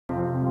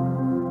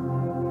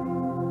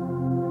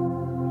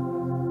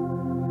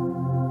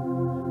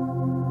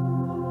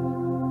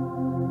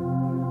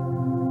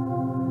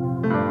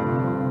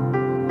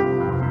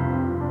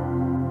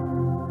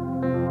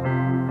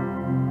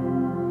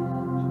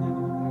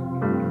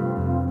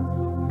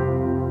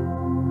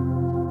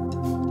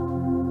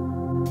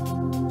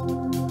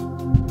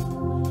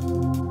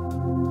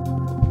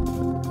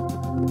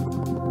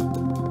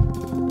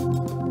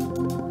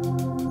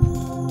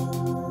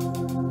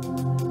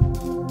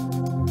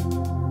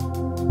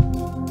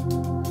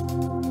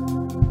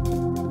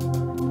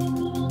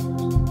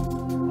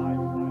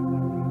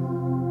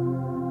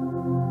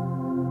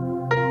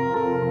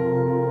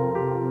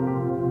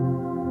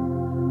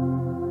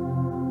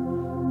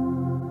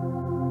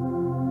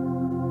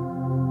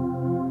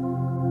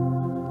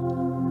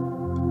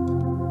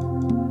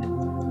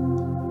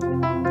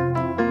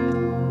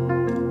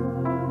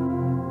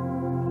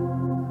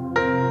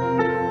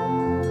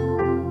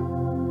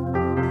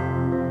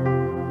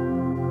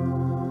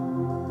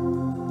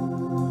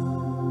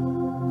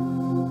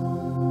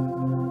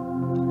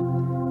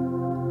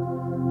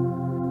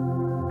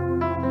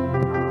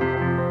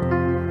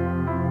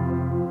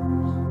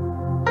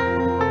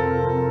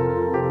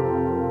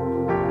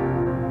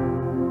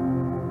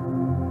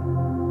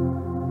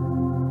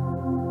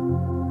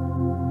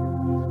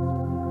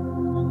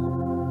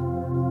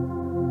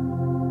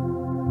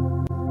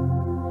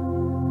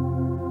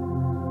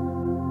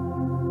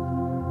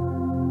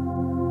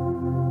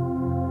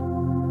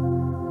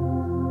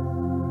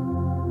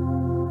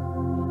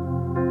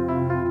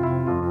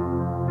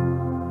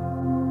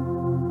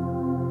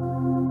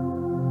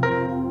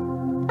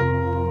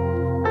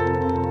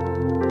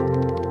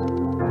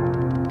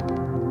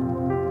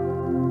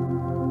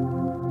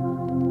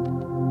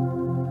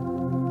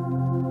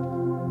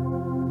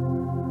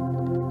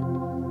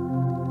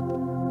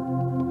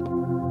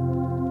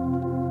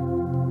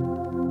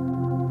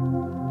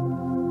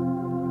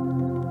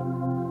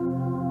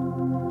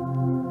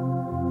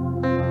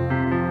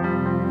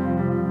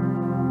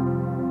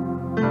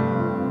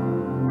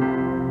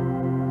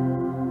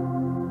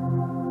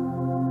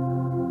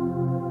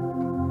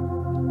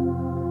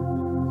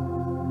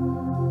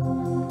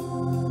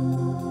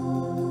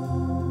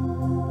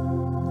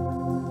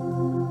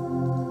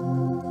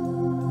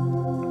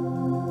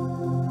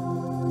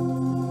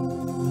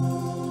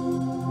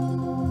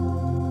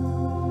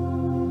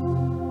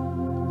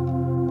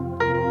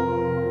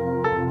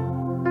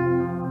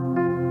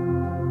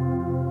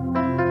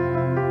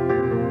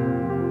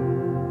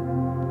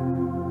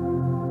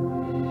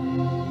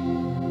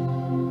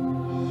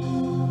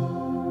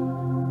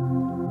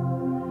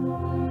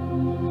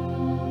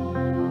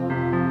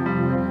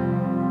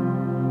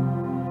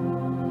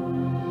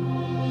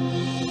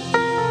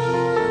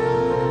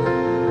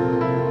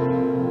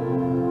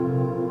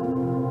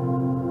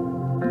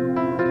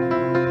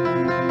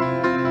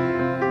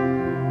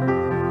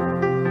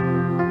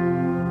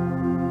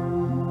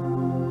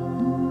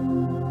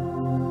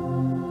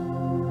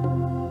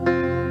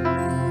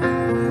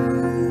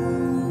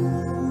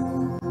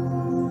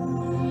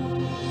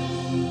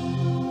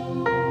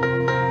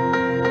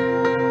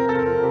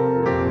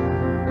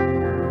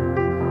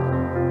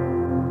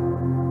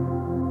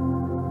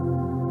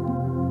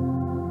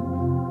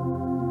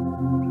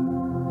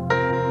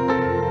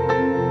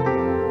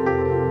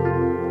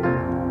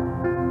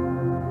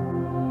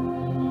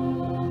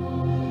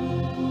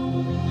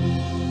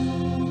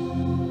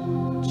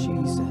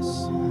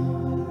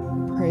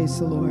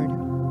the Lord.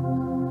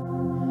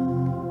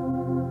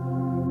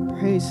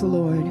 Praise the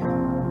Lord.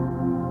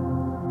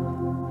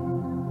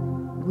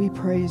 We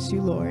praise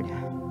you, Lord.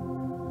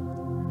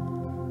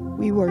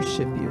 We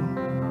worship you.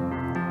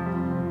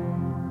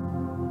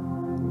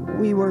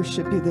 We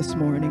worship you this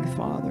morning,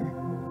 Father.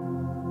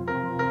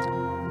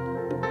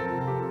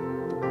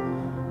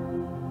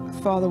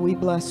 Father, we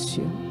bless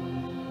you.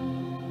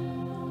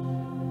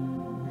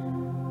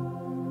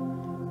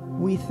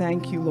 We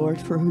thank you,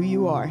 Lord, for who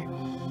you are.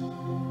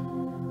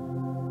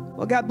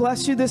 Well, God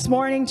bless you this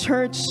morning,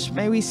 church.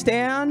 May we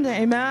stand.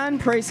 Amen.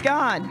 Praise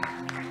God.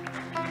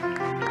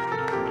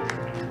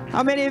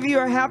 How many of you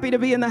are happy to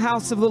be in the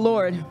house of the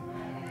Lord?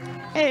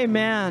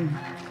 Amen.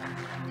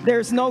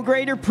 There's no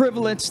greater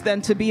privilege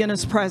than to be in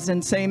his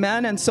presence.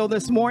 Amen. And so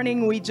this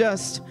morning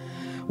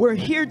we're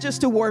here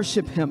just to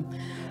worship him.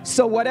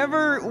 So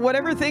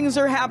whatever things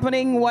are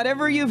happening,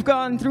 whatever you've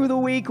gone through the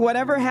week,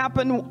 whatever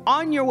happened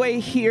on your way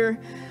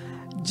here,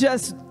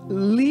 just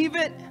leave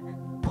it,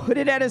 put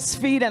it at his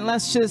feet, and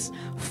let's just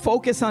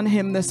focus on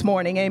him this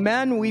morning.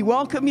 Amen. We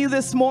welcome you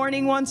this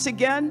morning once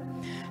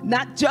again,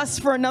 not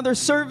just for another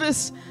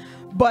service,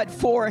 but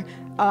for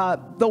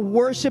the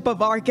worship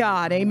of our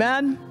God.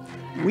 Amen.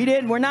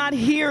 We're not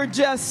here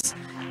just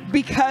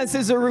because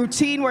it's a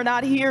routine. We're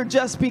not here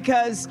just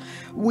because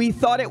we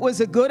thought it was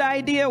a good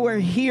idea. We're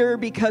here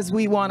because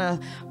we want to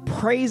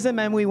praise him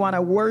and we want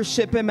to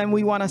worship him and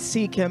we want to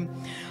seek him.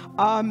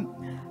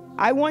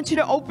 I want you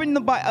to open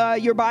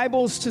your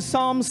Bibles to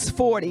Psalms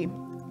 40.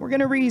 We're going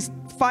to read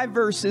 5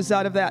 verses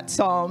out of that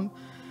psalm.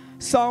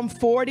 Psalm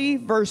 40,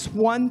 verse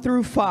 1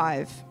 through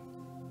 5.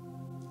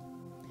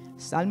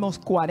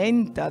 Salmos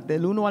 40, del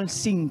 1 al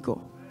 5.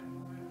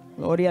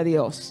 Gloria a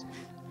Dios.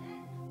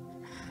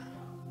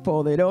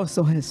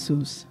 Poderoso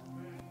Jesús.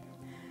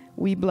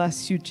 We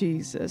bless you,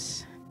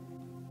 Jesus.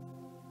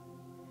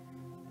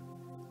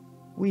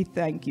 We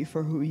thank you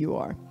for who you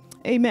are.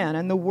 Amen.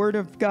 And the word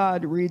of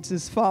God reads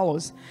as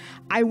follows.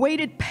 I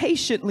waited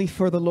patiently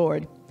for the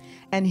Lord,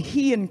 and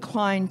he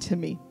inclined to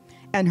me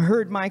and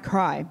heard my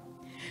cry.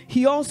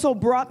 He also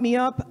brought me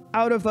up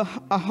out of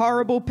a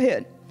horrible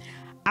pit,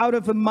 out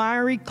of the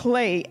miry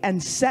clay,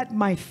 and set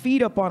my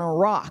feet upon a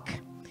rock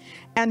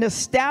and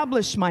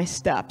established my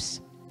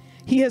steps.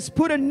 He has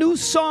put a new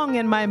song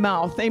in my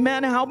mouth.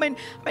 Amen. How many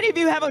of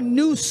you have a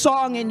new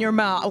song in your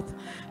mouth?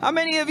 How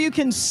many of you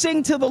can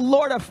sing to the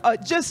Lord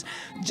just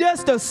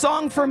a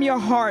song from your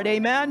heart?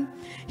 Amen.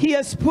 He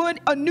has put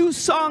a new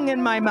song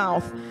in my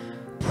mouth.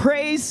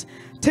 Praise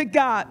to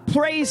God.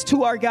 Praise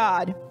to our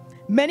God.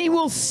 Many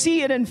will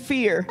see it and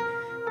fear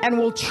and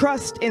will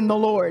trust in the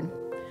Lord.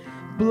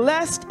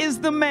 Blessed is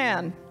the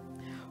man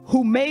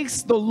who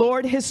makes the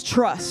Lord his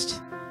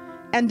trust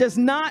and does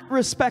not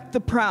respect the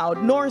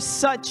proud, nor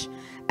such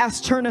as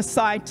turn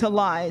aside to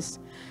lies.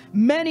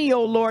 Many,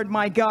 O Lord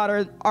my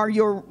God, are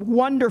your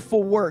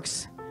wonderful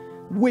works,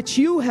 which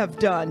you have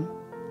done,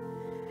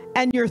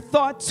 and your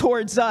thought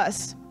towards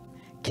us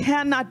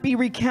cannot be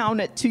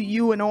recounted to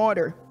you in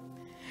order.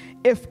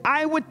 If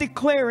I would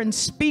declare and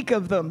speak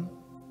of them,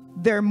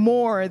 they're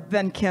more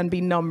than can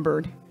be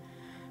numbered.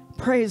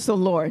 Praise the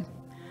Lord.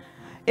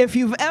 If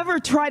you've ever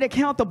tried to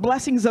count the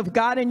blessings of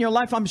God in your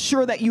life, I'm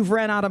sure that you've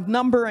ran out of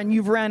number and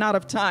you've ran out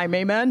of time.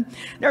 Amen.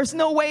 There's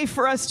no way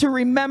for us to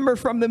remember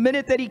from the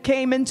minute that he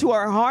came into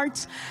our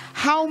hearts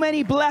how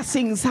many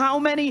blessings, how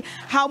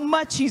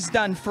much he's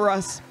done for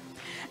us.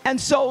 And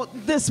so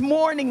this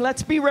morning,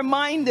 let's be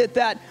reminded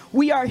that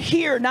we are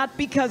here not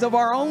because of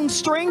our own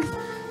strength,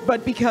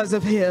 but because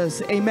of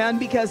his. Amen.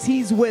 Because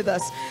he's with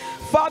us.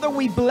 Father,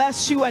 we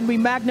bless you and we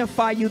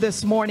magnify you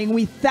this morning.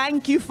 We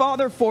thank you,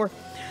 Father, for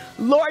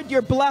Lord,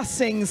 your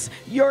blessings,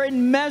 your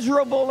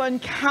immeasurable,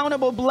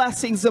 uncountable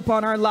blessings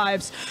upon our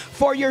lives,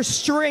 for your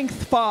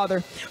strength,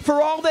 Father,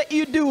 for all that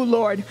you do,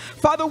 Lord.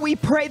 Father, we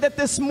pray that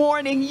this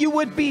morning you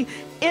would be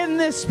in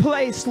this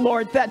place,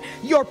 Lord, that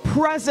your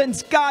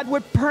presence, God,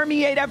 would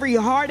permeate every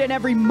heart and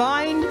every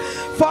mind.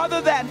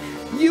 Father, that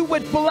you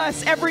would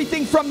bless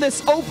everything from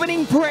this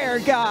opening prayer,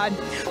 God,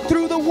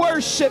 through the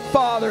worship,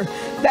 Father,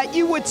 that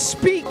you would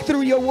speak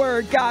through your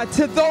word, God,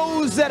 to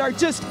those that are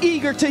just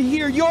eager to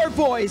hear your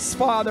voice,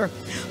 Father.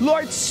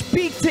 Lord,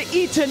 speak to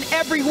each and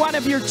every one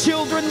of your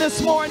children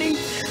this morning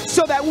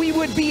so that we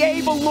would be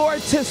able, Lord,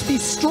 to be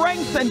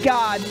strengthened,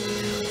 God,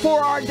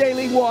 for our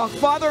daily walk.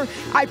 Father,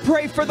 I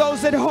pray for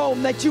those at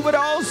home that you would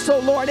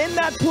also, Lord, in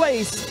that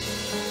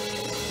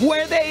place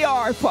where they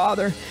are,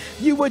 Father,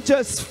 you would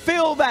just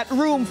fill that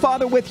room,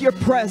 Father, with your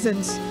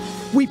presence.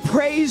 We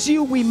praise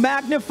you, we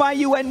magnify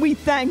you, and we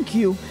thank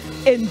you.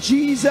 In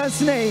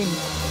Jesus' name,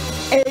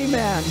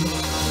 amen.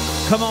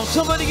 Come on,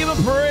 somebody give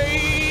him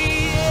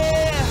praise.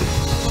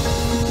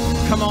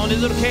 Yeah. Come on,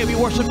 is it okay if we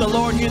worship the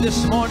Lord here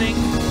this morning?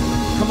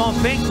 Come on,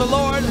 thank the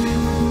Lord.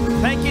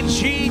 Thank you,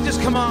 Jesus.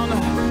 Come on.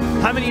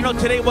 How many of you know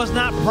today was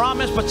not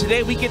promised, but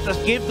today we get to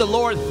give the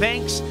Lord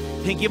thanks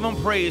and give him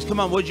praise. Come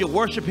on, would you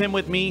worship him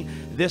with me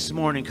this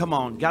morning? Come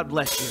on, God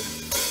bless you.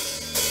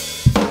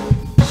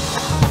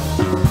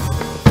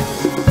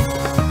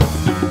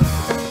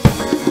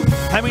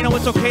 How many know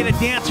it's okay to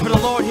dance for the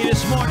Lord here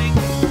this morning?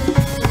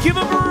 Give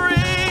him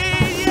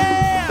praise.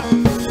 Yeah.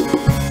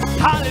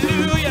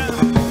 Hallelujah.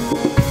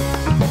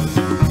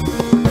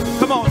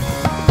 Come on.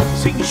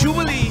 Sing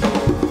Jubilee.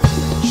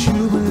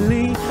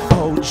 Jubilee.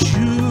 Oh,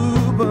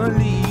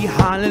 Jubilee.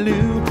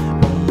 Hallelujah.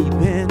 We've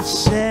been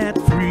set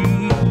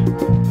free.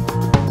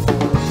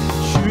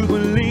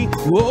 Jubilee.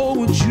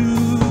 Oh,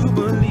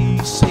 Jubilee.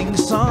 Sing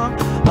song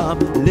of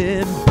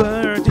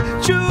liberty.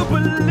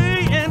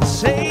 Jubilee and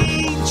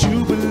say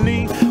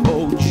Jubilee.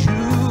 Oh,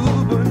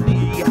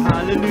 Jubilee.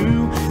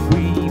 Hallelujah.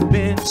 We've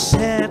been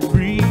set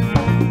free.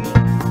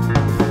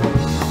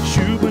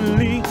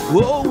 Jubilee.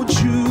 Oh,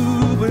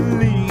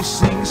 Jubilee.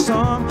 Sing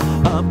song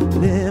of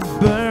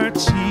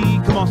liberty.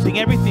 Come on, sing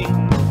everything.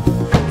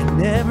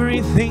 And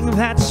everything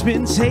that's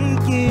been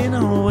taken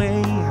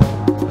away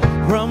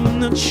from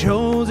the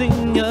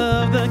choosing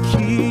of the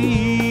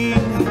King.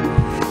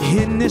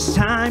 In this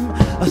time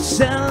of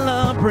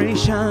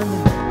celebration,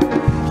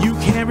 you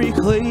can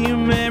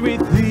reclaim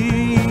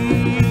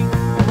everything.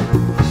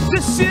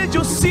 This is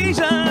your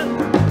season.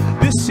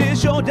 This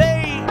is your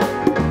day.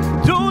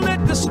 Don't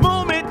let this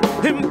moment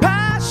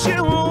pass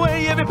you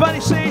away. Everybody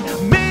say,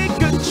 make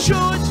a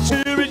choice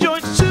to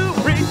rejoice, to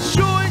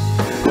rejoice.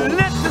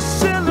 Let the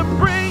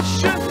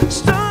celebration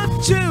start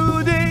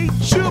today.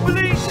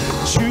 Jubilee,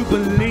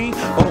 Jubilee,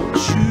 oh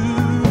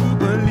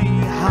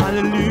Jubilee,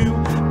 hallelujah.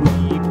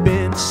 We've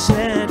been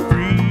set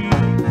free.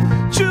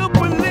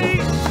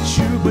 Jubilee,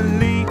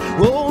 Jubilee,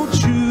 oh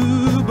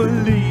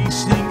Jubilee.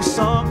 Sing a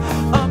song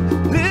of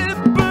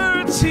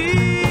liberty.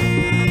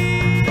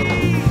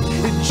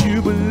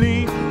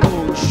 Jubilee,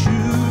 oh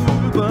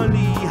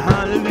Jubilee,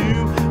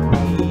 hallelujah.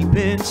 We've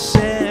been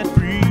set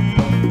free.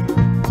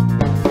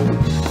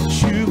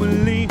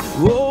 Jubilee,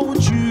 oh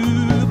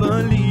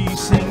Jubilee.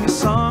 Sing a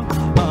song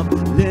of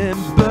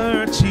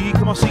liberty.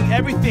 Come on, sing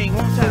everything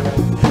one more time.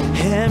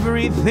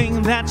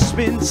 Everything that's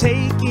been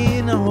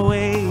taken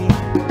away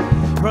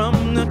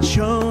from the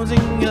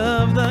choosing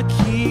of the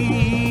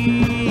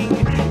King.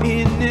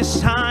 In this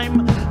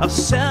time of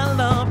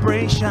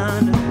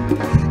celebration,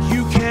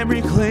 you can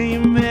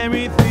reclaim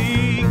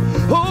everything.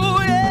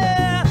 Oh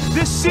yeah,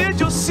 this is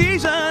your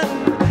season.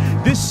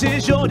 This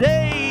is your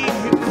day.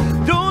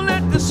 Don't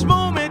let this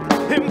moment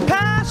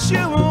pass you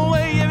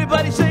away.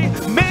 Everybody say,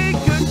 make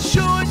a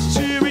choice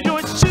to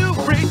rejoice, to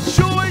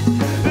rejoice.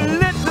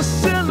 Let the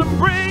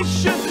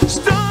celebration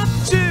start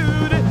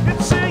today.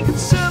 And sing and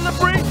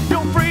celebrate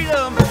your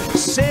freedom.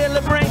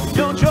 Celebrate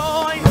your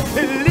joy.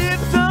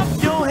 Lift up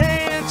your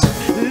hands.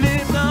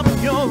 Lift up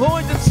your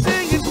voice and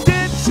sing and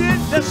dance in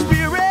the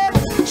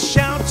Spirit.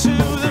 Shout to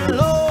the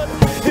Lord.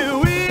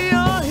 We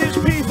are His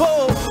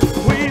people.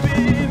 We've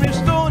been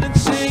restored and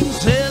sing.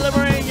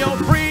 Celebrate your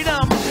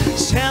freedom.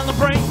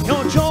 Celebrate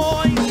your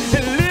joy.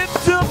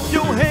 Lift up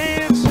your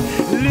hands.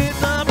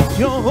 Lift up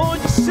your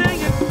voice and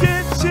sing and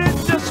dance in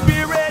the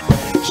Spirit.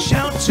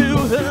 Shout to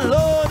the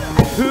Lord.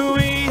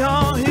 We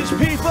are His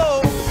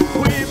people.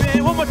 We've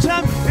been one more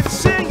time and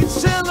sing and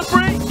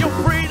celebrate your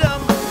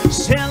freedom.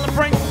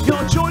 Celebrate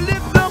your joy.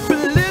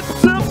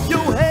 Lift up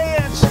your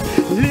hands.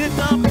 Lift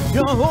up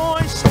your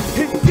voice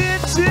and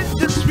dance in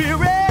the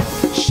Spirit.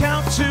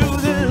 Shout to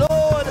the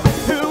Lord.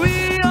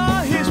 We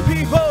are His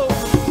people.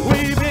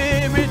 We've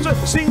been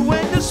rejoicing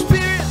when the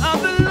Spirit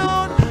of the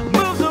Lord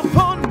moves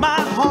upon my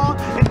heart,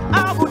 and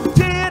I will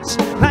dance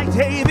like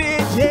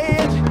David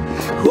did.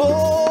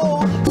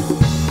 Oh,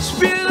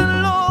 Spirit of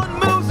the Lord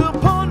moves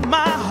upon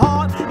my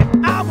heart,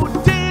 and I will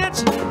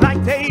dance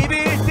like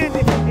David did.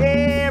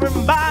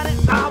 Everybody,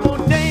 I will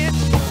dance.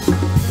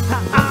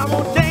 I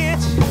will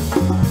dance.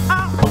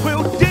 I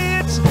will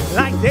dance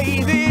like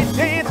David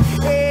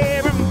danced.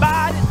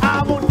 Everybody,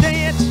 I will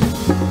dance.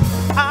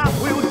 I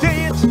will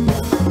dance.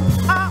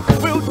 I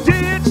will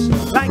dance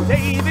like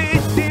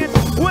David did.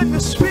 When the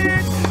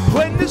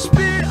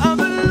Spirit of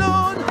the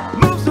Lord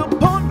moves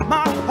upon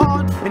my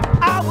heart, and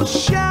I will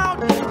shout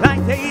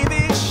like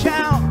David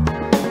shout.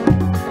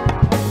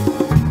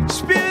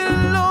 Spirit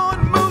of the Lord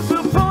moves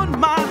upon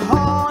my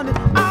heart,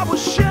 and I will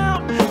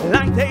shout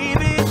like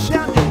David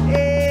shout.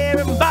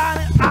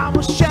 Everybody, I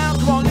will shout.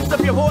 Come on, lift up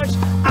your voice.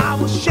 I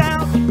will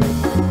shout.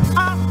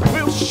 I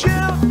will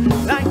shout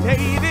like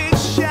David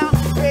shout.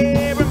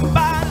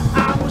 Everybody,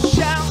 I will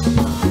shout.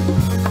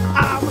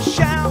 I will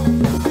shout.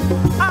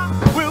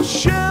 I will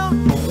shout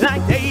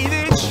like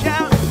David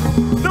shout.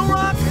 No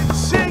rock can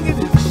sing it.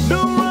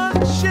 No rock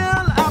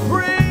shall I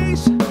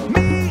praise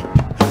me.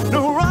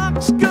 No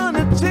rock's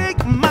gonna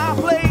take my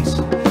place.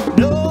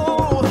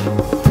 No,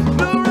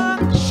 no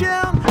rock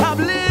shall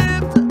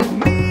uplift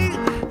me.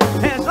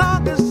 As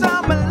long as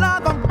I'm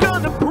alive, I'm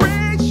gonna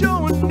praise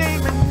your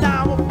name, and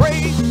I will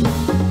praise.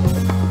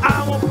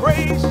 I will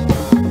praise.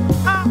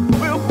 I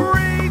will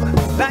praise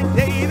like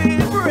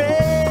David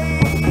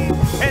prayed,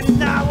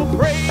 and I will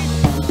praise.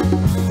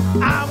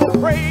 I will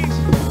praise.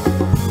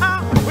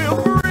 I will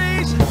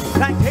praise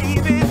like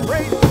David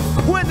prayed.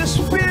 When the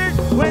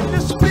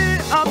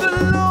Spirit of the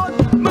Lord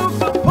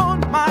moves upon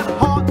my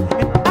heart,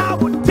 and I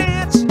will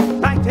dance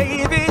like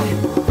David.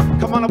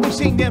 Come on, we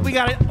sing that. We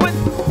got it. When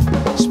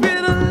the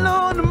Spirit of the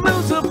Lord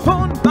moves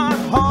upon my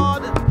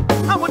heart,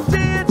 I will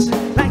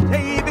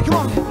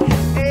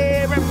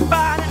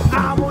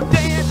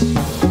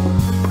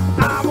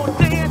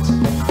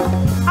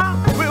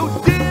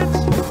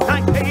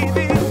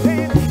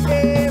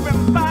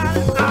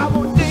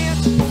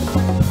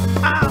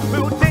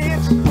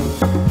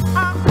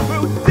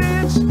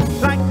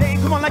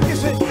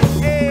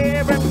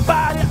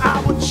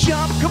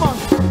Come on.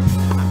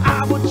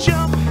 I will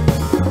jump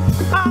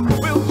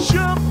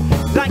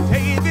like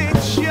David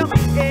jumped.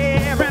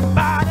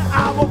 Everybody,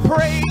 I will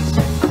praise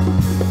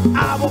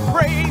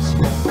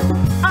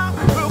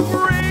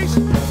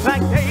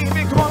like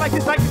David. Come on, like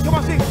this, come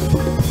on, sing.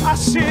 I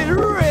said,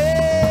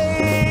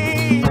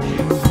 rain,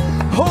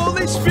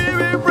 Holy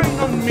Spirit, rain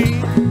on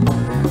me.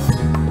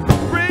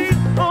 Rain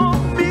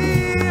on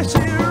me. I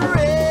said,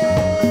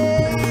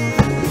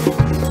 rain,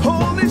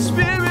 Holy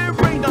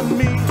Spirit, rain on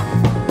me.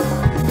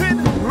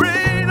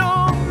 Rain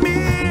on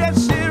me. I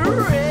said,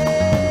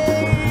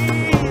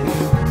 rain,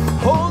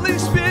 Holy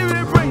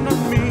Spirit, rain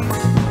on me.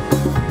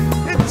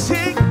 And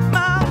take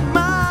my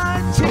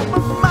mind, take my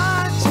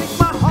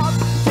heart,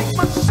 take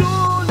my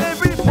soul,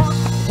 every part.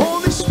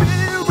 Holy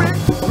Spirit,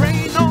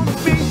 rain on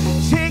me.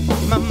 Take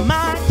my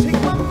mind,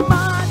 take my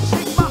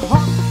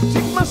heart,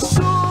 take my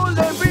soul,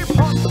 every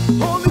part.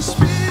 Holy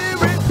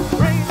Spirit,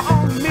 rain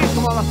on me.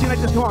 Come on, I'll sing like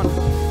this. Come on.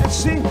 And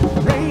sing,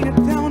 rain it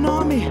down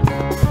on me.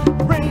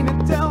 Rain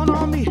it down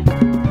on me.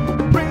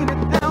 Rain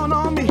it down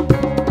on me.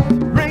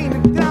 Rain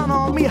it down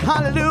on me.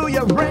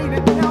 Hallelujah. Rain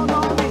it down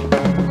on me.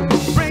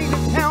 Rain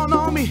it down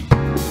on me.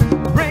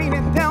 Rain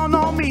it down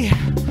on me.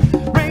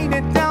 Rain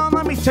it down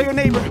on me. Tell your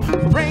neighbor,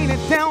 rain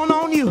it down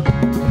on you.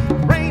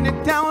 Rain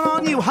it down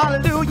on you.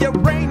 Hallelujah.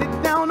 Rain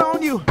it down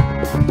on you.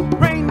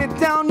 Rain it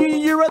down on you.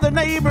 Your other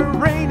neighbor,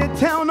 rain it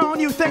down on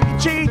you. Thank you,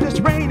 Jesus.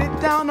 Rain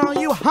it down on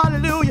you.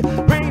 Hallelujah.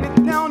 Rain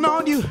it down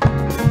on you.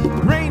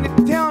 Rain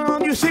it down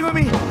on you. Sing with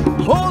me.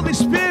 Holy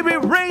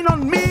Spirit, rain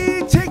on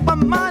me. Take my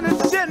mind and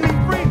set me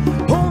free.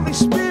 Holy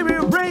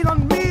Spirit, rain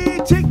on me.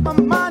 Take my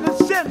mind and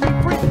set me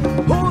free.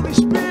 Holy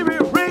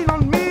Spirit, rain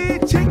on me.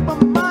 Take my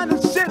mind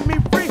and set me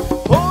free.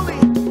 Holy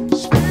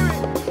Spirit,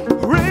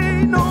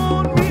 rain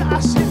on me. I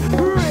said,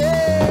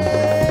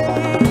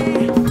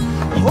 rain.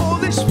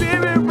 Holy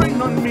Spirit,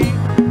 rain on me.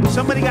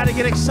 Somebody got to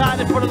get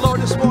excited for the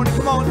Lord this morning.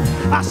 Come on.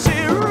 I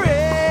said,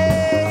 rain.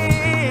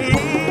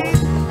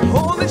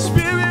 Holy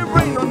Spirit,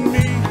 rain on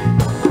me.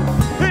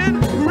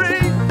 And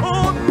rain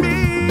on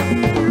me.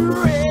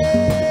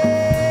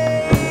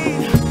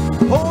 Rain.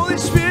 Holy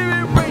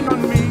Spirit, rain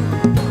on me.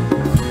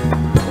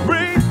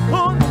 Rain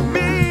on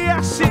me.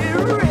 I said,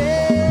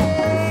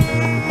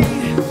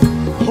 rain.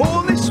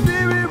 Holy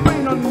Spirit,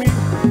 rain on me.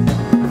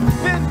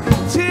 And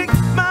take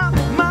my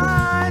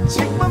mind,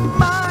 take my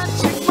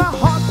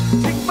heart,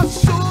 take my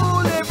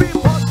soul, every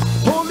part.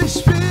 Holy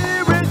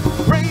Spirit,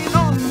 rain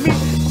on me.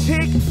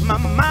 Take my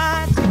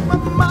mind, take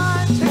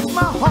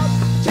my heart,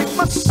 take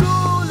my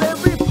soul,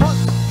 every part.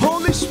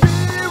 Holy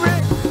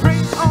Spirit,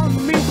 rain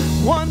on me.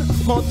 One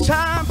more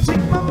time.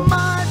 Take my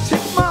mind,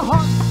 take my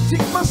heart,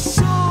 take my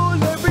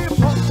soul, every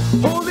part.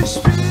 Holy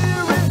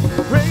Spirit,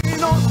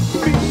 rain on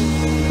me.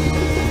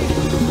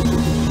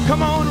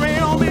 Come on,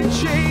 rain on me,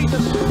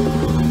 Jesus.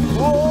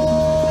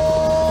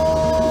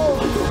 Oh,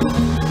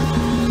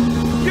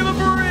 give him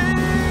praise.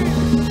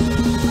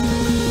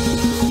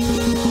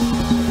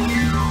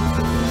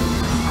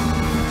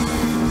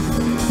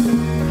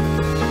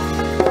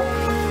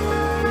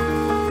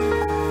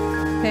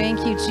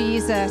 Thank you,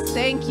 Jesus.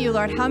 Thank you,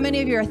 Lord. How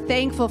many of you are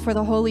thankful for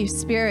the Holy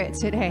Spirit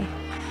today?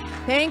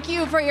 Thank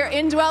you for your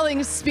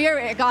indwelling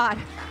spirit, God.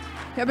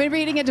 I've been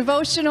reading a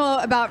devotional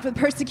about the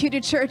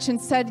persecuted church and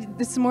said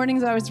this morning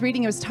as I was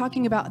reading, I was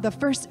talking about the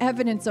first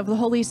evidence of the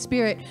Holy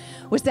Spirit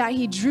was that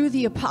he drew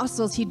the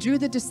apostles, he drew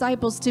the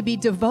disciples to be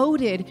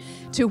devoted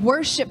to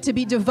worship, to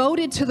be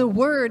devoted to the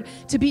word,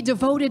 to be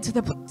devoted to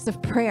the place of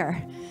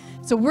prayer.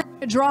 So we're going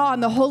to draw on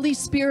the Holy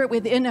Spirit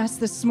within us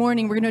this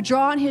morning. We're going to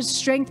draw on his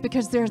strength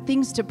because there are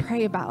things to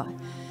pray about.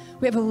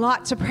 We have a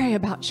lot to pray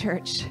about,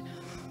 church.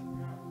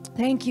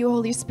 Thank you,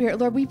 Holy Spirit.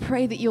 Lord, we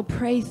pray that you'll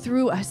pray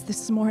through us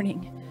this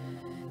morning.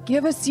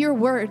 Give us your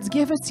words.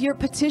 Give us your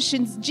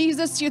petitions.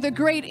 Jesus, you're the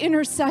great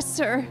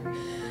intercessor.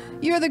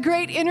 You're the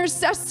great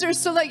intercessor,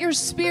 so let your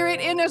spirit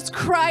in us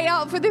cry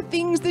out for the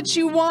things that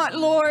you want,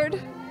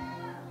 Lord.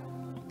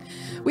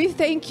 We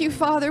thank you,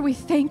 Father. We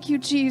thank you,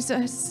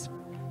 Jesus.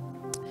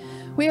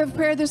 We have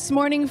prayer this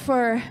morning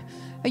for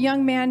a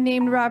young man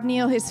named Rob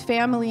Neal, his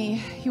family.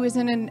 He was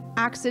in an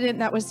accident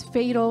that was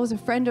fatal. He was a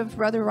friend of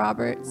Brother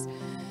Robert's,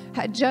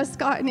 had just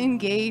gotten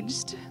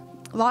engaged,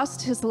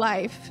 lost his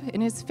life,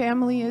 and his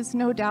family is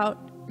no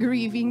doubt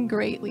grieving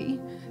greatly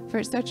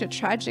for such a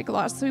tragic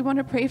loss. So we want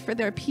to pray for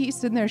their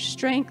peace and their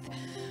strength.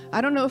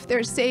 I don't know if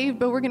they're saved,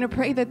 but we're going to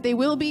pray that they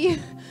will be.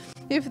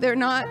 If they're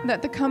not,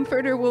 that the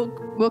Comforter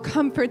will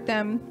comfort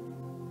them.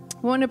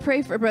 We want to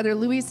pray for Brother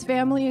Louis'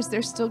 family as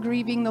they're still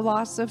grieving the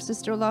loss of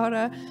Sister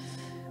Laura.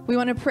 We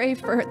want to pray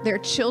for their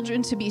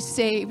children to be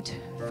saved,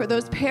 for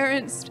those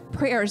parents'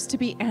 prayers to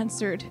be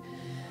answered.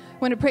 We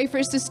want to pray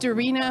for Sister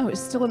Rena, who is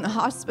still in the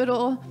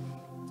hospital.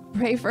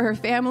 Pray for her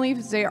family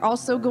because they are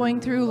also going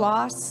through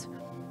loss.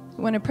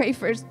 We want to pray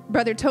for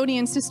Brother Tony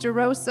and Sister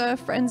Rosa,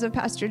 friends of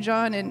Pastor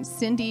John and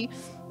Cindy.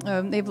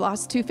 They've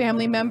lost 2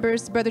 family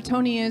members. Brother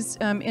Tony is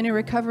in a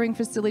recovering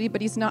facility,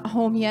 but he's not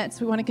home yet.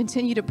 So we want to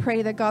continue to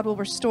pray that God will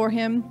restore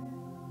him.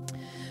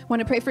 We Want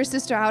to pray for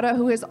Sister Aura,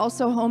 who is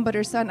also home, but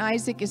her son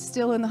Isaac is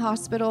still in the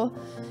hospital,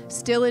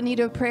 still in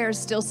need of prayer,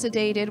 still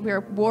sedated.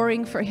 We're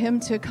warring for him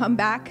to come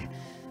back.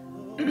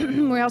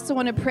 We also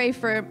want to pray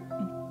for,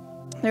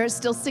 there are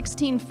still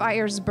 16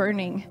 fires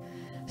burning.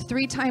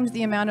 3 times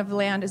the amount of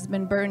land has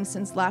been burned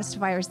since last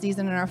fire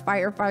season, and our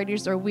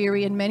firefighters are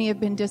weary, and many have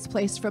been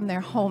displaced from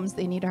their homes.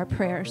 They need our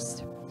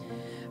prayers.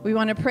 We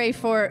want to pray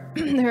for,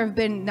 there have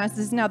been, this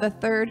is now the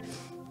third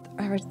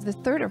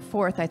or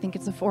fourth, I think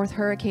it's the 4th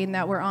hurricane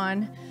that we're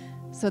on.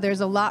 So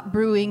there's a lot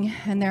brewing,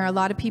 and there are a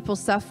lot of people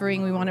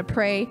suffering. We want to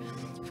pray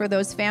for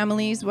those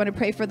families. We want to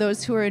pray for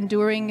those who are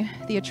enduring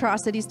the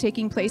atrocities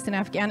taking place in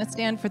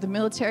Afghanistan, for the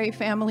military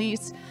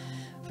families,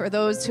 for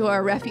those who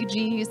are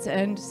refugees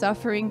and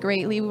suffering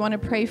greatly. We want to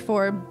pray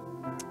for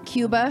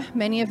Cuba.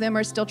 Many of them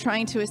are still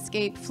trying to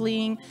escape,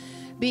 fleeing,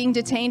 being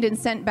detained and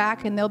sent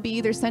back, and they'll be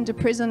either sent to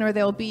prison or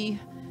they'll be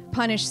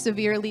punished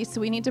severely.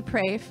 So we need to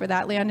pray for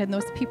that land and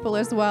those people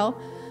as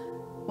well.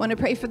 Want to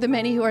pray for the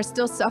many who are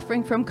still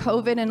suffering from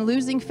COVID and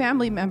losing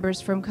family members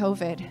from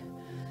COVID.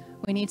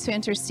 We need to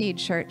intercede,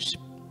 church.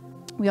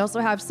 We also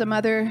have some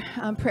other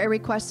prayer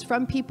requests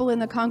from people in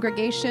the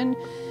congregation.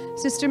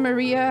 Sister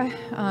Maria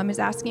is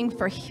asking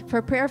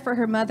for prayer for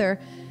her mother,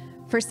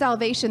 for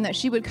salvation, that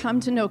she would come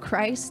to know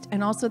Christ,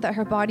 and also that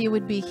her body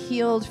would be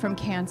healed from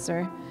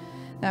cancer.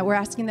 We're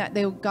asking that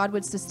God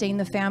would sustain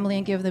the family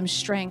and give them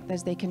strength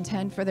as they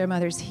contend for their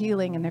mother's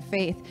healing and their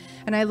faith.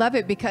 And I love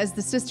it because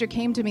the sister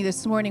came to me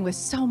this morning with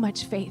so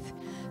much faith.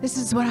 This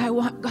is what I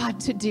want God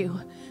to do.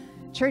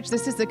 Church,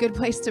 this is a good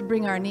place to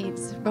bring our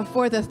needs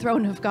before the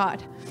throne of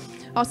God.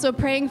 Also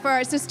praying for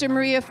our Sister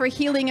Maria for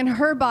healing in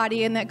her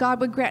body, and that God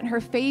would grant her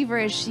favor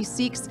as she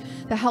seeks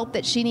the help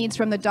that she needs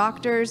from the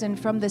doctors and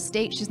from the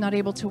state. She's not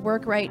able to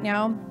work right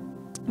now.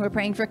 We're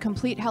praying for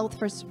complete health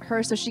for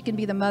her so she can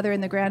be the mother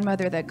and the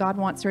grandmother that God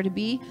wants her to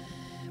be.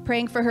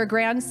 Praying for her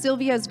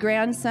Sylvia's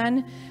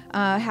grandson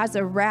has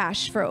a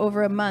rash for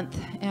over a month,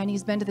 and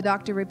he's been to the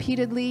doctor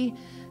repeatedly.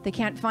 They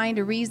can't find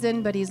a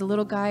reason, but he's a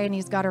little guy and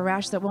he's got a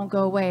rash that won't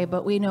go away,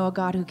 but we know a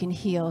God who can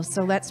heal.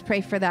 So let's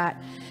pray for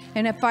that.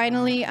 And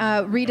finally,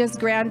 Rita's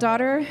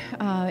granddaughter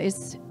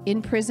is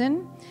in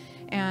prison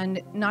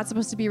and not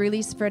supposed to be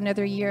released for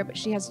another year, but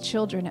she has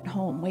children at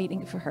home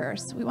waiting for her.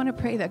 So we want to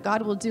pray that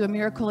God will do a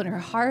miracle in her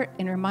heart,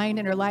 in her mind,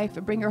 in her life,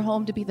 and bring her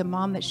home to be the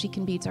mom that she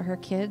can be to her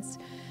kids.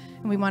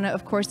 And we want to,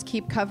 of course,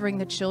 keep covering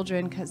the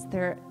children, because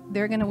they're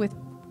going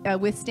to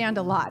withstand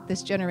a lot.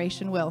 This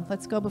generation will.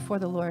 Let's go before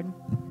the Lord.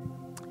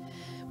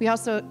 We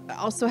also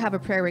have a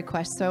prayer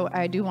request, so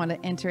I do want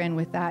to enter in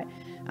with that.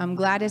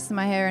 Gladys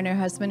Maher and her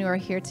husband who are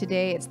here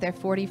today, it's their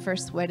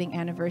 41st wedding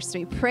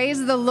anniversary.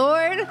 Praise the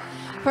Lord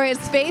for his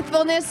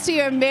faithfulness to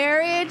your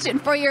marriage and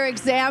for your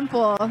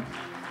example.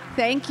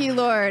 Thank you,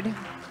 Lord.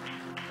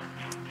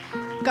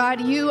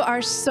 God, you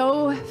are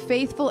so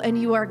faithful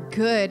and you are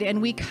good, and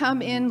we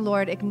come in,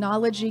 Lord,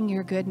 acknowledging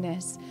your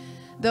goodness.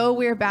 Though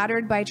we're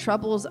battered by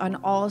troubles on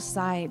all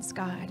sides,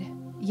 God,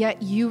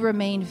 yet you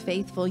remain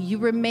faithful. You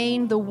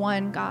remain the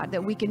one, God,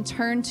 that we can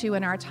turn to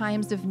in our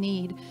times of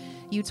need.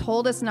 You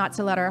told us not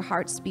to let our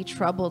hearts be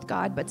troubled,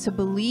 God, but to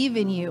believe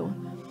in you.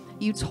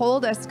 You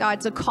told us, God,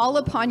 to call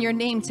upon your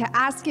name, to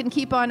ask and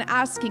keep on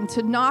asking,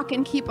 to knock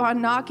and keep on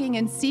knocking,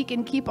 and seek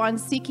and keep on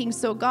seeking.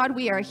 So, God,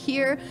 we are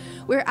here.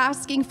 We're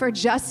asking for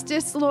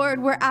justice,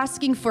 Lord. We're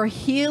asking for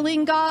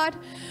healing, God.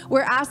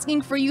 We're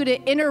asking for you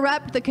to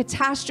interrupt the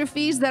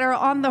catastrophes that are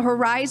on the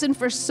horizon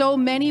for so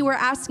many. We're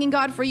asking,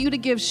 God, for you to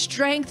give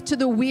strength to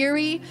the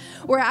weary.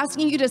 We're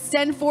asking you to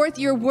send forth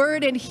your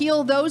word and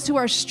heal those who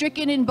are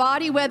stricken in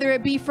body, whether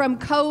it be from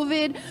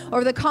COVID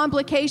or the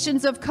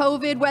complications of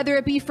COVID, whether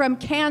it be from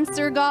cancer,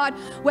 God,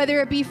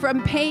 whether it be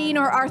from pain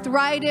or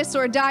arthritis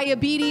or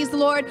diabetes,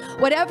 Lord,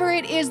 whatever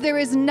it is, there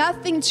is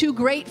nothing too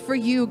great for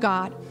you,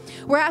 God.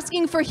 We're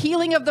asking for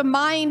healing of the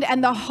mind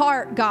and the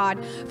heart,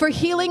 God, for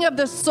healing of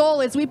the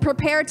soul as we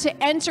prepare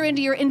to enter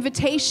into your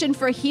invitation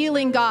for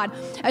healing, God,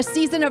 a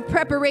season of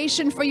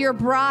preparation for your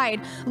bride.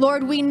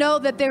 Lord, we know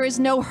that there is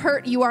no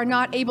hurt you are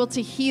not able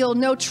to heal,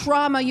 no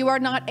trauma you are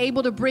not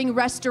able to bring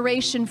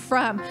restoration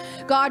from.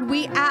 God,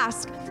 we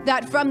ask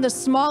that from the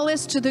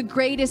smallest to the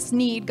greatest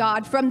need,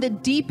 God, from the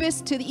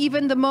deepest to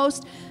even the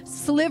most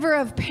sliver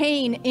of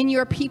pain in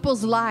your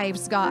people's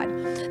lives, God,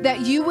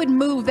 that you would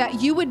move,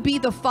 that you would be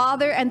the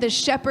Father and the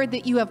shepherd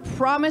that you have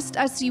promised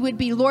us you would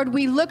be. Lord,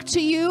 we look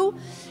to you.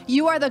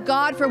 You are the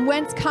God from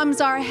whence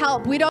comes our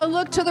help. We don't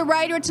look to the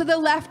right or to the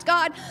left,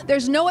 God.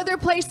 There's no other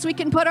place we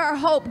can put our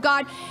hope,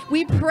 God.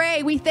 We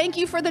pray. We thank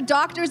you for the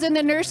doctors and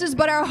the nurses,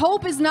 but our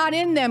hope is not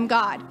in them,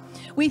 God.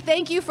 We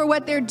thank you for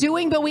what they're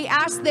doing, but we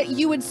ask that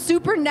you would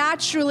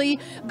supernaturally,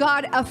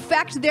 God,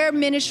 affect their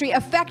ministry,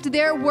 affect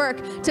their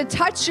work, to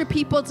touch your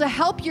people, to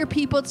help your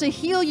people, to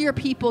heal your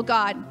people,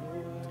 God.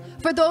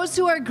 For those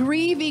who are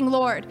grieving,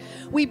 Lord,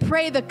 we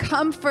pray the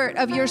comfort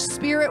of your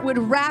Spirit would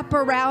wrap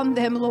around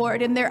them,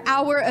 Lord, in their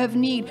hour of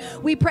need.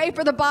 We pray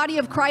for the body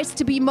of Christ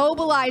to be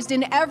mobilized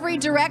in every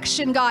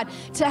direction, God,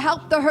 to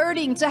help the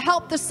hurting, to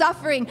help the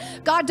suffering.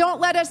 God, don't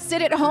let us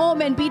sit at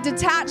home and be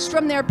detached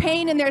from their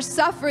pain and their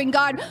suffering.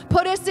 God,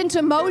 put us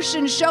into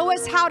motion. Show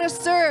us how to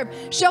serve.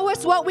 Show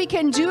us what we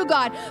can do,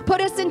 God.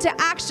 Put us into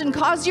action.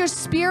 Cause your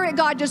Spirit,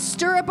 God, to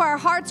stir up our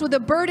hearts with a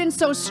burden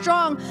so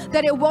strong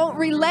that it won't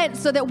relent,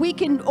 so that we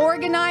can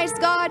organize,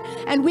 God,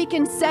 and we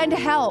can send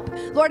help.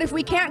 Lord, if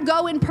we can't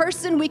go in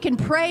person, we can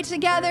pray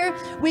together.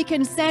 We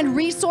can send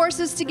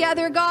resources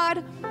together,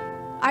 God.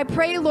 I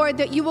pray, Lord,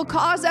 that you will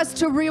cause us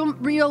to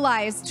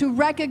realize, to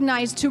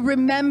recognize, to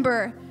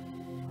remember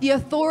the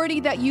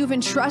authority that you've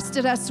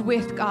entrusted us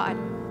with, God.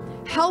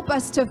 Help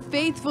us to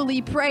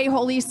faithfully pray,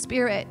 Holy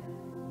Spirit.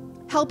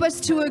 Help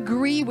us to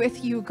agree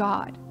with you,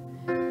 God.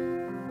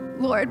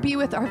 Lord, be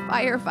with our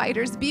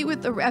firefighters, be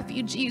with the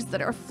refugees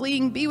that are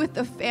fleeing, be with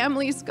the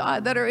families,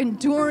 God, that are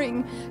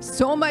enduring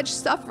so much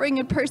suffering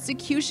and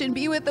persecution.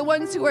 Be with the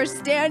ones who are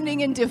standing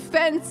in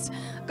defense,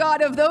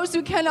 God, of those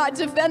who cannot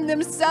defend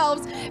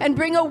themselves, and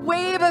bring a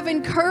wave of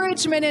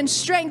encouragement and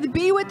strength.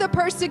 Be with the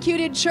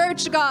persecuted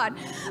church, God.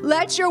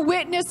 Let your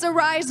witness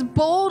arise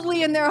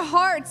boldly in their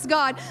hearts,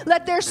 God.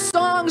 Let their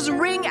songs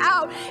ring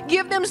out.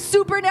 Give them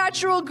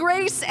supernatural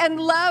grace and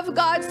love,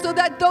 God, so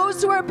that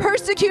those who are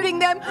persecuting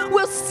them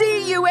will see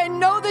you and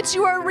know that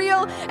you are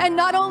real. And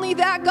not only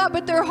that, God,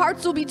 but their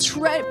hearts will be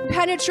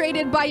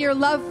penetrated by your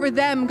love for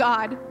them,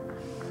 God.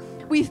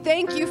 We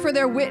thank you for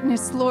their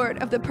witness,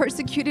 Lord, of the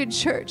persecuted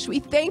church. We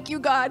thank you,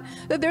 God,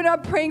 that they're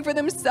not praying for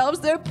themselves.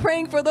 They're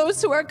praying for those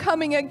who are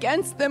coming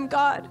against them,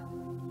 God.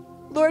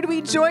 Lord,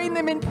 we join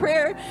them in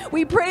prayer.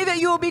 We pray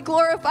that you will be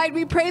glorified.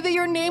 We pray that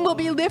your name will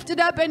be lifted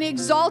up and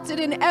exalted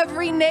in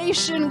every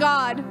nation,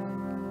 God.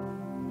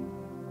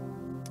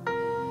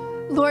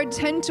 Lord,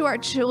 tend to our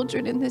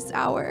children in this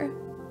hour.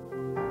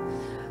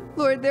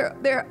 Lord,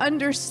 they're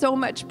under so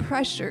much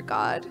pressure,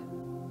 God.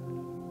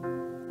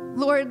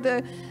 Lord,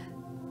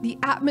 the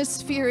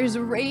atmosphere is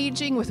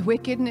raging with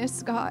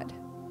wickedness, God.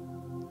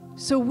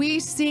 So we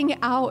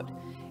sing out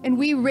and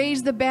we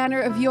raise the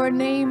banner of your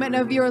name and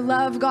of your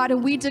love, God,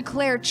 and we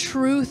declare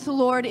truth,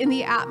 Lord, in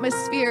the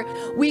atmosphere.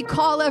 We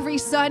call every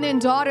son and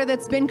daughter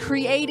that's been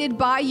created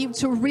by you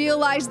to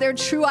realize their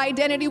true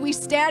identity. We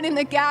stand in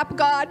the gap,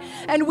 God,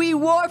 and we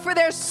war for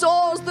their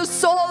souls, the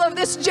soul of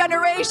this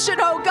generation,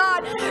 oh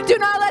God. Do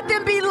not let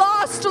them be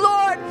lost,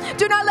 Lord.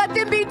 Do not let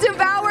them be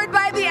devoured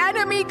by the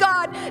enemy,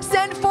 God.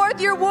 Send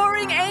forth your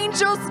warring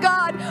angels,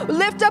 God.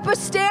 Lift up a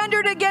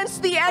standard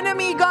against the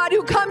enemy, God,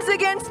 who comes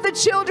against the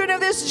children of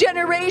this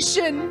generation.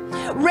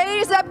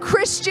 Raise up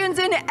Christians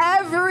in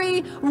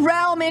every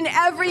realm, in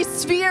every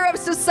sphere of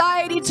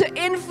society to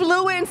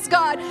influence,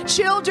 God,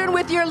 children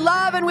with your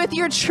love and with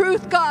your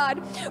truth,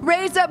 God.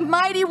 Raise up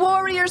mighty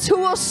warriors who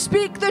will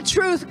speak the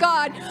truth,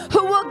 God,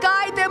 who will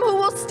guide them, who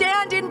will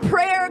stand in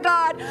prayer,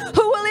 God,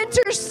 who will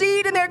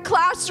intercede in their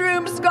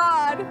classrooms,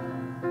 God.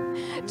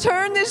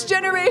 Turn this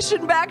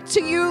generation back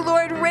to you,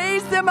 Lord.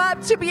 Raise them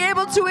up to be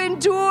able to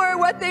endure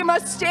what they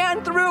must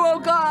stand through, oh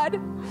God.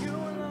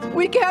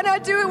 We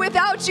cannot do it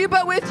without you,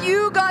 but with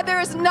you, God, there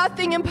is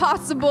nothing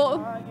impossible.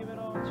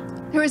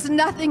 There is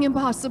nothing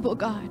impossible,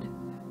 God.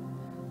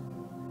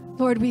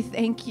 Lord, we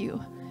thank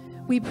you.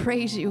 We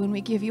praise you, and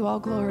we give you all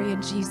glory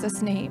in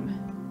Jesus' name.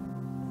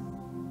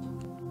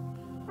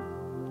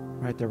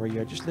 Right there where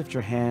you are, just lift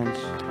your hands.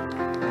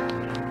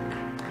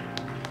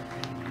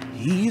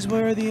 He's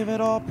worthy of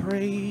it all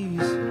praise.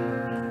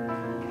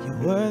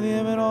 You're worthy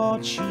of it all,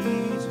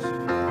 Jesus.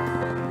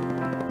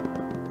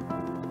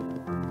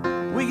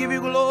 We give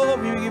you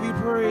glory, we give you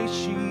praise,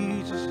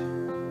 Jesus.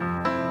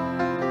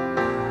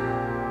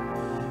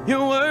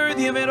 You're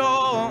worthy of it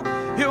all.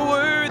 You're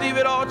worthy of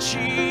it all,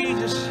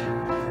 Jesus.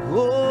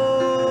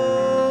 Oh.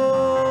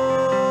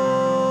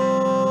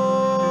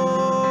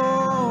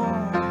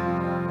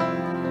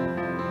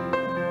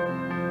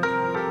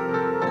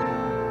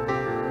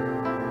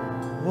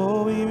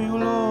 Oh, we give you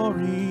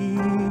glory.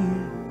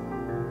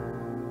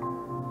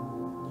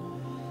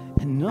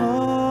 And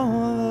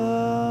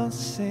all the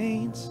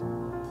saints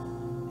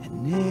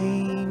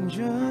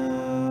angel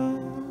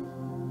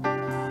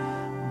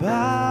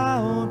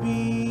bow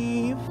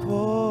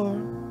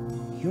before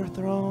your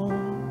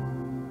throne,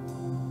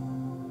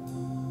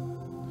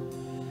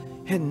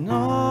 and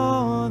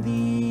all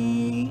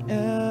the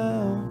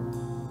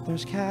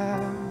elders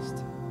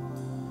cast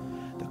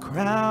the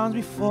crowns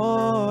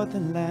before the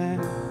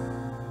Lamb,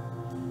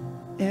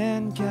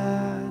 and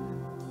God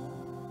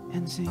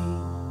and sing,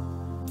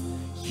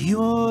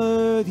 you are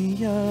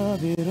worthy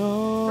of it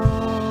all.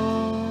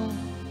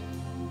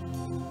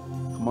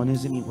 Come on,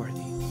 isn't he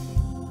worthy?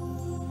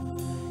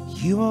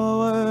 You are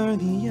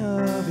worthy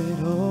of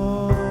it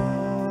all.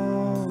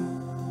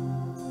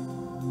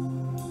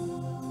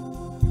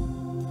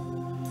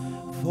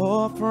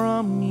 For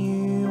from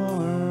you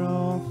are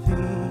all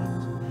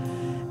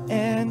things,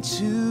 and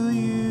to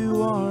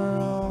you are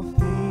all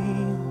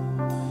things.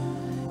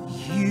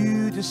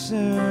 You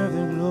deserve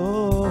the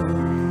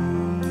glory.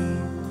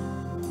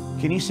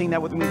 Can you sing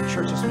that with me, the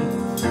church this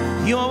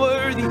morning? You are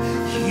worthy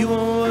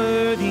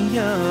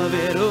of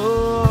it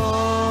all.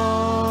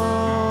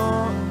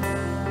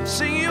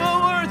 Sing, you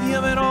are worthy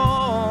of it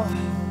all.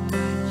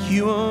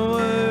 You are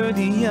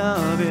worthy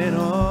of it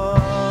all.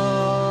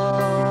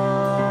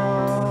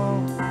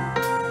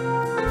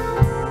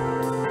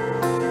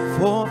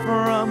 For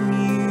from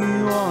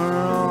you are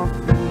all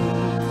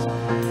things,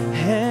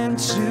 and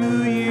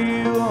to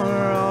you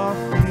are all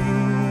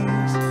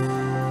things.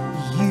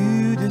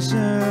 You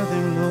deserve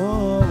the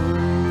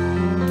glory.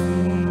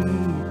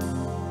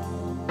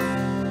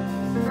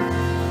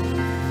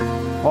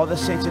 All the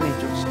saints and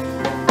angels,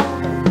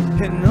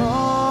 and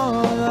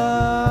all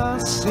the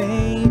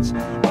saints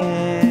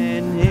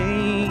and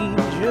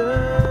angels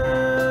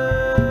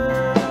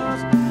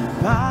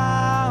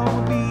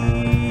bow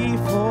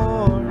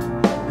before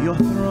your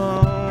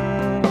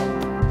throne,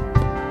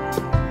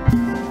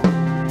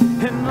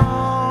 and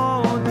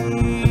all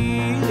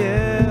the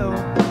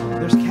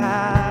elders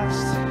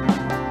cast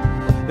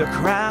their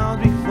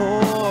crowns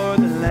before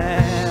the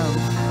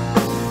Lamb,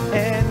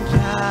 and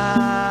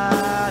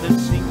God and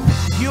sing,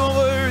 you are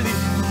worthy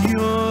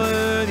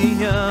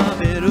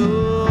of it all.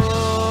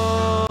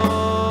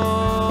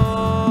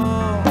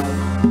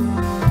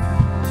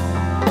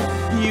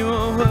 You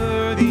are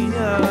worthy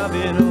of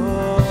it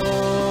all.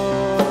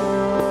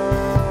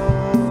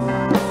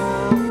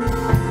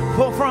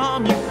 For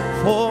from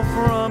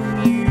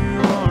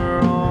you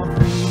are all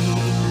things,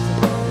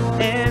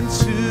 and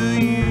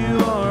to you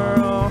are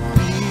all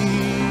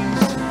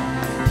things.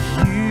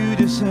 You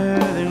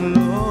deserve the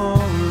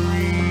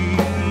glory.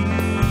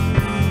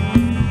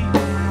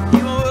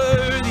 You are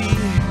worthy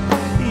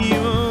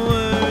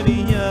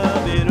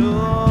of it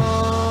all.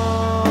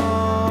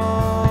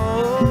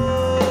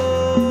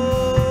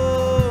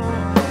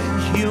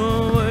 You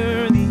are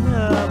worthy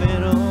of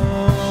it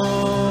all.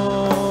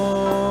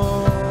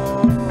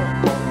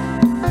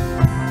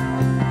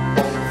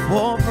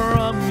 For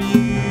from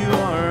you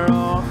are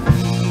all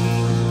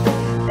things,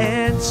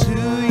 and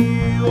to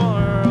you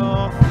are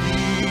all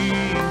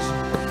things.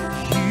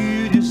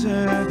 You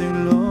deserve the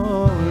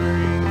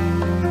glory.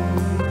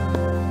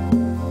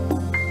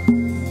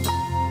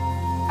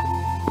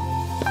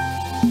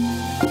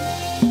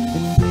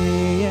 And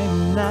day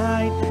and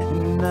night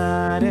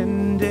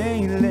and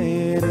day,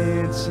 let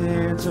its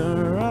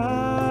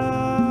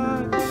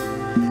arise.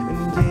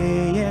 And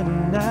day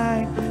and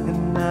night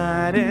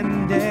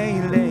and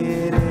day,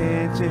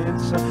 let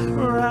its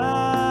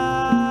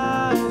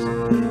arise.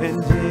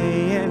 And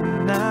day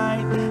and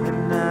night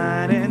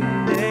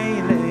and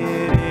day,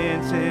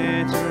 let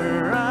its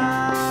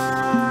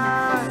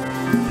arise.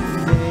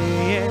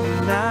 Day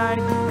and night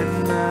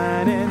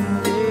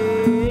and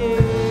day,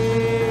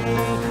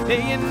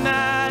 day and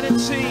night and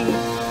sing.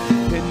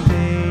 And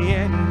day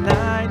and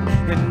night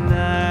and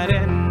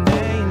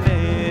day,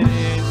 let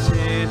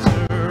its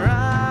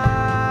arise.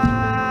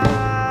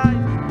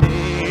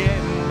 Day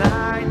and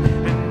night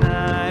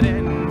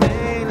and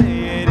day,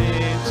 let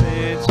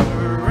its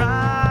arise.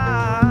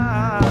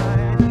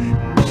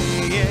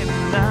 Day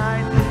and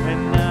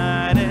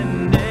night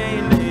and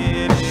day,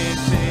 let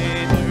its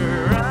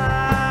arise.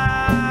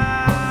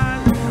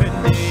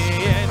 And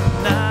day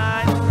and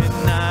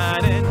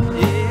night and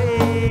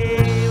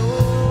day,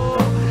 oh,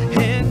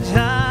 and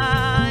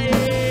I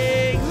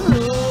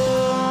exalt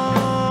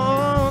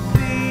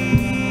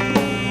thee,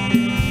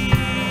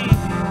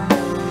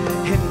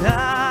 and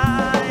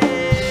I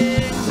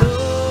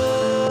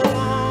exalt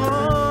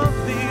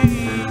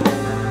thee,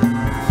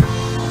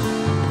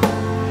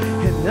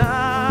 and I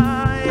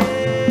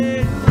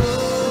exalt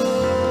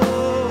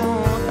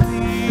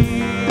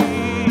thee,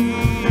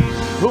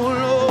 oh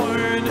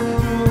Lord,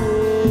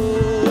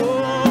 oh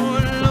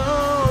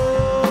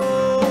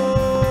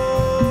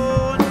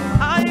Lord,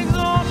 I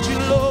exalt you,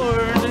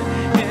 Lord,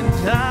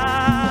 and I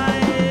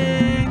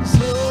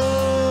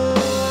exalt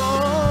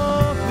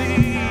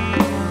thee,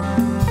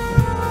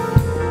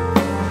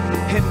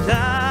 and I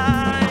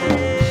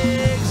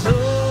exalt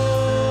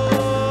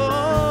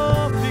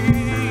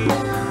thee,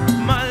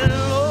 my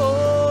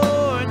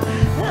Lord,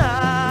 I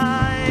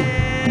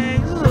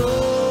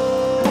exalt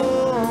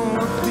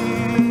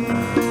thee.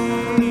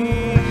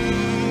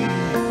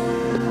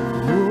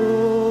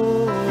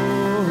 Oh,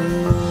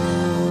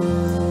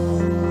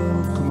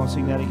 come on,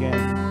 sing that again.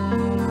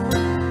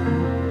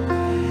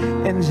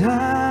 And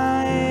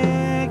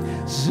I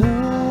exalt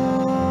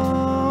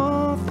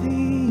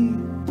thee,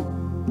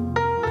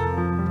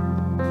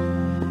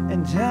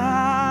 and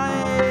I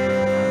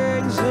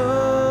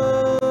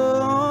exalt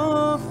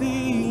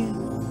thee,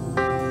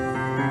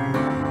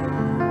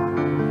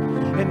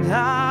 and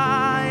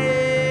I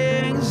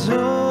exalt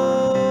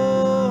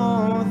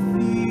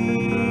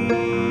thee.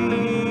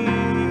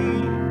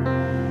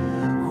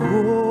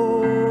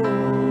 Oh,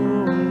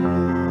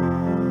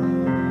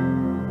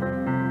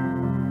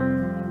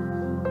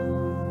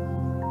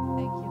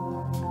 Thank you,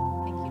 Lord.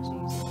 Thank you,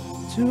 Jesus.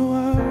 to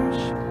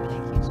worship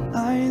Thank you, Jesus.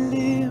 I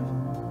live,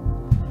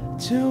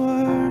 to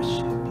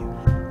worship you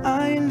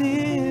I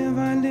live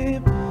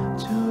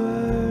to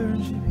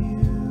worship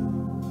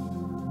you.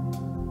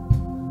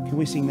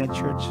 we sing that,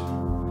 church?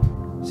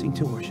 Sing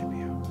to worship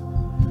you.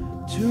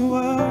 To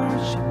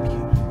worship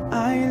you,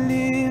 I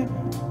live.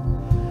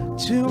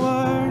 To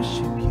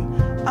worship you,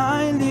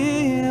 I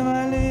live.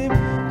 I live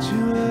to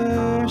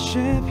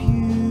worship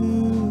you.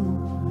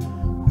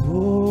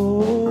 Oh,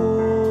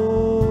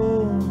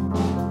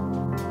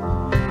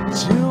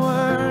 to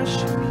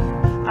worship you,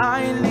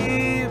 I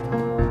live.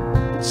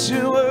 To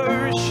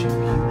worship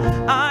you,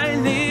 I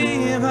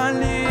live. I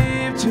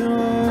live to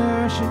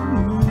worship you.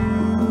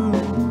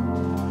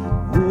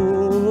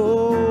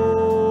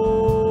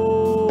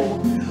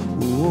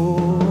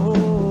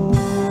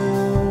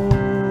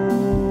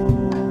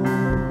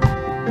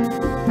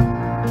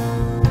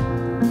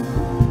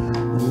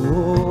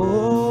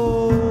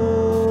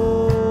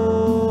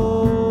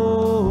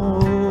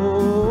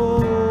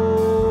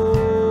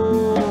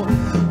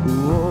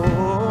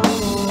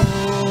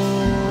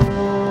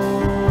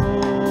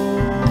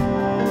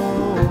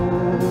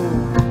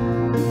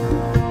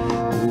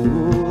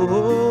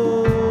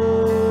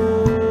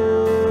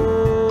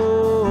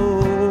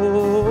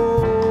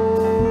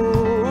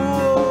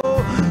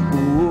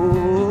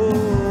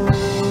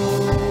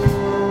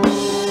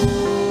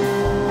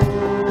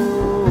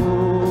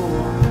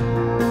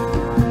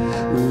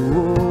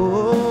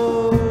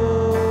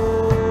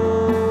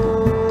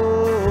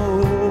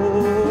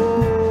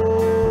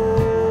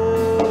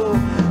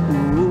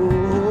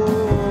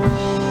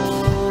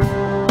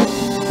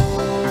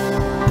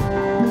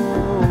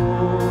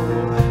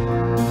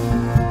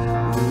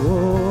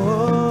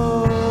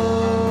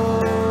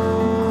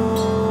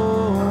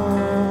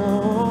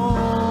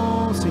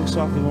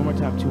 Softly one more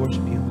time. To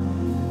worship you.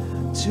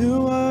 To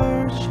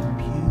worship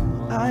you,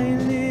 I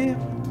live.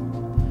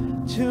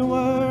 To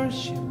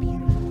worship you,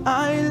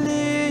 I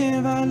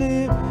live. I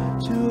live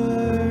to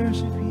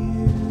worship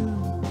you.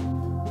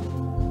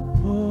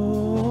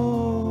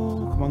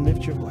 Oh, come on,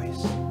 lift your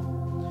voice.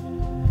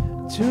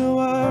 To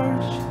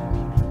worship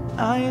you,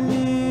 I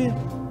live.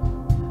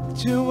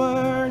 To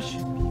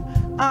worship you,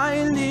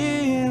 I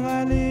live.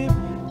 I live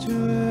to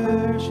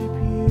worship you.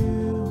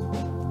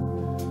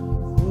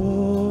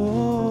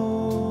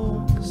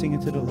 Sing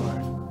it to the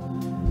Lord.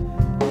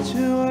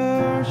 To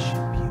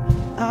worship you,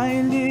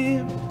 I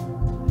live.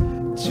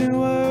 To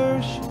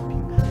worship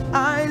you,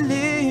 I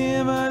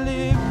live. I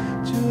live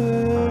to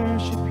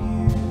worship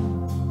you.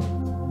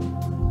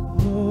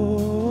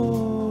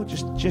 Oh,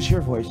 just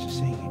your voice, just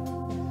sing it.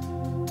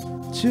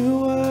 To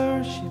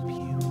worship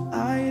you,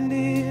 I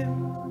live.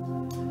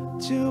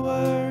 To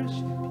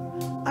worship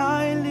you,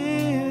 I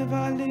live.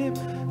 I live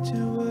to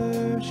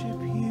worship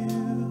you.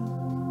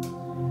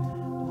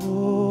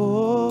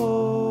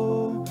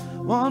 Oh,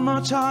 one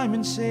more time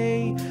and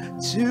say,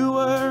 to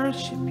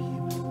worship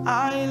you,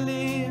 I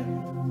live.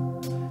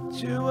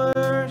 To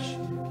worship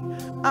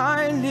you,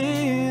 I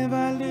live.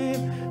 I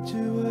live to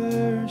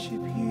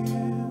worship you.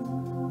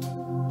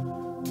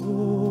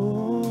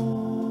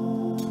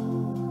 Oh.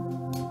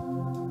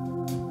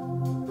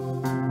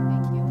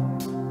 Thank you,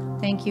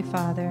 Lord. Thank you,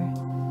 Father.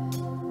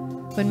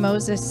 When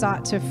Moses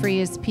sought to free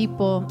his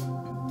people,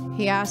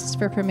 he asked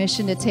for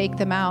permission to take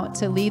them out,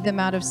 to lead them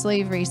out of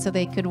slavery so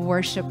they could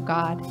worship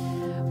God.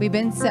 We've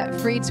been set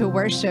free to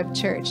worship,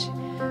 church.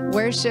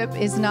 Worship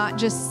is not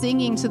just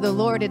singing to the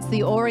Lord, it's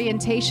the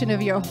orientation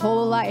of your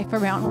whole life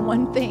around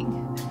one thing,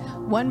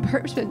 one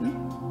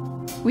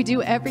person. We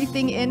do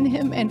everything in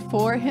Him and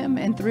for Him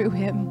and through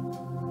Him.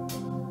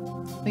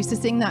 We used to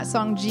sing that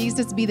song,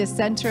 Jesus be the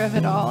center of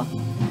it all.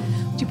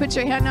 Would you put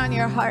your hand on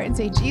your heart and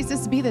say,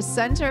 Jesus be the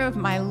center of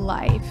my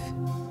life.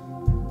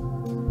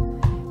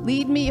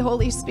 Lead me,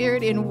 Holy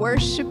Spirit, in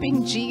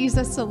worshiping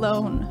Jesus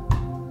alone.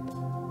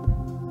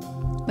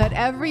 Let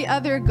every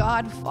other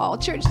god fall.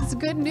 Church, it's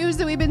good news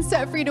that we've been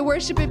set free to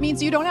worship. It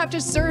means you don't have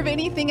to serve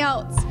anything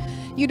else.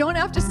 You don't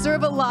have to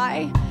serve a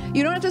lie.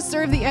 You don't have to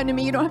serve the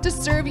enemy. You don't have to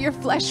serve your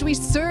flesh. We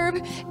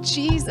serve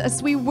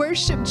Jesus. We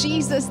worship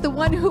Jesus, the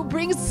one who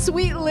brings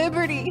sweet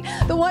liberty,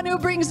 the one who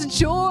brings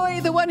joy,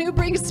 the one who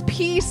brings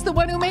peace, the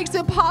one who makes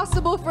it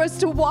possible for us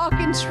to walk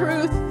in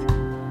truth.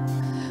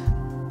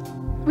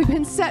 We've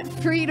been set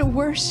free to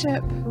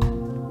worship.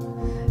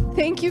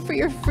 Thank you for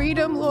your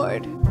freedom,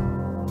 Lord.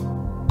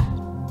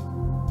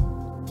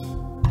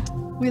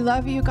 We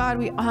love you, God.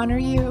 We honor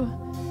you.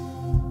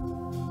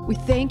 We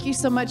thank you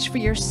so much for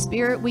your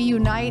spirit. We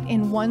unite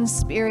in one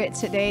spirit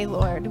today,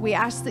 Lord. We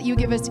ask that you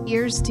give us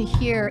ears to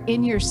hear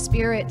in your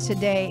spirit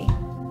today.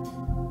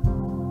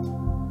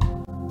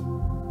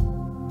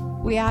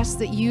 We ask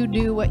that you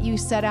do what you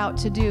set out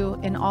to do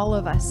in all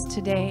of us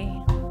today.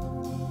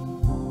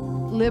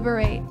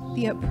 Liberate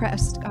the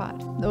oppressed,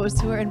 God,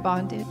 those who are in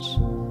bondage.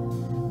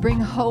 Bring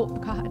hope,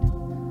 God,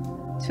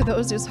 to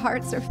those whose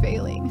hearts are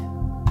failing.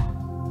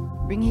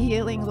 Bring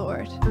healing,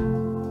 Lord.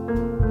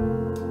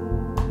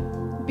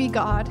 Be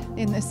God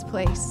in this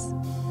place.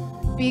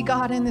 Be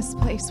God in this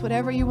place.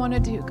 Whatever you want to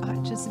do,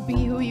 God, just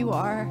be who you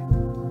are.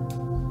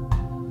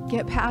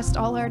 Get past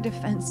all our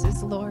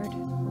defenses, Lord.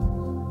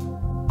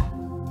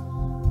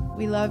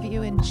 We love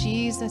you. In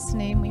Jesus'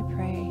 name we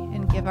pray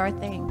and give our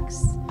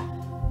thanks.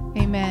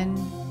 Amen.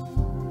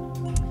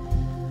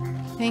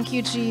 Thank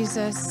you,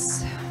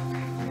 Jesus.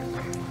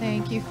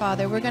 Thank you,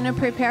 Father. We're going to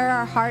prepare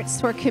our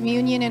hearts for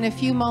communion in a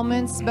few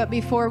moments, but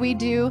before we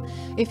do,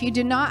 if you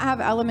do not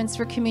have elements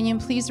for communion,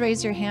 please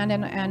raise your hand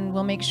and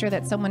we'll make sure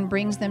that someone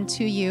brings them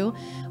to you.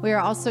 We are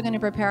also going to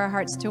prepare our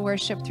hearts to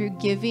worship through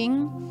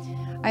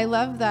giving. I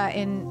love that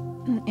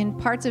in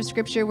parts of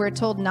Scripture we're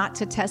told not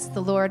to test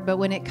the Lord, but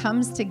when it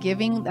comes to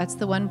giving, that's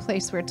the one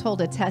place we're told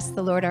to test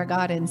the Lord our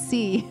God and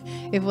see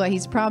if what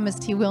He's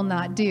promised He will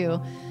not do.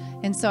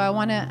 And so I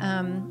want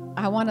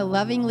to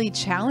lovingly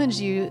challenge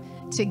you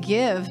to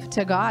give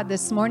to God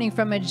this morning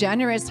from a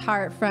generous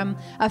heart, from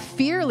a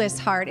fearless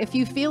heart. If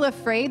you feel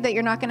afraid that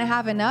you're not going to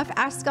have enough,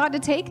 ask God to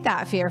take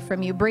that fear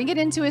from you. Bring it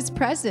into His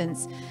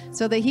presence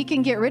so that He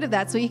can get rid of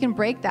that, so He can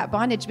break that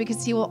bondage,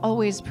 because He will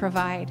always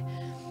provide.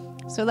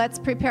 So let's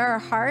prepare our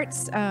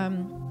hearts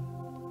and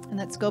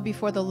let's go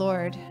before the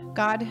Lord.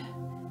 God,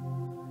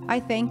 I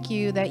thank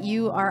you that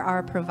you are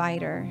our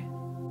provider.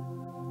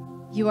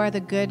 You are the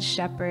good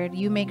shepherd.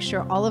 You make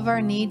sure all of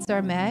our needs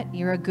are met.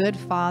 You're a good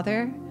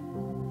Father.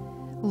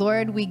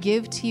 Lord, we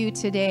give to you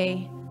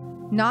today,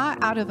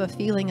 not out of a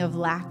feeling of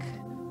lack,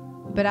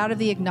 but out of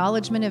the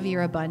acknowledgement of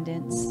your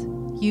abundance.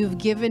 You've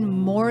given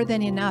more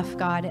than enough,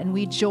 God, and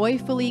we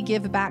joyfully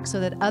give back so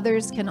that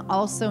others can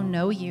also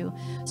know you,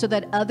 so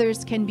that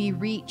others can be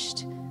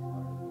reached,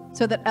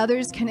 so that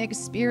others can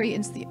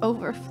experience the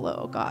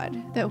overflow,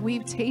 God, that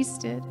we've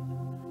tasted.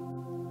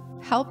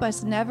 Help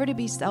us never to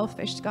be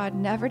selfish, God,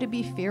 never to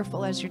be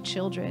fearful as your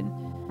children,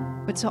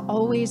 but to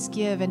always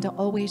give and to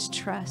always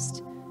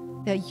trust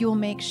that you'll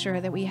make sure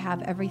that we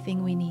have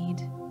everything we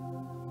need.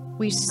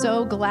 We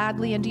sow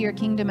gladly into your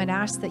kingdom and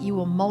ask that you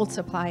will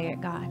multiply it,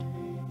 God,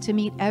 to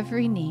meet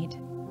every need.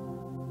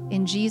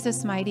 In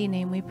Jesus' mighty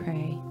name we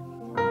pray.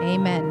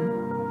 Amen.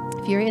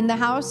 If you're in the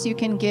house, you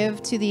can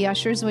give to the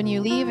ushers when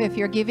you leave. If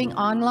you're giving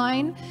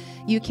online,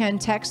 you can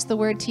text the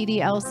word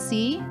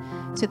TDLC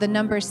to the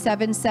number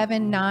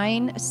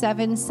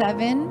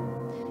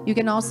 77977. You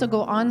can also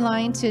go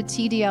online to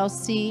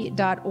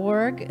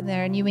tdlc.org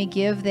there, and you may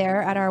give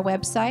there at our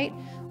website,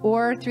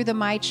 or through the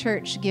My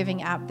Church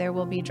giving app. There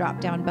will be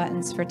drop-down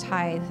buttons for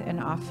tithe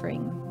and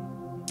offering.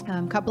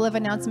 Couple of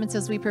announcements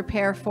as we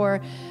prepare for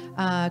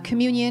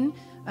communion.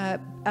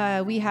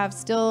 We have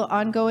still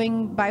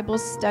ongoing Bible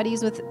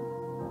studies with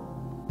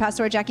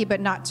Pastor Jackie,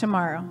 but not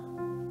tomorrow.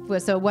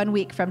 So 1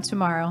 week from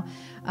tomorrow.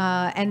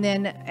 And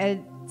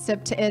then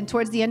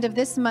towards the end of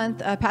this month,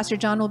 Pastor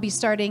John will be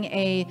starting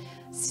a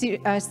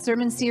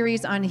sermon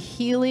series on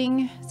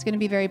healing. It's going to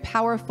be very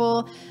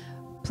powerful.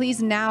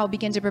 Please now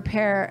begin to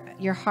prepare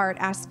your heart.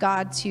 Ask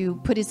God to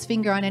put his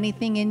finger on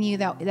anything in you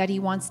that he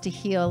wants to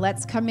heal.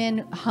 Let's come in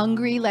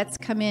hungry. Let's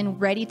come in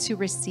ready to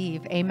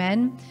receive.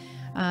 Amen.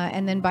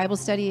 And then Bible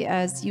study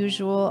as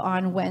usual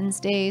on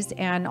Wednesdays,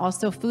 and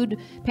also food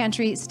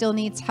pantry still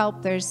needs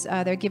help.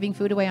 They're giving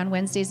food away on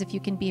Wednesdays. If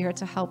you can be here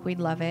to help, we'd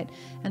love it.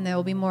 And there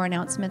will be more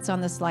announcements on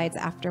the slides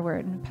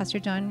afterward. Pastor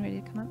John, ready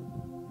to come up?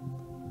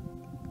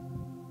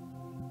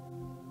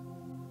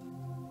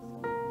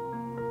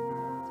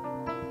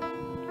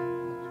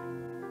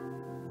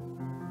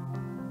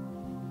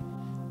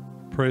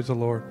 Praise the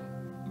Lord.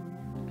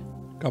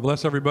 God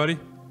bless everybody.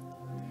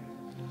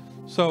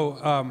 So,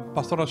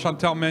 Pastora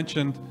Chantel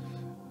mentioned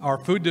our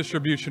food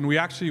distribution. We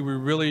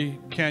really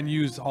can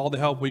use all the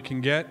help we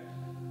can get.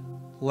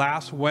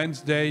 Last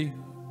Wednesday,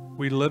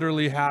 we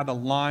literally had a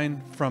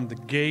line from the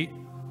gate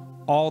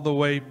all the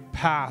way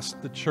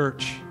past the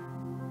church.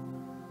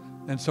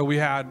 And so we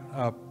had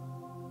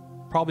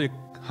probably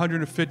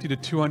 150 to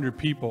 200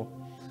 people.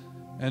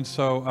 And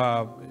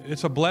so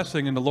it's a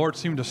blessing, and the Lord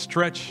seemed to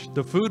stretch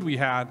the food we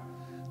had.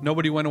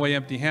 Nobody went away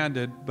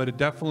empty-handed, but it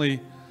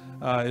definitely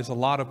is a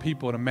lot of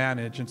people to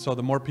manage. And so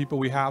the more people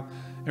we have,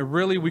 and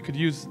really we could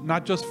use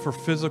not just for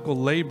physical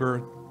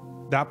labor,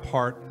 that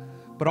part,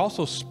 but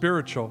also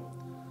spiritual.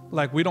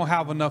 Like, we don't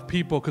have enough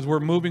people because we're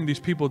moving these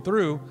people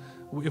through.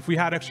 If we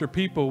had extra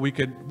people,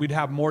 we'd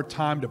have more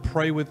time to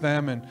pray with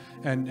them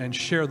and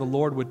share the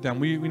Lord with them.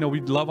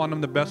 We'd love on them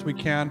the best we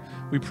can.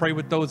 We pray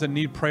with those that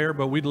need prayer,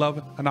 but we'd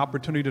love an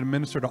opportunity to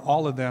minister to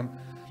all of them.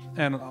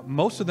 And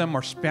most of them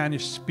are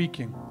Spanish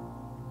speaking.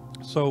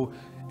 So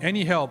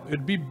any help,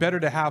 it'd be better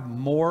to have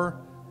more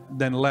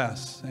than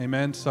less.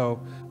 Amen. So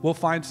we'll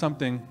find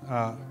something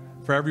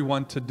for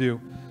everyone to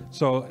do.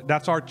 So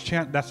that's our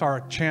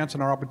chance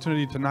and our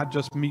opportunity to not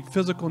just meet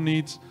physical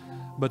needs,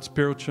 but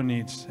spiritual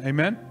needs.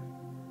 Amen.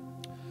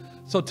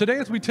 So today,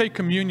 as we take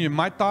communion,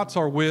 my thoughts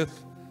are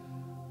with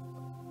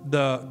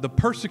the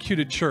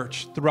persecuted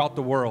church throughout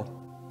the world.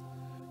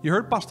 You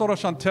heard Pastora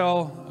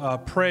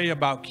Chantel pray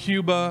about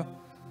Cuba,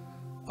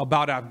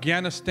 about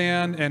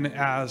Afghanistan, and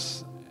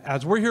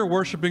as we're here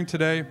worshiping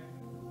today,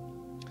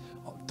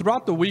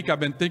 throughout the week, I've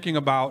been thinking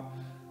about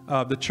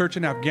the church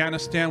in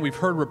Afghanistan. We've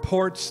heard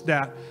reports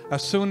that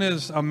as soon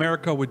as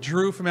America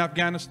withdrew from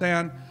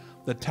Afghanistan,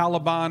 the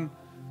Taliban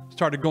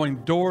started going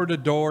door to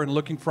door and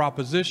looking for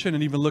opposition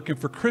and even looking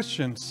for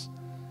Christians.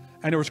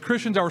 And there was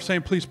Christians that were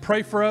saying, please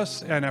pray for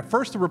us. And at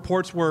first the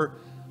reports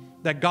were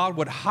that God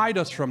would hide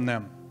us from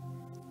them.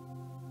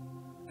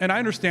 And I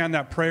understand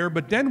that prayer,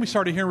 but then we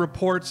started hearing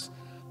reports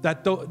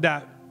that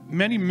that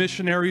many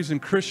missionaries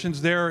and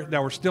Christians there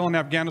that were still in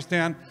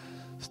Afghanistan,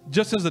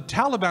 just as the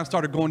Taliban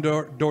started going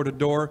door to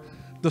door,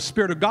 the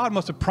Spirit of God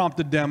must have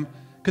prompted them,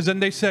 because then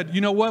they said,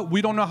 you know what,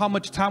 we don't know how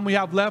much time we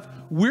have left.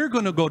 We're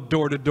going to go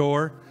door to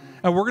door,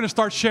 and we're going to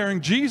start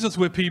sharing Jesus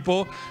with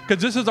people,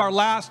 because this is our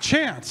last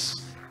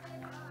chance.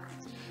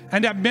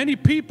 And that many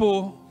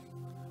people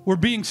were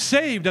being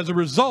saved as a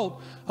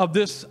result of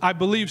this, I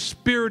believe,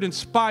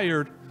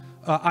 Spirit-inspired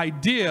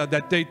idea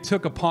that they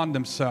took upon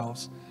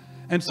themselves.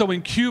 And so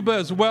in Cuba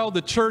as well,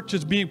 the church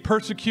is being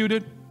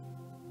persecuted.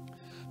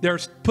 They're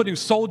putting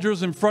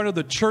soldiers in front of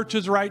the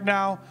churches right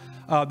now.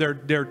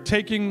 They're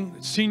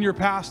taking senior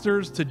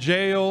pastors to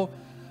jail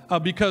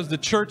because the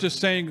church is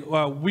saying,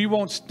 we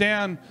won't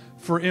stand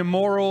for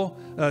immoral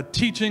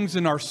teachings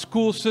in our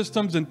school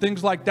systems and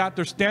things like that.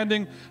 They're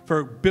standing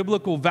for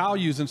biblical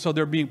values, and so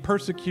they're being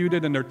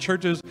persecuted, and their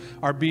churches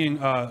are being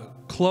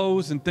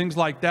closed and things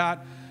like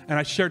that. And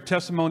I shared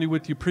testimony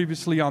with you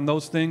previously on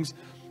those things.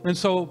 And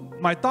so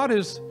my thought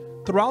is,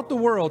 throughout the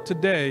world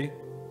today,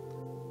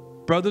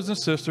 brothers and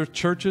sisters,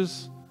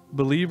 churches,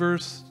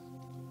 believers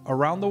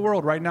around the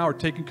world right now are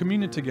taking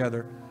communion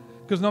together.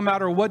 Because no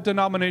matter what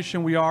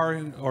denomination we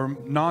are or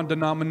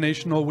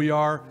non-denominational we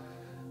all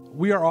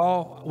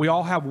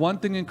have one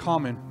thing in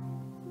common.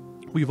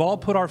 We've all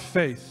put our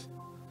faith.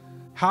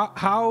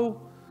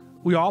 How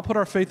we all put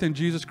our faith in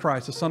Jesus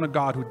Christ, the Son of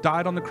God, who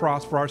died on the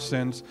cross for our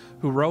sins,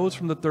 who rose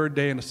from the third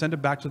day and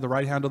ascended back to the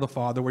right hand of the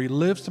Father, where he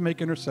lives to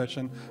make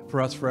intercession for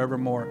us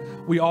forevermore.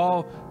 We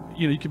all,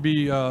 you could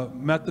be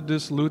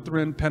Methodist,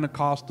 Lutheran,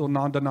 Pentecostal,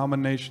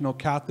 non-denominational,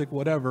 Catholic,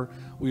 whatever.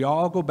 We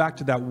all go back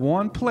to that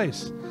one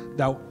place,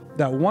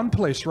 that one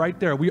place right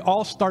there. We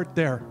all start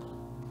there.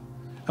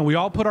 And we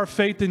all put our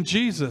faith in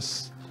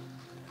Jesus.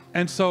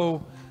 And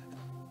so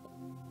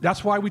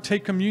that's why we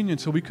take communion,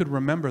 so we could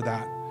remember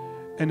that.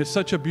 And it's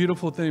such a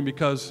beautiful thing,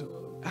 because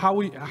how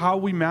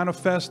we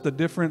manifest the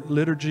different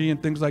liturgy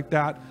and things like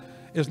that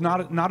is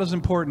not as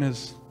important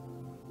as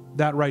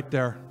that right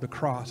there, the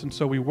cross. And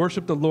so we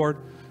worship the Lord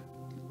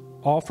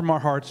all from our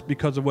hearts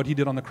because of what he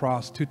did on the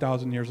cross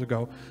 2,000 years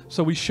ago.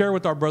 So we share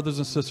with our brothers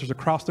and sisters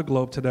across the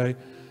globe today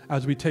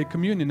as we take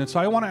communion. And so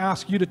I want to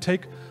ask you to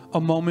take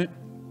a moment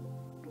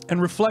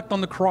and reflect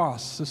on the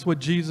cross. This is what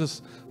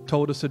Jesus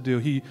told us to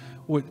do.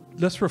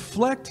 Let's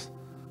reflect.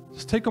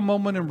 Let's take a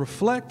moment and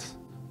reflect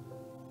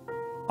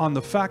on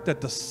the fact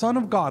that the Son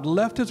of God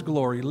left his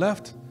glory,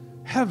 left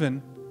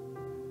heaven,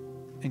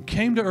 and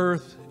came to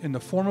earth in the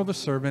form of a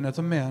servant as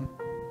a man.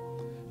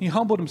 He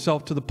humbled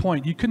himself to the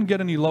point you couldn't get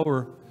any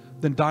lower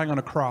than dying on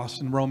a cross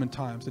in Roman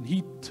times. And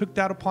he took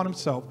that upon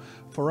himself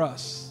for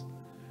us.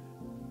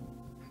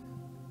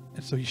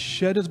 And so he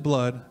shed his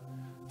blood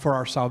for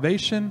our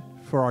salvation,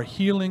 for our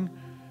healing,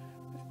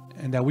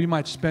 and that we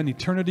might spend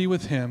eternity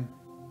with him,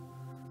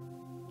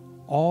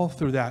 all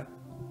through that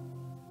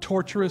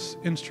torturous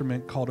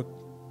instrument called a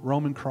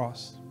Roman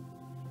cross.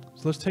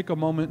 So let's take a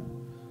moment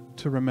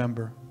to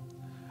remember.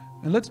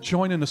 And let's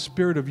join in a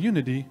spirit of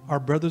unity,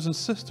 our brothers and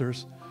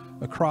sisters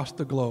across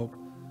the globe.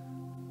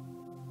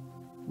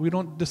 We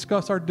don't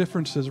discuss our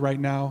differences right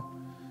now.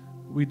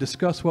 We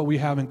discuss what we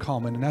have in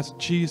common, and that's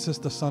Jesus,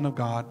 the Son of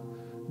God,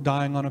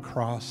 dying on a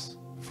cross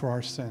for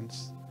our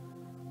sins.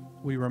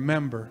 We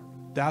remember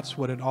that's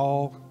what it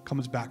all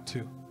comes back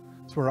to.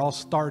 It's where it all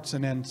starts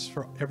and ends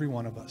for every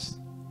one of us.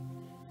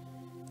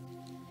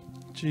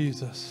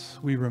 Jesus,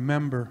 we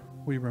remember,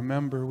 we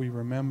remember, we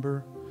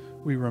remember,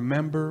 we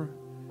remember,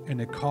 and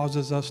it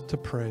causes us to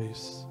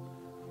praise.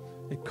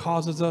 It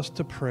causes us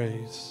to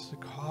praise.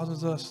 It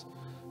causes us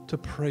to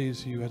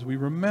praise you as we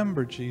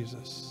remember,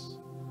 Jesus,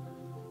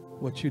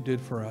 what you did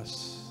for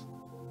us.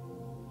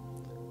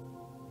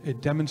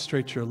 It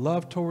demonstrates your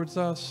love towards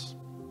us.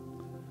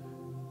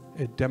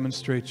 It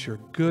demonstrates your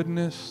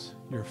goodness,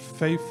 your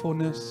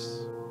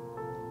faithfulness.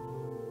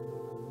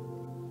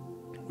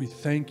 We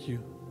thank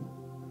you.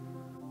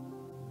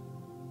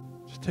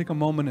 Just take a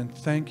moment and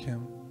thank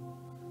him.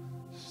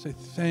 Say,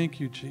 thank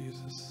you,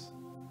 Jesus.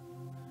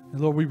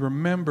 And Lord, we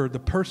remember the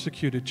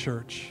persecuted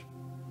church.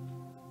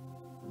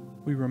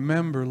 We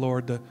remember,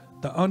 Lord, the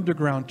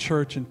underground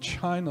church in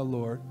China,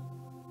 Lord.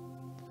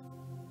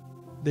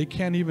 They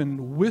can't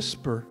even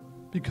whisper,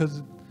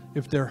 because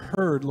if they're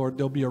heard, Lord,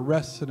 they'll be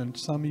arrested and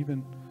some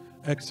even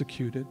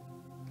executed.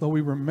 Lord,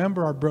 we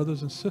remember our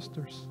brothers and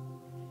sisters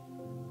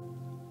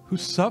who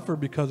suffer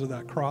because of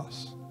that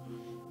cross,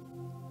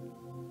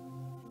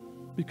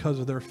 because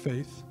of their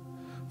faith.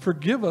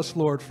 Forgive us,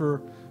 Lord,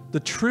 for the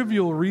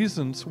trivial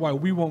reasons why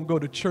we won't go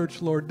to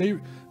church, Lord.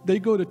 They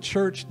go to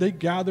church, they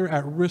gather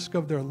at risk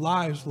of their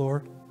lives,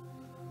 Lord.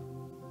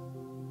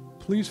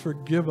 Please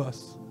forgive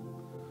us.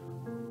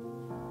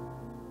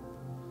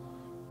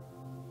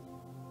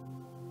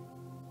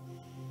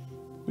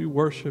 We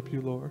worship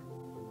you, Lord.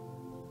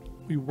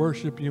 We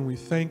worship you and we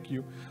thank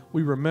you.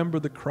 We remember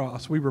the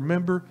cross. We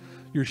remember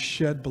your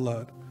shed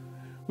blood.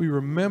 We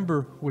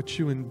remember what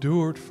you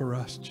endured for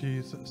us,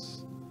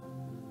 Jesus.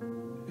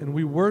 And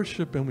we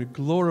worship and we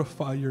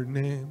glorify your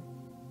name.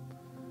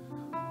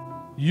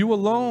 You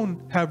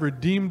alone have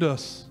redeemed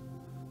us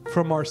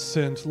from our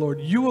sins, Lord.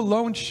 You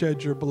alone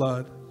shed your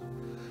blood.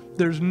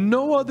 There's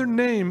no other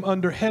name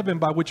under heaven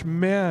by which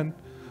man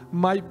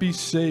might be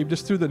saved.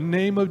 It's through the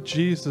name of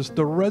Jesus,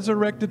 the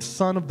resurrected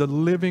Son of the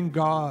living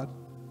God.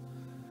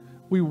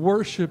 We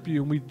worship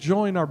you and we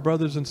join our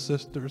brothers and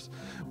sisters.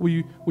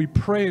 We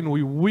pray and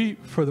we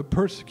weep for the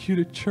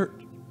persecuted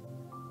church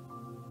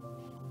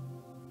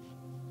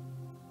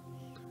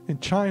in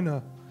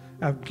China,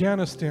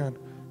 Afghanistan,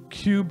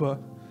 Cuba,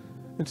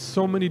 and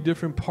so many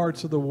different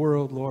parts of the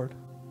world, Lord.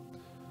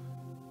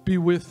 Be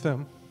with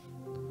them.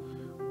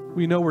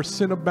 We know where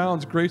sin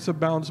abounds, grace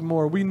abounds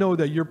more. We know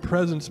that your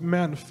presence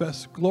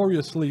manifests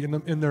gloriously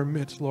in their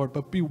midst, Lord,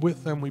 but be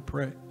with them, we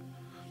pray.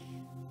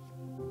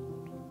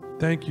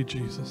 Thank you,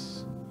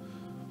 Jesus.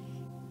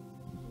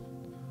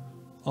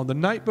 On the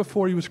night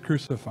before he was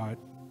crucified,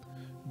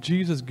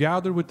 Jesus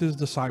gathered with his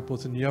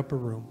disciples in the upper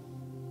room,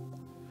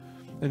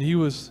 and he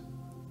was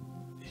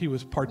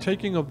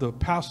partaking of the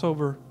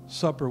Passover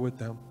supper with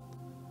them.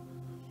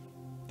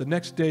 The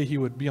next day he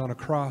would be on a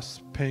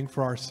cross paying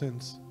for our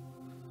sins.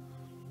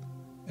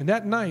 And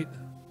that night,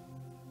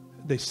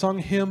 they sung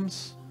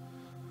hymns,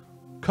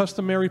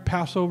 customary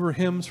Passover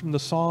hymns from the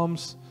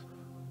Psalms,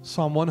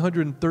 Psalm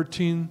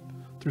 113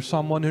 through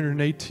Psalm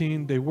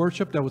 118. They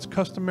worshiped. That was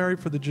customary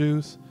for the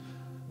Jews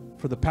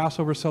for the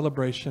Passover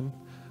celebration.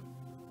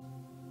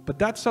 But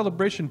that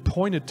celebration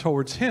pointed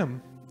towards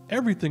him.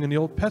 Everything in the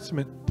Old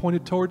Testament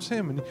pointed towards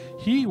him. And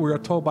he, we are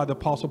told by the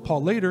Apostle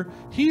Paul later,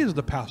 he is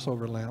the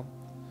Passover lamb.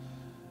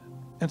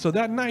 And so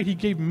that night he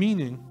gave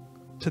meaning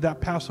to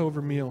that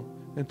Passover meal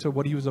and to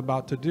what he was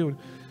about to do.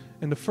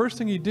 And the first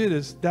thing he did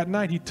is that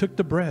night he took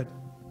the bread.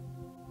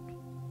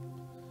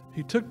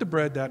 He took the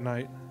bread that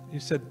night. He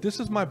said, "This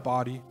is my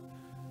body,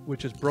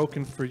 which is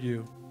broken for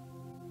you."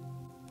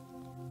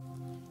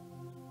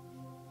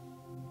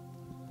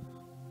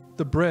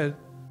 The bread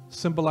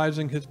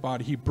symbolizing his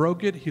body. He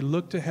broke it, he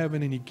looked to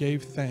heaven, and he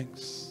gave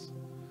thanks.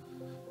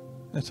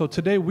 And so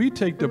today we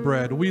take the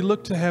bread, we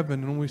look to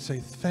heaven, and we say,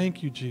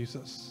 "Thank you,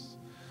 Jesus,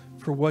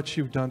 for what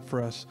you've done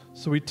for us."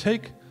 So we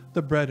take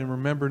the bread in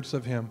remembrance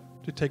of him,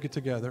 to take it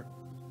together.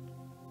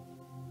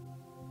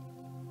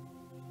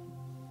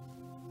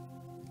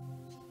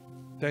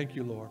 Thank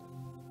you, Lord.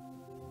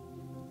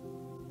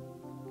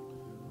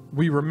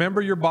 We remember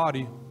your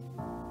body,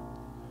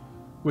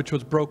 which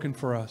was broken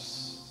for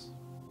us.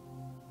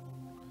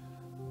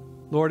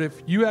 Lord,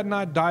 if you had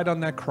not died on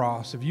that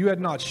cross, if you had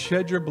not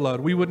shed your blood,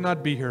 we would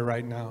not be here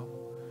right now.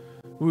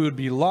 We would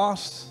be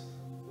lost.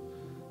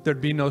 There'd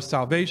be no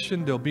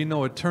salvation. There'll be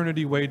no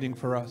eternity waiting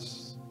for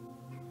us.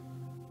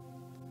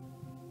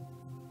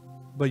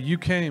 But you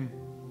came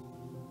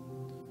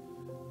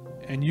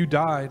and you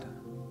died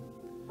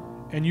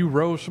and you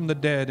rose from the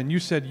dead, and you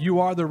said you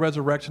are the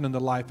resurrection and the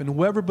life, and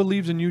whoever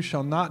believes in you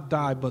shall not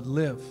die but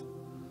live.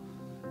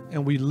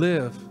 And we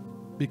live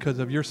because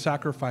of your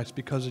sacrifice,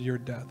 because of your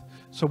death.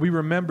 So we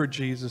remember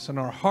Jesus, and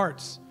our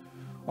hearts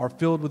are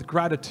filled with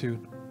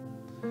gratitude.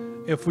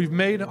 If we've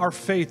made our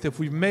faith, if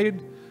we've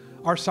made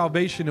our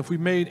salvation, if we've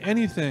made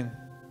anything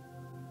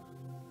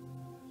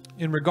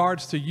in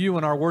regards to you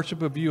and our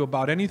worship of you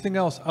about anything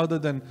else other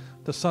than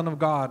the Son of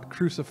God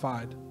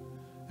crucified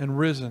and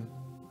risen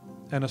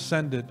and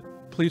ascended,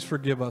 please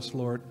forgive us,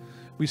 Lord.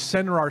 We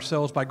center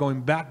ourselves by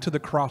going back to the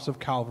cross of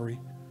Calvary,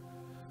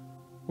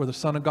 where the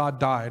Son of God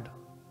died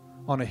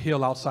on a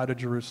hill outside of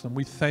Jerusalem.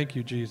 We thank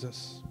you,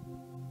 Jesus.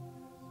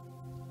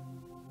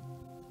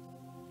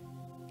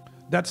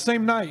 That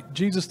same night,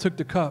 Jesus took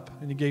the cup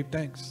and he gave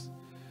thanks.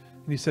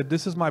 And he said,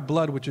 "This is my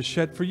blood which is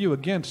shed for you."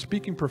 Again,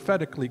 speaking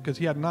prophetically, because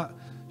he had not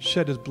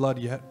shed his blood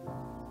yet.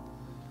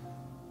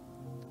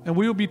 And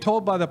we will be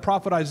told by the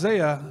prophet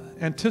Isaiah,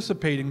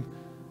 anticipating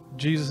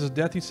Jesus'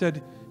 death, he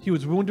said, "He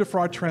was wounded for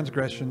our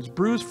transgressions,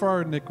 bruised for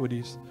our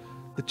iniquities.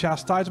 The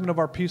chastisement of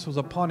our peace was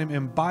upon him,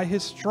 and by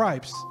his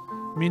stripes,"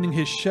 meaning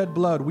his shed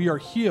blood, "we are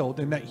healed."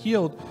 And that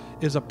healed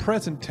is a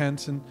present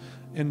tense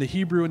in the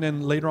Hebrew, and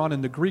then later on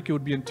in the Greek it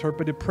would be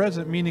interpreted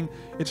present, meaning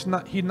it's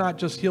not, he not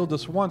just healed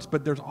us once,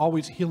 but there's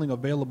always healing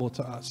available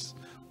to us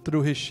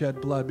through his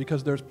shed blood,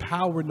 because there's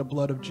power in the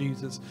blood of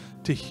Jesus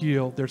to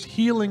heal. There's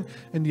healing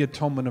in the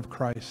atonement of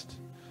Christ.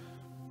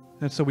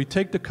 And so we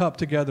take the cup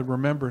together in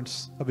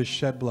remembrance of his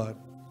shed blood.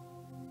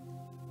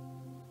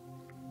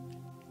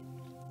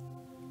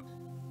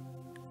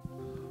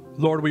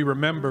 Lord, we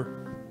remember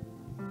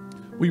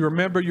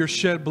your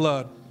shed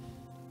blood.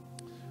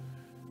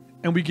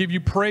 And we give you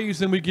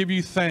praise and we give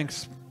you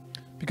thanks,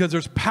 because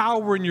there's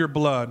power in your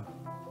blood.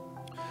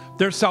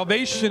 There's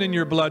salvation in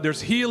your blood.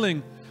 There's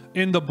healing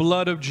in the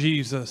blood of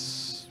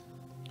Jesus.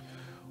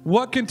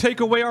 What can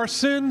take away our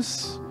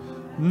sins?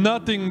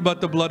 Nothing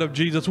but the blood of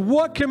Jesus.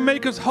 What can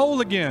make us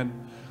whole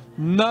again?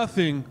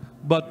 Nothing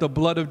but the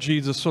blood of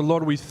Jesus. So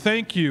Lord, we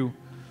thank you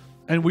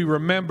and we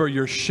remember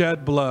your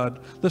shed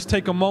blood. Let's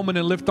take a moment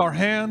and lift our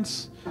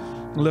hands.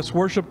 And let's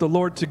worship the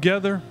Lord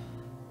together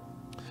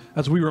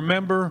as we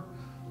remember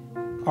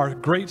our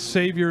great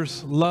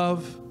Savior's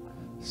love,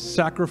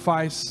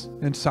 sacrifice,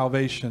 and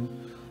salvation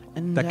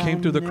that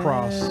came through the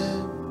cross.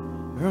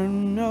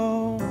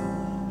 know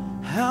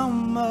how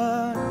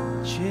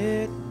much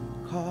it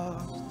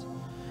cost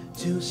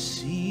to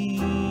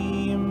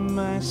see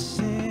my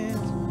sins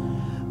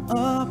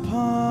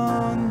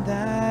upon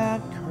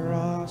that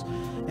cross,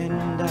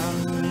 and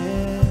I'll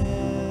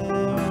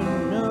never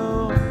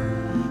know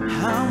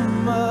how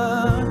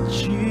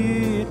much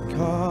it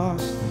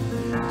cost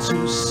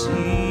to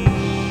see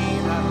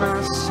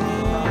my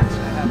sins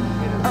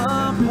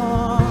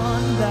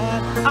upon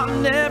that. I'll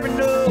never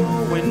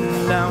know,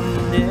 and I'll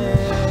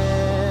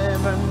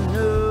never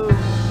know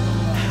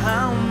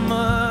how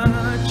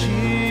much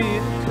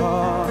it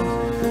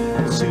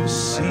cost to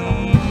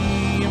see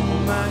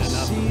my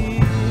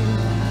sin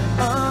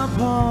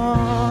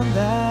upon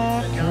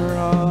that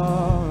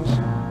cross.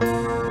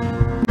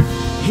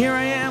 Here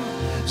I am,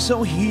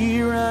 so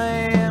here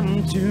I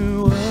am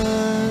to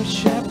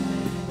worship.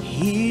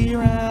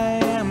 Here I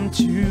am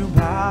to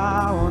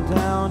bow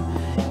down.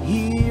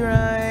 Here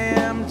I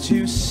am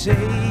to say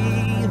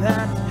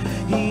that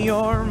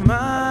you're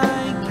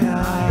my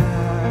God.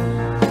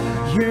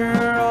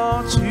 You're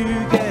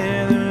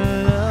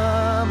altogether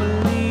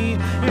lovely.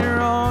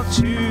 You're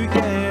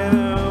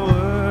altogether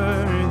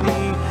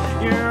worthy.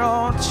 You're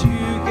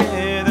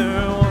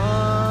altogether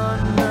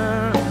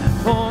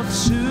wonderful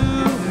to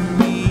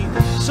me.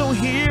 So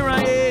here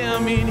I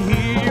am, and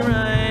here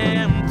I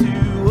am to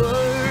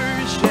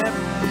worship,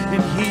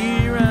 and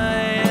here I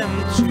am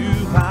to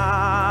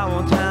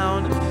bow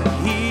down.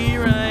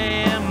 Here I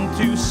am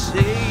to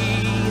say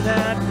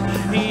that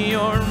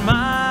you're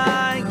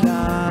my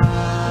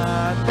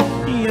God.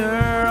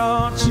 You're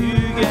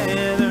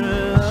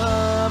altogether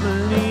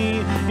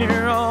lovely.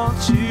 You're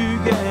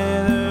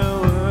altogether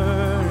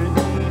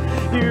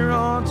worthy. You're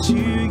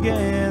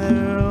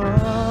altogether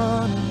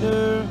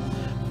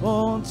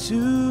wonderful to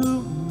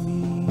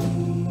me.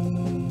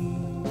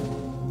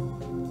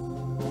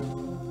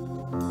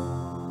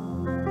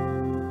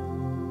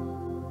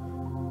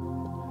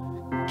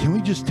 Can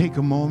we just take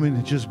a moment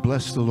and just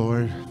bless the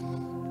Lord?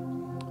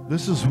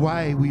 This is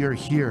why we are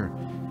here,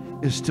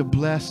 is to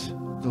bless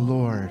the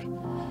Lord.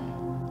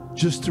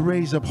 Just to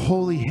raise up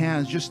holy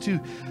hands, just to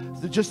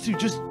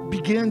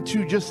begin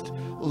to just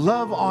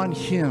love on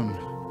Him.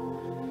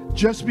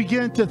 Just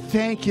begin to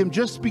thank Him.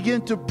 Just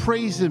begin to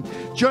praise Him.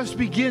 Just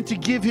begin to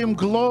give Him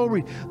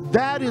glory.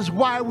 That is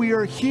why we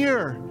are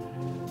here.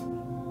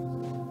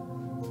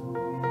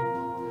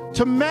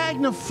 To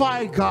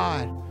magnify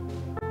God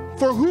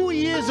for who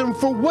He is and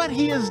for what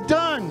He has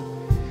done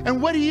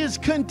and what He is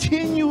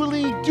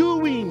continually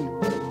doing.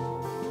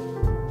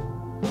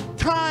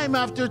 Time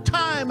after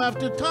time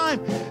after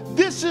time.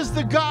 This is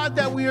the God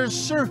that we are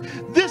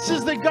serving. This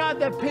is the God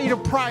that paid a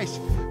price.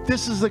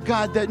 This is the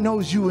God that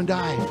knows you and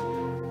I.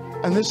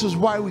 And this is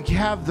why we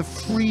have the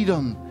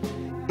freedom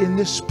in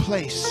this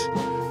place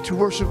to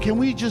worship. Can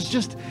we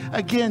just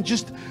again,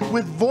 just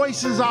with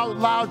voices out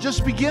loud,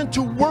 just begin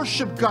to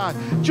worship God.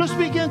 Just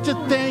begin to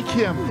thank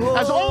Him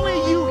as only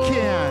you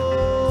can.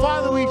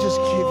 Father, we just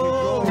give you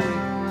glory.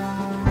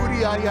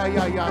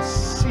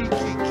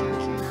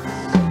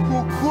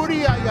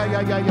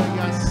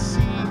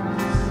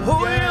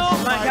 Oh,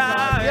 yes, my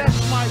God. Yes,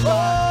 my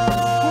God.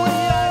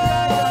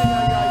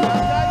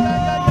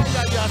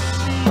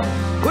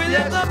 We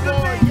lift up the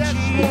name, Yes,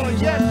 Lord.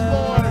 Yes,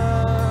 Lord.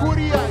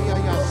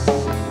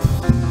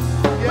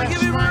 We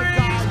give you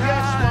praise,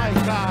 Yes, my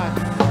God.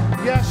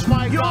 Yes,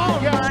 my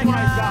God. Yes,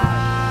 my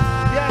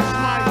God. Yes,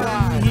 my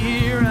God.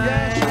 Here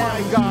Yes, my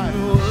God.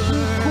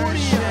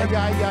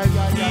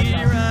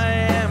 Here I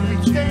am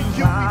to Thank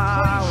you. We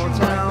bow praise you,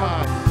 my down.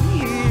 God.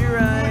 Here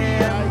I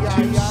am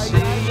to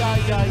say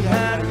that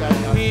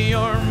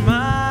you're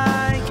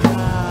my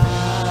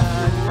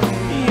God.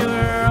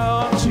 You're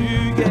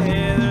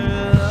altogether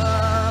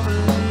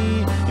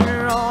lovely.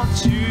 You're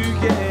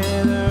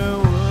altogether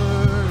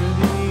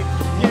worthy.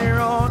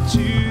 You're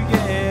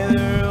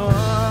altogether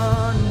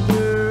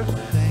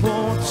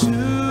wonderful to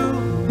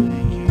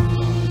me.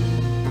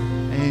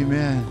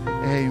 Amen.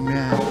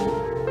 Amen.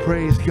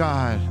 Praise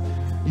God.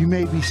 You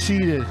may be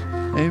seated.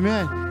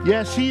 Amen.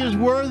 Yes, He is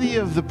worthy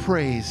of the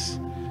praise.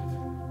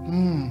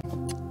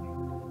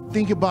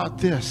 Think about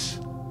this.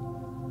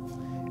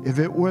 If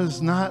it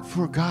was not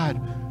for God,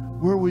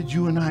 where would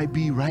you and I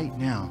be right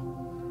now?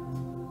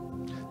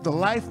 The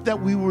life that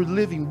we were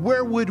living,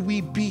 where would we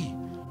be?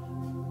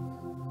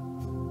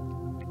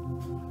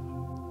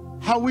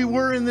 How we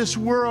were in this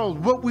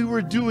world, what we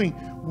were doing,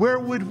 where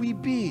would we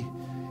be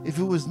if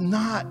it was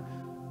not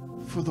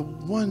for the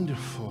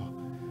wonderful,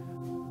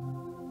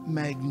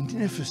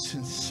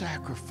 magnificent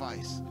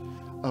sacrifice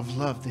of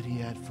love that He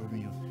had for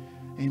you?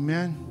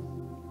 Amen.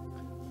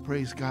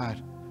 Praise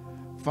God.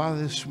 Father,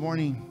 this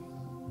morning,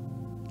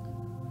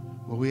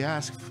 what we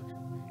ask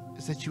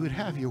is that you would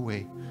have your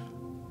way.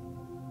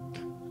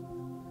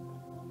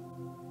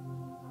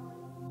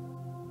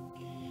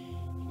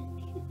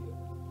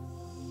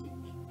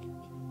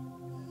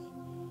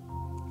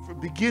 From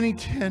beginning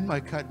to end, my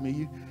God, may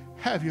you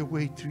have your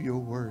way through your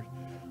word.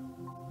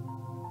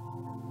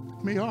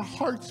 May our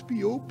hearts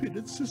be open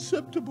and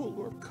susceptible,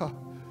 Lord God,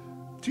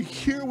 to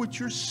hear what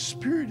your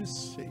Spirit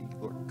is saying,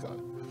 Lord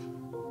God.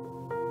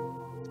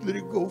 Let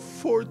it go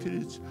forth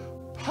in its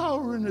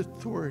power and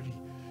authority.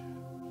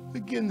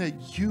 Again,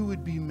 that you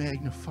would be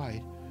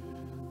magnified.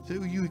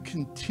 That you would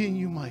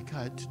continue, my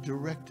God, to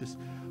direct us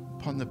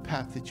upon the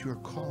path that you are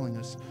calling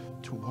us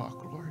to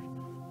walk, Lord.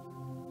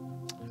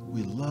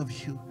 We love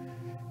you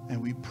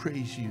and we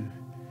praise you.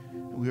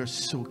 And we are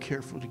so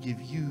careful to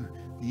give you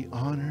the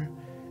honor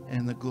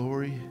and the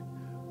glory.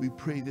 We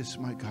pray this,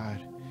 my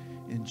God,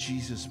 in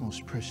Jesus'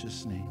 most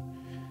precious name.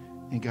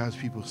 And God's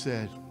people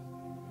said,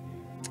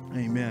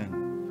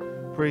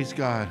 amen. Praise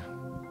God.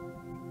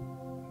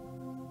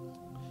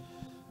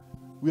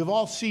 We have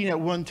all seen at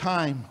one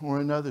time or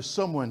another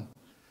someone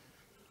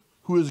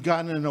who has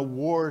gotten an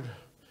award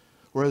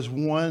or has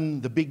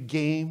won the big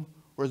game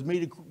or has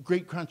made a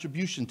great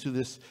contribution to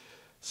this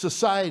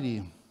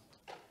society.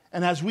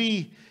 And as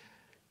we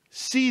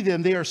see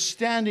them, they are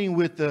standing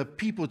with the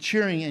people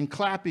cheering and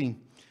clapping,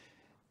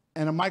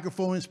 and a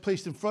microphone is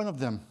placed in front of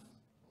them.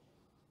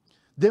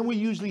 Then we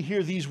usually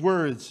hear these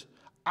words,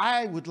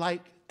 "I would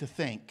like to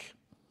thank."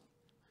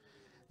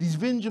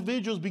 These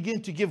individuals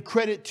begin to give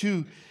credit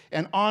to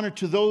and honor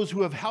to those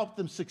who have helped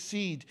them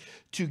succeed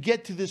to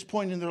get to this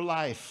point in their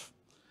life.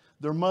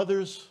 Their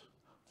mothers,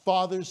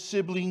 fathers,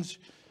 siblings,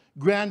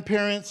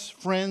 grandparents,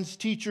 friends,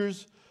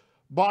 teachers,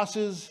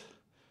 bosses,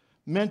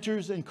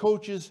 mentors, and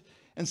coaches,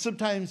 and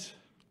sometimes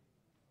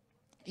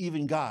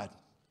even God.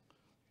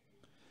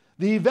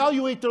 They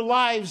evaluate their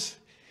lives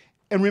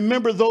and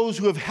remember those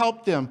who have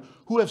helped them,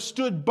 who have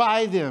stood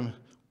by them,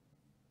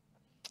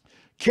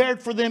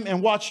 cared for them,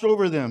 and watched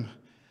over them.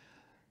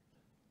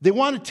 They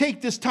want to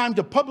take this time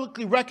to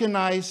publicly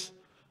recognize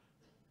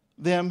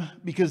them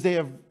because they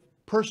have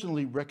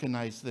personally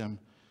recognized them.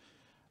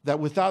 That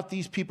without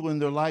these people in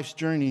their life's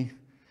journey,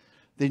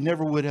 they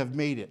never would have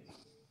made it.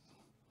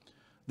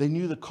 They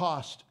knew the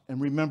cost and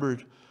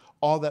remembered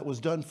all that was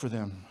done for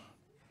them.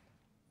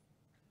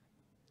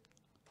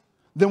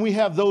 Then we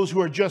have those who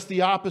are just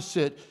the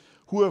opposite,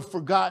 who have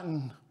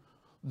forgotten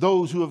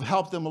those who have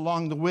helped them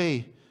along the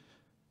way.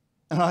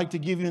 And I'd like to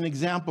give you an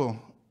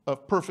example, a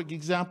perfect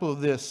example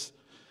of this.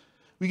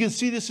 We can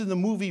see this in the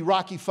movie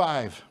Rocky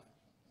V.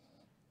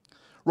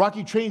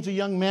 Rocky trains a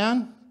young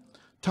man,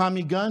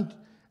 Tommy Gunn,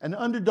 an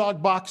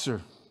underdog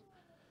boxer,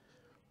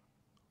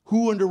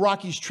 who under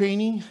Rocky's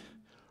training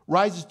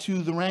rises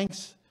to the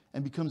ranks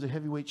and becomes a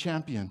heavyweight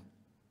champion.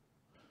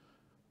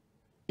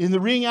 In the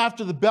ring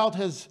after the belt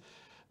has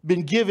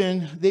been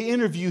given, they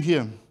interview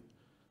him.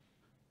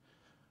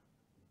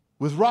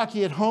 With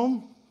Rocky at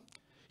home,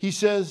 he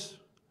says,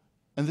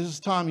 and this is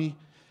Tommy,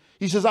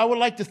 he says, "I would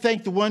like to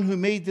thank the one who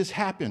made this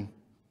happen.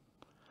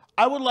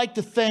 I would like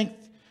to thank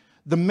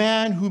the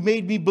man who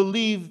made me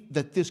believe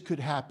that this could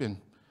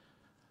happen.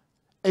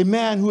 A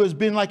man who has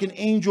been like an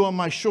angel on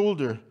my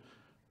shoulder."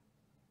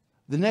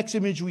 The next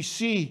image we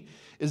see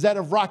is that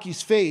of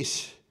Rocky's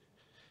face,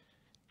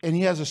 and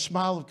he has a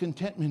smile of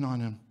contentment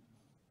on him.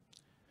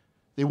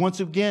 They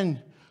once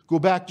again go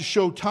back to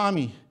show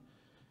Tommy,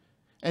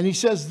 and he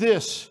says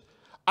this,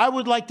 "I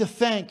would like to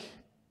thank,"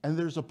 and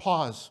there's a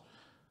pause,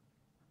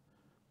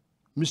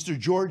 "Mr.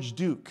 George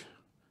Duke,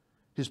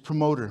 his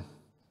promoter."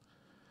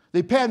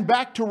 They pan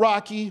back to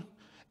Rocky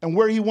and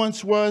where he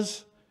once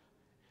was,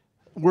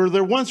 where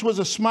there once was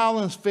a smile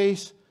on his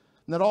face,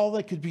 and that all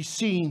that could be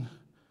seen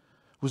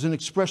was an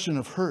expression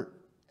of hurt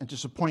and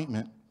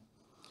disappointment.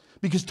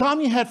 Because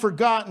Tommy had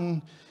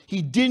forgotten,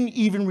 he didn't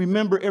even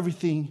remember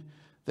everything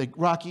that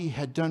Rocky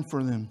had done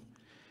for them.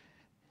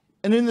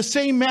 And in the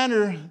same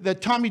manner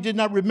that Tommy did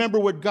not remember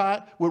what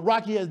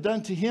Rocky had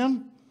done to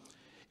him,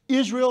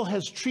 Israel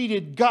has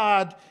treated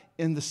God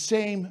in the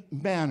same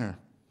manner.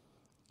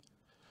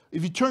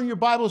 If you turn your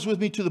Bibles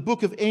with me to the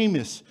book of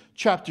Amos,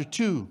 chapter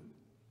 2.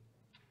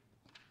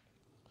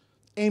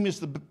 Amos,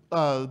 the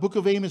book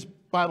of Amos,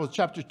 Bible,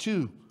 chapter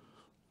 2,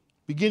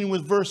 beginning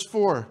with verse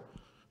 4.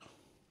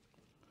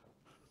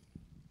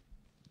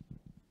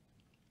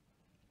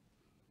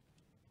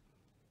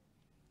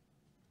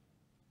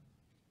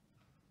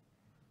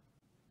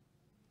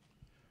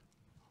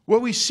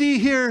 What we see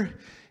here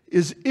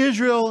is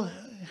Israel,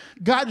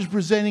 God is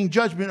presenting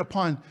judgment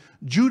upon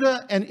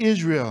Judah and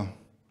Israel.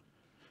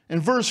 In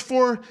verse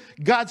 4,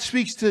 God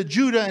speaks to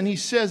Judah and he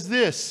says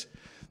this.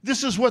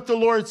 This is what the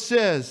Lord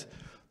says.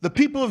 "The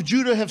people of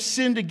Judah have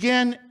sinned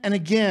again and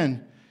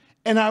again,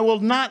 and I will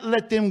not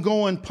let them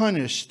go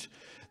unpunished.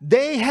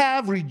 They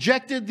have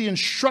rejected the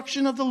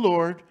instruction of the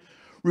Lord,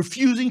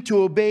 refusing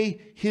to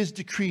obey his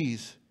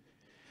decrees.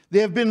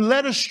 They have been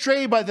led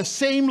astray by the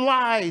same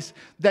lies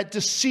that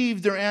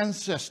deceived their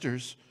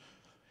ancestors."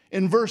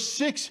 In verse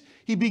 6,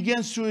 he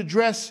begins to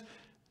address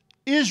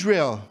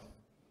Israel.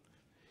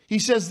 He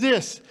says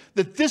this,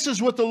 that this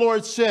is what the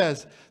Lord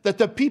says, that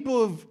the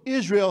people of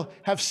Israel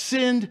have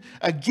sinned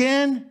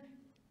again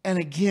and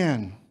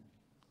again.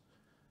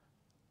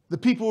 The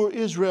people of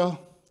Israel,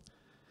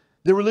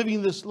 they were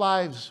living their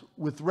lives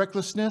with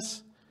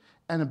recklessness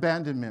and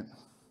abandonment,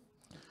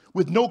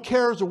 with no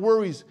cares or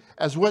worries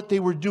as what they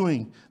were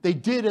doing. They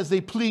did as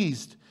they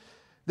pleased.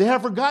 They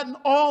have forgotten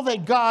all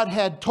that God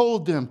had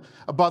told them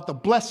about the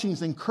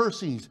blessings and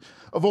cursings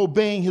of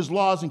obeying his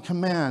laws and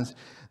commands.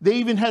 They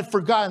even had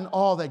forgotten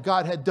all that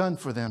God had done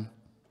for them.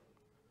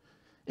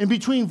 In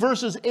between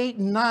verses 8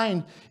 and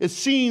 9, it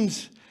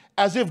seems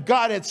as if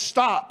God had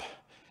stopped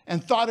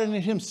and thought in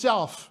it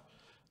himself.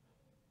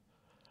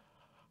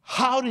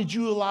 How did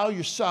you allow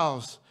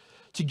yourselves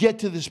to get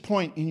to this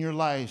point in your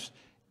lives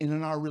and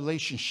in our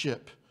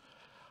relationship?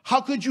 How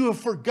could you have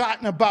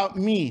forgotten about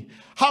me?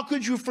 How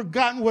could you have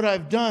forgotten what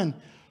I've done?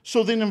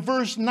 So then in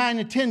verse 9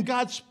 and 10,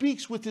 God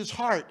speaks with his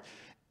heart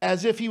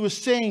as if he was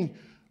saying,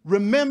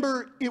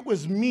 remember, it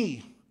was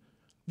me.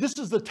 This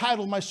is the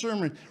title of my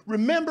sermon.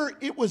 Remember,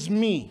 it was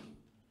me.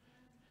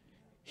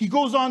 He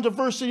goes on to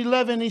verse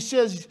 11. He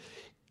says,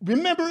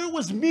 remember, it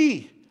was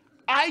me.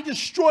 I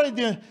destroyed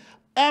the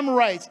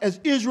Amorites as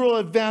Israel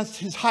advanced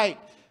his height.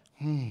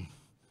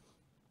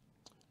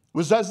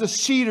 Was as the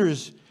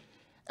cedars.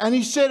 And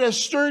he said, as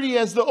sturdy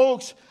as the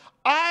oaks.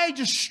 I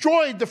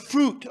destroyed the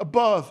fruit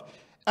above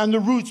and the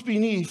roots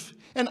beneath.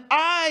 And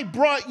I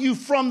brought you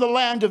from the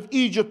land of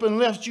Egypt and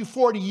left you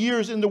 40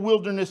 years in the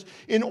wilderness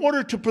in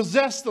order to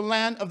possess the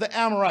land of the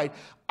Amorite.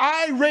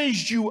 I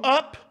raised you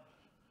up,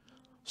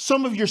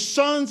 some of your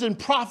sons and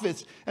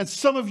prophets, and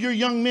some of your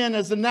young men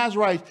as the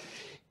Nazarites.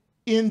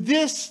 In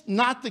this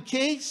not the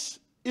case,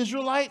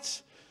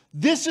 Israelites?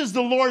 This is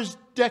the Lord's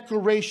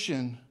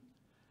declaration.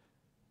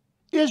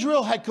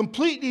 Israel had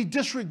completely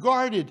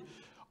disregarded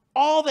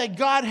all that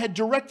God had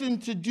directed them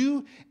to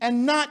do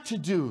and not to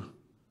do.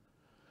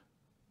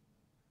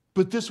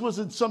 But this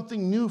wasn't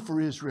something new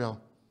for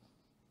Israel.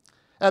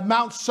 At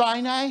Mount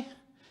Sinai,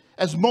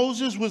 as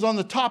Moses was on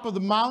the top of the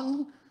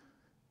mountain,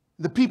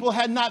 the people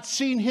had not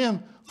seen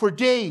him for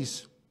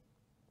days.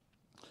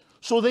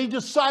 So they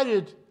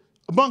decided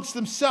amongst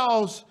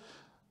themselves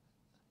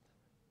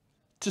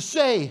to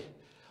say,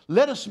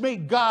 let us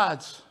make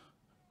gods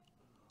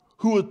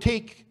who will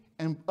take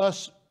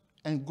us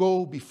and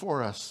go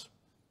before us.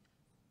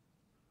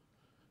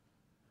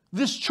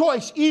 This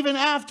choice, even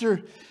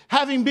after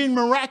having been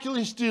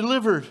miraculously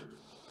delivered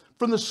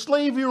from the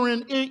slavery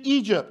in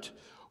Egypt,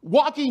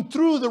 walking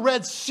through the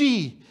Red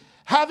Sea,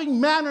 having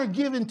manna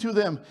given to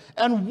them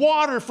and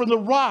water from the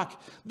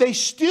rock, they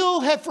still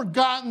had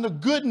forgotten the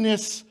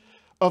goodness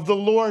of the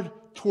Lord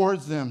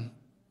towards them.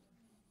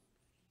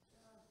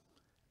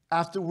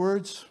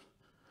 Afterwards,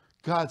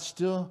 God,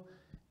 still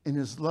in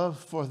his love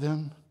for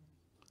them,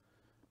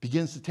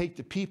 begins to take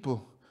the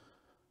people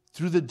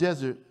through the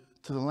desert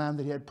to the land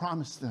that he had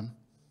promised them.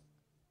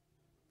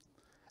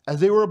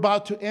 As they were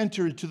about to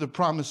enter into the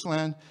promised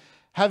land,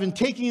 having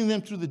taken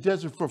them through the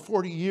desert for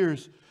 40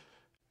 years,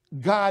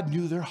 God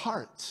knew their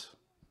hearts.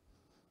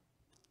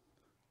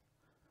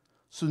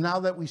 So now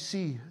that we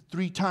see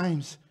 3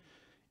 times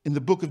in the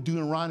book of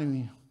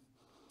Deuteronomy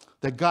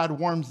that God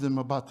warns them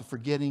about the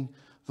forgetting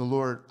the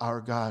Lord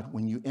our God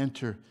when you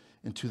enter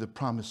into the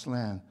promised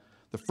land.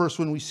 The first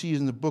one we see is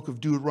in the book of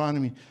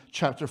Deuteronomy,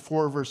 chapter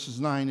 4, verses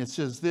 9. It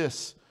says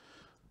this,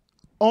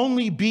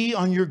 only be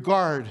on your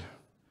guard.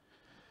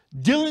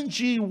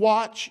 Diligently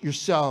watch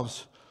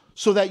yourselves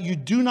so that you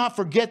do not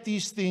forget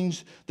these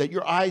things that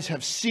your eyes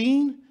have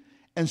seen,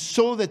 and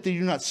so that they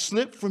do not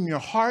slip from your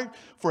heart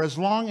for as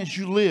long as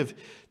you live.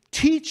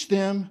 Teach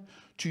them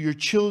to your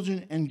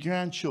children and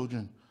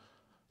grandchildren.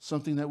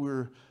 Something that we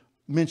were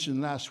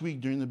mentioned last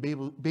week during the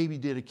baby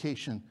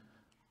dedication.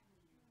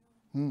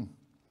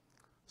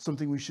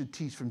 Something we should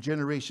teach from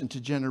generation to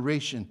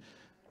generation.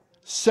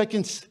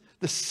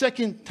 The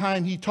second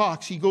time he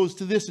talks, he goes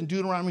to this in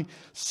Deuteronomy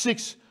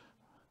 6,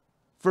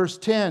 verse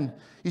 10.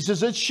 He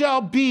says, it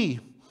shall be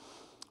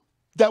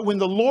that when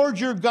the Lord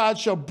your God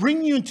shall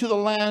bring you into the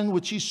land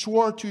which he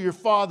swore to your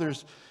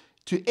fathers,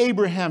 to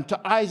Abraham, to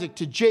Isaac,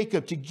 to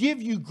Jacob, to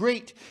give you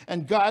great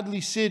and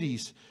godly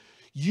cities,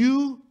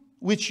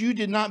 which you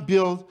did not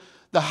build,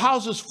 the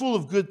houses full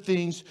of good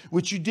things,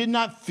 which you did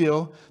not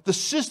fill, the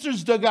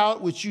cisterns dug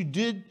out, which you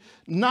did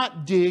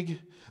not dig,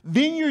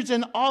 vineyards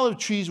and olive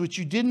trees, which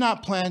you did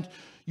not plant,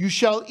 you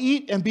shall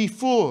eat and be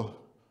full.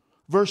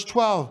 Verse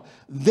 12,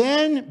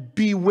 then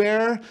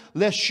beware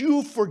lest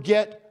you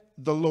forget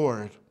the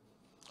Lord,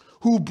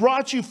 who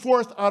brought you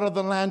forth out of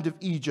the land of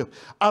Egypt,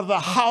 out of the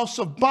house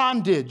of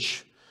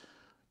bondage.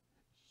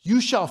 You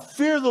shall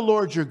fear the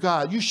Lord your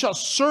God. You shall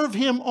serve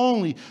him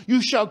only.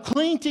 You shall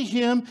cling to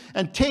him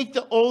and take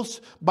the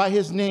oaths by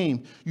his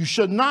name. You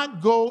shall not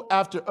go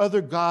after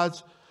other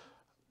gods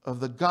of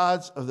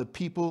the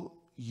people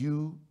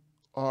you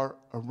are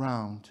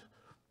around.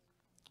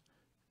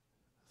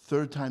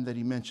 Third time that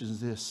he mentions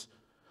this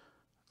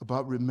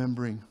about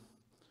remembering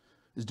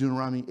is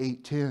Deuteronomy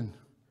 8:10.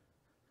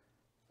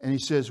 And he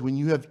says, when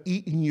you have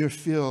eaten your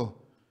fill,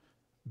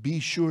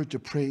 be sure to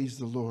praise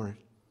the Lord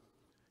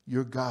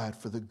your God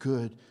for the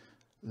good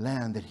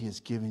land that he has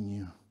given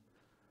you.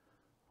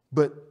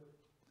 But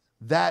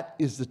that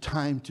is the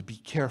time to be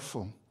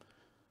careful,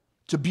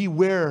 to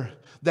beware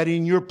that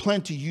in your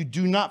plenty you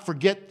do not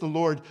forget the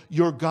Lord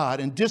your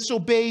God and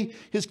disobey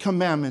his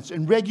commandments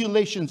and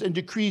regulations and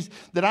decrees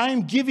that I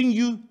am giving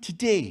you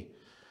today.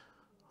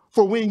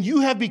 For when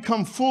you have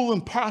become full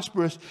and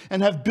prosperous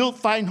and have built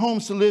fine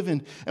homes to live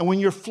in, and when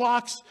your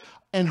flocks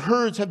and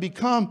herds have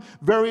become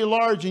very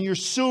large, and your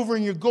silver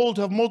and your gold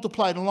have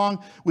multiplied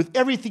along with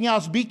everything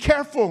else, be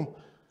careful.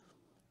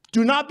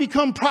 Do not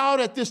become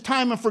proud at this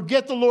time and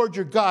forget the Lord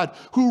your God,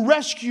 who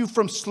rescued you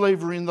from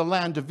slavery in the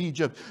land of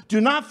Egypt. Do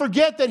not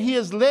forget that he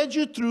has led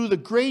you through the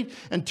great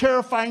and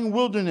terrifying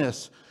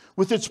wilderness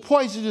with its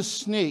poisonous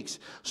snakes,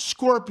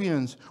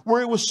 scorpions,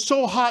 where it was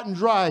so hot and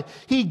dry.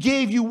 He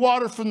gave you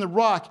water from the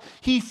rock.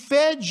 He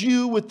fed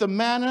you with the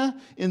manna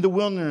in the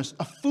wilderness,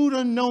 a food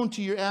unknown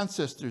to your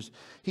ancestors.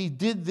 He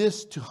did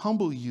this to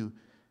humble you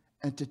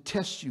and to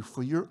test you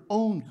for your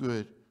own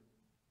good.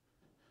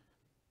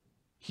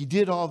 He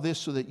did all this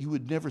so that you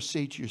would never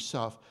say to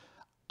yourself,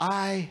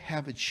 I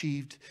have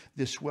achieved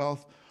this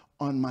wealth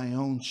on my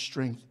own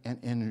strength and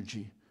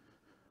energy.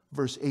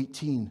 Verse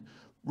 18,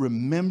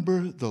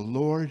 remember the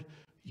Lord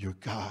your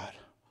God.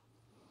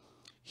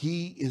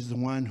 He is the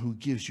one who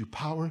gives you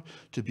power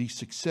to be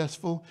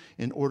successful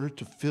in order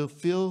to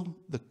fulfill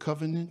the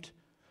covenant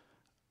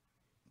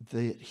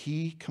that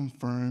he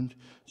confirmed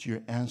to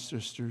your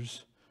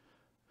ancestors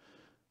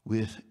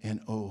with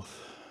an oath.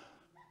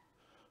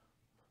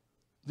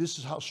 This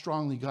is how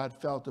strongly God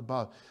felt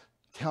about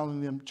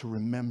telling them to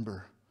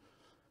remember.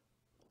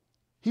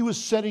 He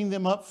was setting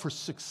them up for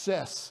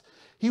success.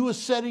 He was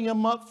setting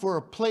them up for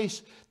a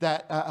place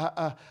that,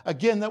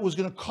 again, that was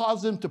going to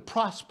cause them to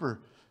prosper.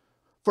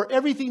 For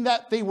everything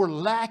that they were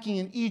lacking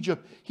in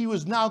Egypt, he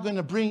was now going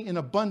to bring in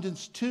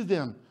abundance to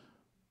them.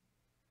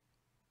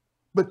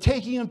 But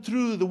taking them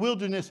through the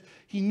wilderness,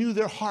 he knew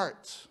their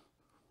hearts.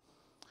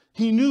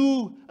 He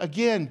knew,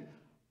 again,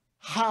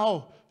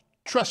 how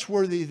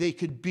trustworthy they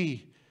could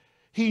be.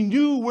 He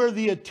knew where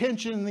the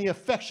attention and the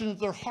affection of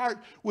their heart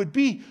would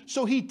be,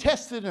 so he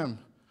tested them.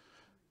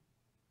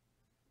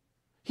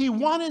 He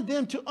wanted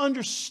them to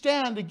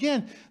understand,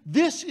 again,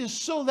 this is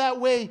so that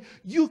way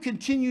you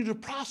continue to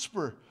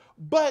prosper.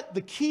 But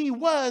the key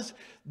was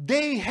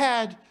they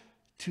had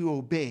to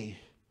obey.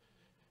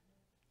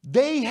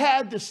 They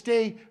had to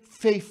stay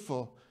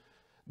faithful.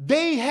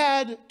 They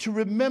had to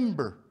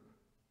remember.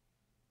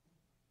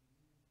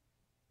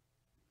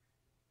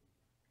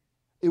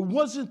 It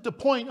wasn't the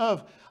point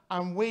of,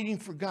 I'm waiting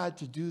for God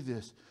to do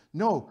this.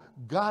 No,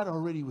 God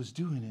already was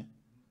doing it.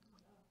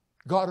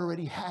 God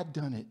already had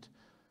done it.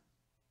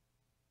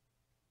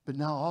 But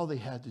now all they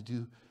had to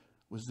do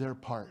was their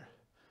part,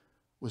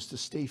 was to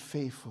stay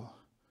faithful,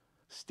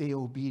 stay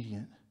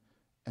obedient,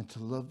 and to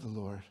love the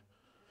Lord.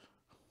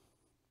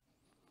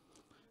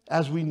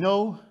 As we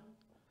know,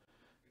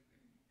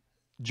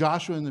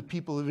 Joshua and the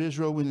people of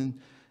Israel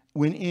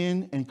went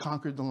in and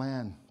conquered the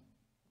land.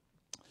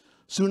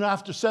 Soon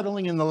after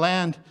settling in the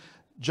land,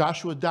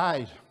 Joshua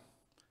died.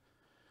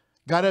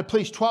 God had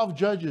placed 12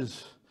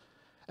 judges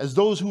as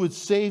those who would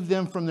save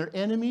them from their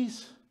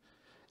enemies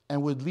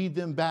and would lead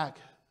them back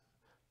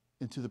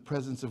into the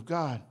presence of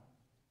God.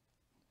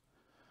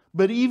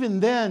 But even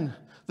then,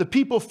 the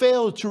people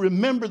failed to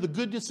remember the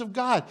goodness of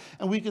God.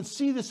 And we can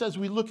see this as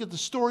we look at the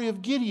story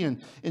of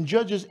Gideon. In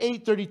Judges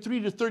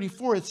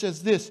 8:33-34, it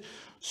says this,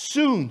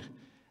 soon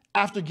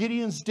after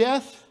Gideon's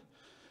death,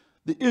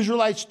 the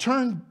Israelites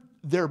turned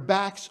their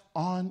backs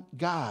on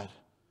God.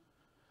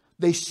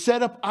 They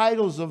set up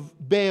idols of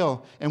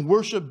Baal and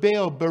worshiped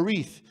Baal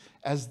Berith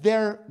as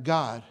their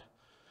God.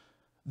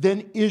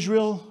 Then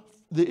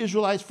the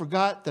Israelites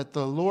forgot that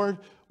the Lord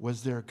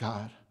was their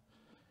God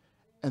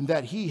and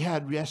that he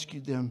had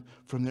rescued them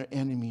from their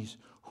enemies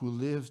who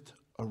lived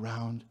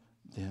around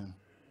them.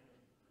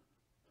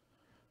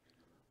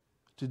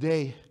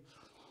 Today,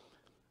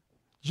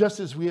 just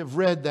as we have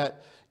read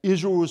that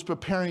Israel was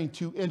preparing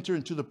to enter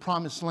into the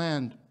promised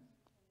land,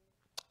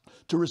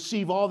 to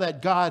receive all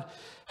that God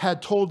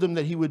had told them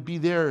that he would be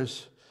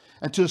theirs,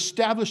 and to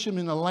establish them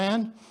in a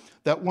land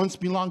that once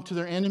belonged to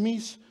their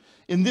enemies.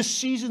 In this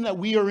season that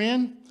we are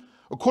in,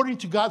 according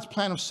to God's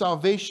plan of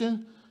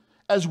salvation,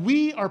 as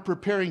we are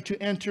preparing to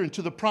enter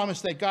into the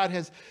promise that God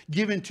has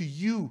given to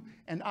you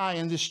and I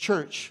in this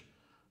church,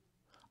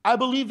 I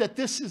believe that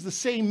this is the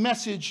same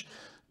message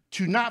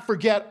to not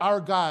forget our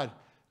God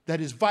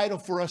that is vital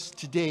for us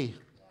today.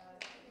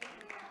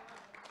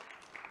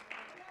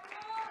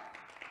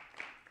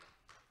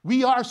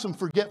 We are some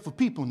forgetful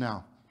people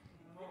now.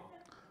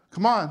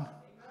 Come on.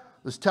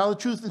 Let's tell the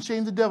truth and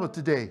shame the devil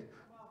today.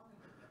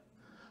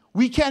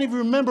 We can't even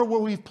remember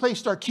where we've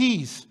placed our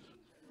keys.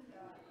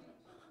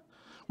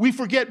 We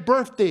forget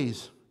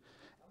birthdays,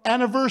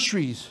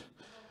 anniversaries,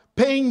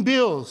 paying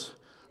bills.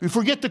 We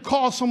forget to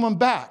call someone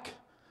back.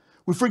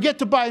 We forget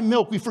to buy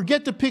milk. We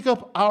forget to pick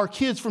up our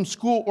kids from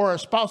school or our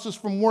spouses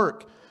from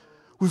work.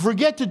 We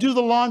forget to do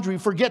the laundry. We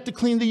forget to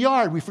clean the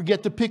yard. We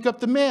forget to pick up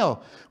the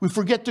mail. We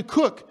forget to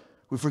cook.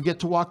 We forget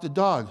to walk the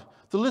dog.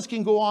 The list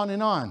can go on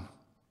and on.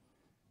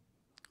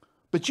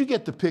 But you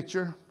get the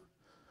picture.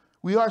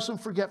 We are some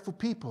forgetful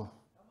people.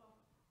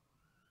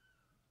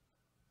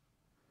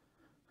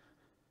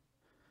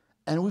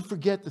 And we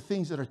forget the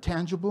things that are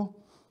tangible,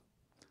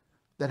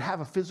 that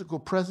have a physical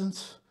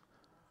presence.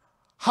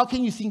 How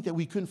can you think that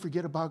we couldn't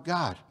forget about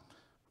God?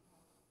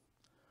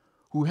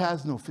 who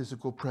has no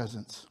physical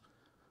presence.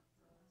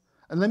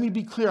 And let me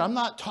be clear, I'm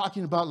not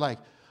talking about like,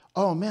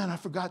 oh man, I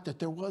forgot that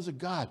there was a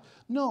God.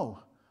 No,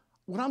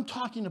 what I'm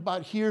talking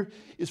about here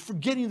is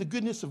forgetting the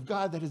goodness of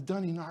God that is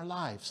done in our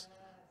lives.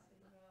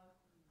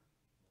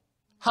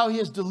 How he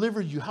has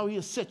delivered you, how he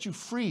has set you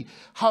free,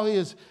 how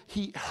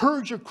he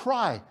heard your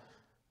cry.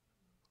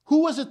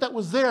 Who was it that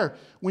was there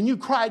when you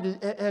cried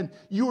and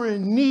you were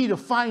in need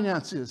of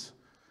finances?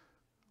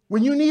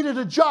 When you needed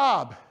a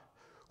job,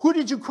 who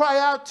did you cry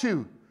out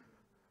to?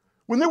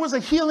 When there was a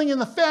healing in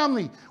the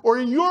family or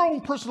in your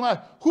own personal life,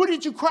 who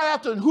did you cry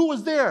out to and who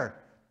was there?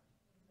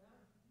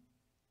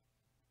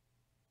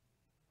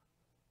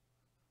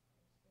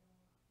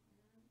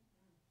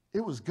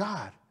 It was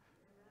God.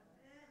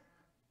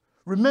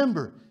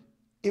 Remember,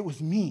 it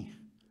was me.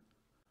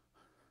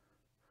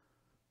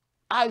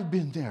 I've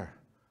been there.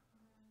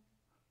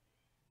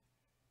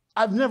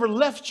 I've never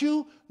left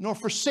you nor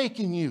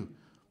forsaken you.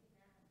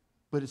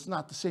 But it's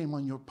not the same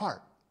on your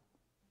part.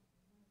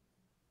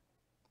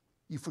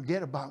 You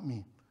forget about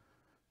me.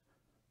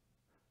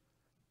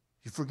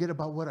 You forget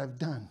about what I've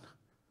done.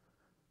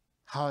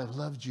 How I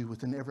loved you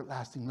with an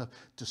everlasting love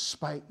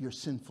despite your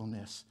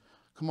sinfulness.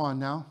 Come on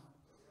now.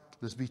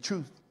 Let's be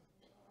truth.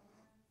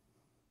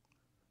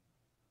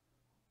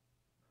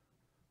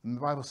 And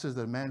the Bible says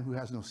that a man who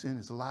has no sin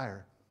is a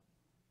liar.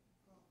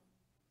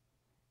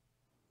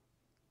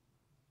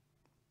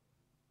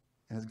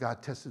 And as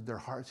God tested their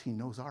hearts, he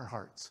knows our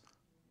hearts.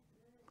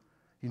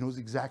 He knows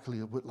exactly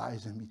what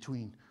lies in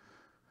between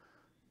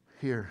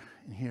here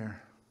and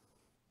here.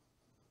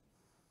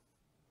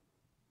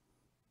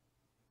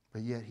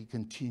 But yet he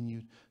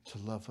continued to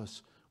love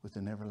us with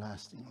an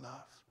everlasting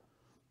love.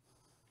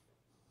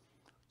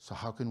 So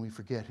how can we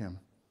forget him?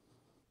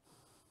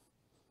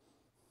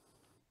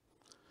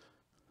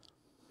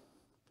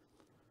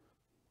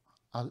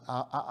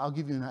 I'll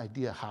give you an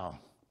idea how.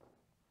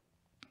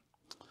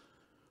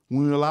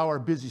 When we allow our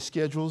busy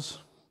schedules,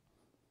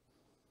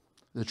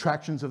 the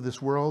attractions of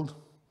this world,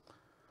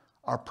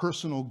 our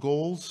personal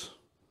goals,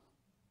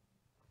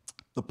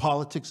 the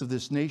politics of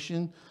this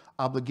nation,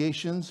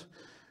 obligations,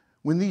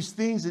 when these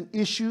things and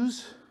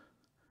issues,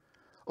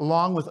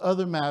 along with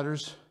other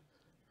matters,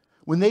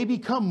 when they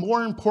become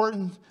more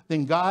important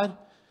than God,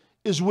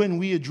 is when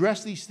we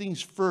address these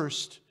things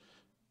first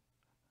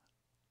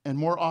and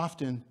more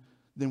often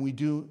than we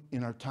do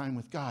in our time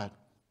with God.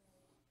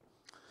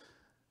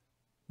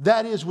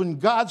 That is when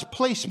God's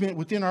placement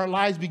within our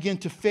lives begin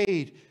to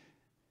fade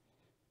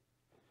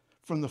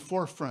from the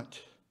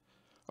forefront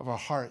of our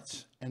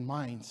hearts and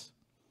minds.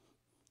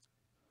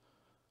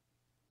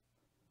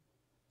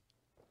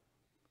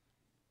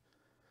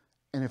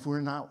 And if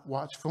we're not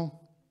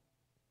watchful,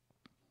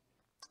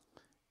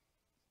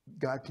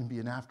 God can be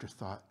an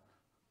afterthought.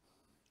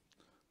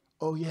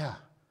 Oh yeah,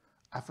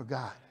 I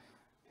forgot.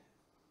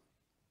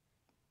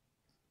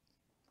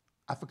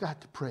 I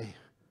forgot to pray.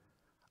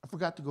 I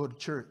forgot to go to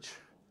church.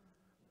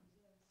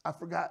 I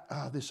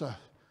forgot this,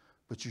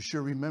 but you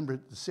sure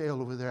remembered the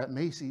sale over there at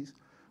Macy's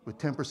with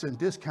 10%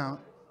 discount.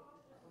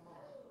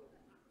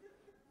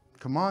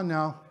 Come on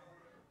now.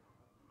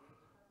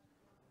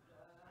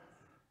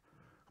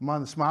 Come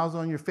on, the smiles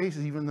on your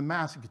faces, even the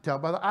mask, you can tell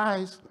by the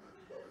eyes.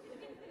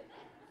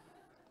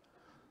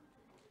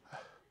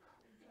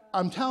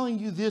 I'm telling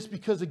you this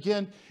because,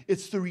 again,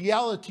 it's the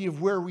reality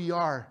of where we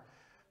are.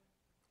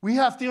 We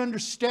have to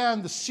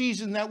understand the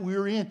season that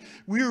we're in.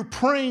 We're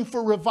praying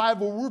for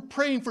revival. We're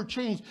praying for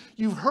change.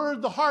 You've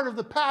heard the heart of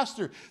the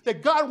pastor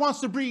that God wants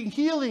to bring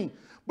healing.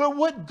 But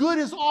what good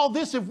is all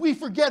this if we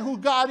forget who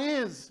God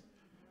is?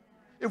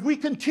 If we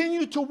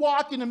continue to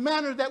walk in a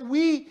manner that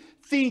we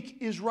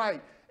think is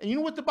right. And you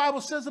know what the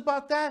Bible says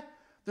about that?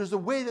 There's a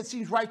way that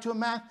seems right to a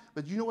man,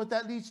 but you know what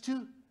that leads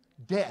to?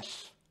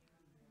 Death.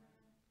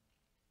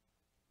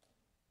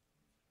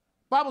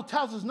 The Bible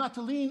tells us not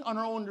to lean on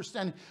our own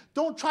understanding.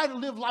 Don't try to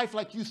live life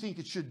like you think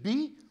it should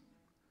be.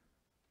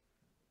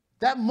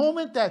 That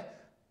moment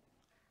that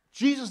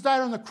Jesus died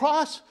on the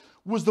cross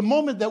was the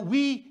moment that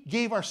we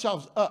gave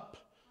ourselves up.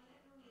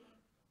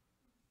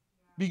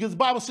 Because the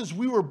Bible says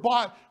we were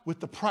bought with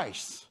the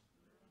price.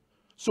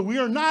 So we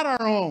are not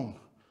our own.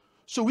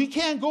 So we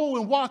can't go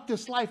and walk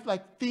this life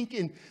like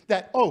thinking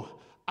that, oh,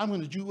 I'm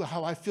going to do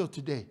how I feel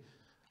today.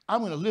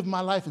 I'm going to live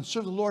my life and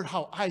serve the Lord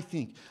how I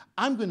think.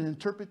 I'm going to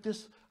interpret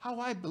this how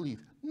I believe.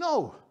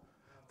 No,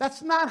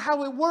 that's not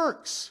how it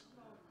works.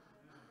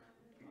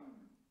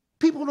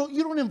 You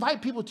don't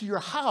invite people to your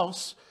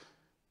house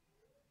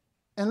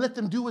and let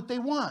them do what they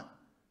want.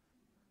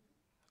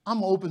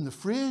 I'm going to open the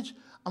fridge.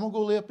 I'm going to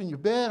go lay up in your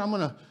bed. I'm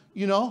going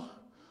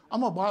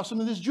to borrow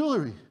some of this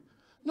jewelry.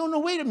 No,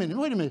 wait a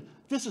minute.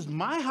 This is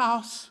my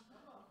house.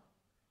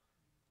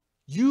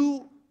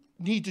 You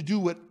need to do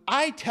what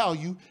I tell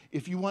you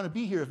if you want to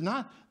be here. If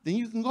not, then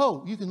you can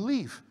go. You can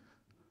leave.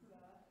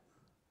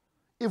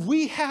 If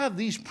we have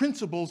these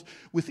principles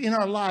within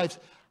our lives,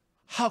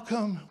 how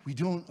come we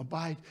don't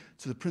abide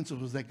to the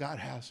principles that God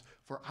has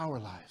for our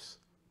lives?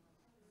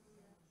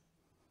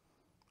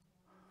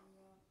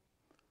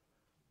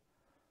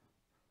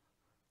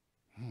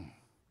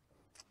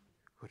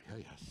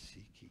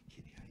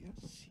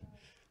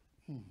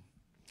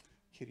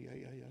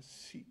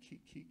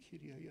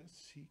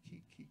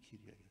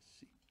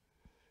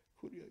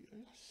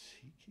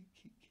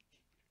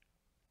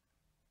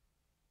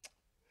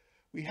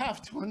 We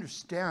have to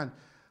understand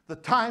the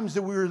times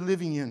that we are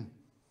living in.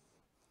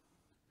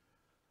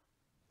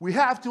 We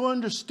have to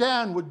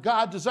understand what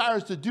God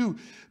desires to do,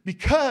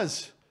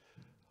 because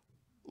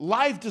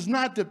life does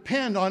not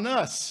depend on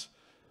us.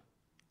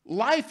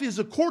 Life is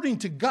according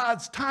to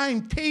God's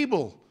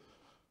timetable.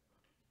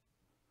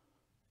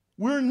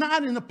 We're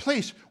not in a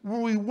place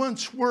where we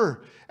once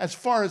were, as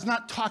far as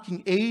not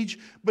talking age,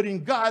 but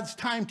in God's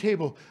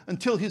timetable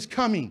until his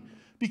coming,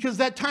 because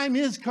that time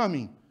is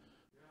coming.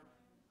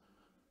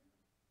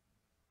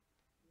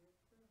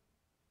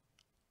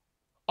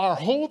 Our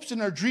hopes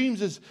and our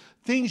dreams, as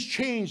things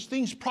change,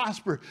 things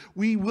prosper,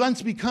 we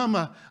once become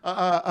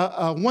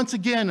once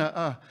again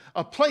a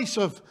place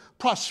of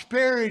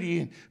prosperity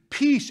and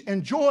peace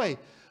and joy.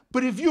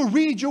 But if you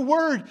read your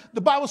word,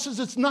 the Bible says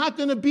it's not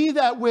going to be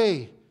that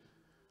way.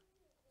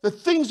 That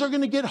things are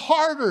going to get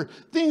harder,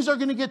 things are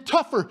going to get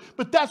tougher,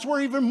 but that's where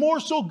even more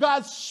so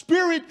God's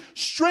Spirit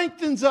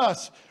strengthens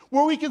us,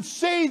 where we can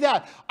say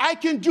that I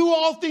can do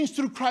all things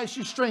through Christ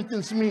who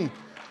strengthens me.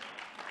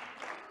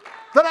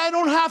 That I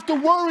don't have to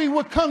worry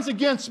what comes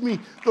against me.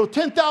 Though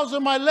 10,000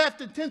 on my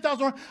left and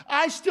 10,000 on,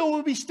 I still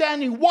will be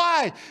standing.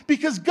 Why?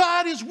 Because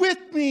God is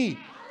with me.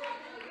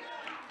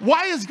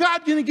 Why is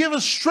God going to give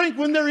us strength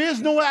when there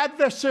is no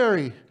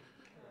adversary?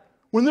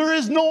 When there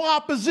is no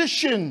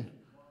opposition?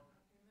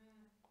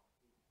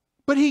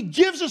 But he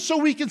gives us so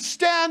we can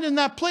stand in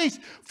that place,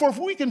 for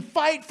we can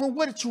fight for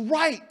what's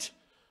right.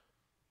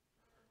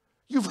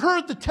 You've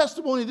heard the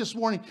testimony this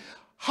morning,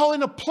 how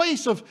in a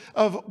place of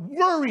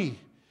worry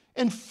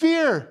and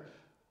fear,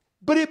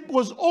 but it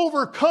was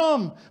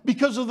overcome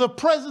because of the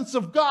presence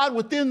of God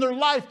within their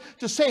life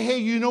to say, hey,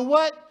 you know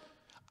what?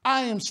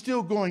 I am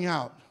still going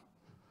out.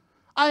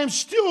 I am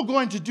still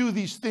going to do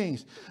these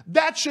things.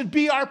 That should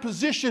be our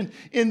position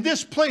in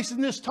this place,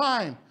 in this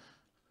time.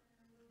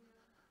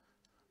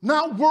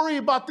 Not worry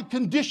about the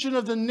condition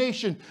of the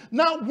nation.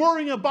 Not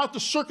worrying about the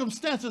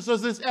circumstances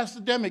of this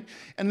epidemic.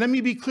 And let me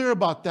be clear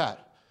about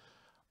that.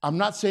 I'm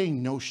not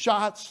saying no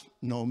shots,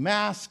 no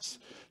masks,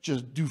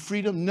 just do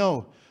freedom.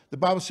 No, the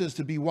Bible says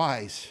to be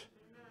wise.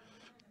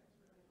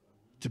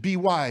 To be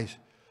wise.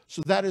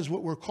 So that is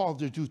what we're called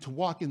to do, to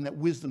walk in that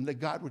wisdom that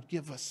God would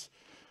give us.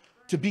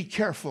 To be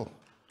careful.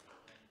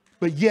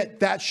 But yet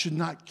that should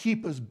not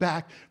keep us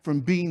back from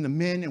being the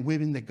men and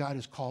women that God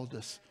has called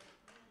us.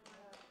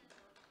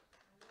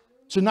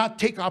 To not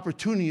take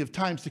opportunity of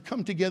times to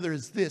come together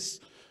as this.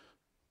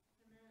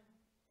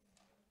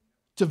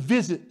 To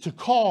visit, to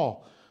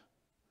call,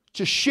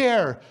 to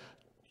share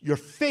your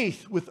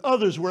faith with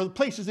others, where the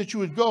places that you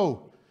would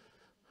go.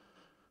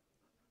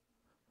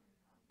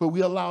 But we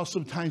allow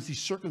sometimes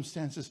these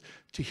circumstances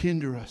to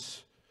hinder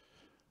us.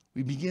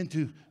 We begin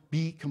to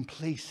be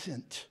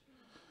complacent.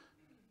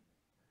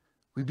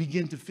 We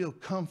begin to feel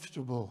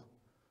comfortable.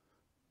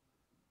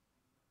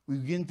 We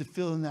begin to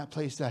feel in that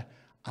place that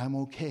I'm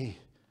okay.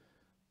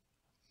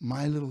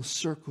 My little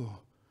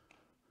circle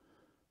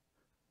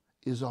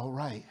is all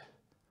right.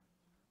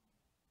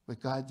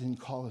 But God didn't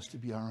call us to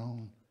be our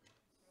own.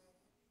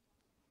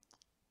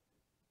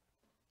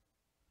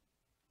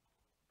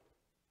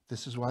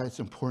 This is why it's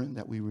important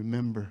that we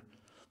remember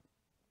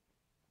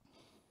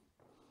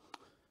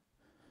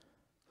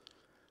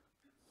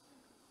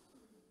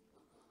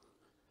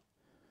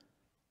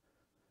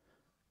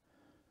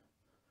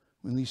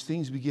when these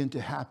things begin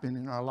to happen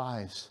in our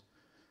lives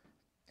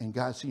and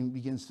God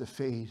begins to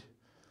fade,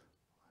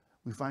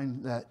 we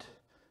find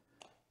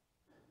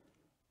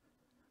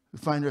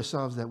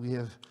ourselves that we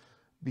have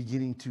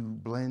beginning to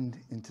blend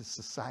into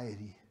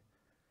society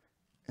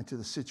and to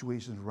the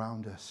situations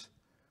around us.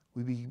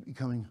 We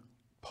becoming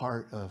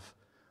part of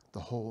the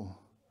whole.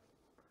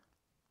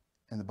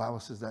 And the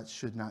Bible says that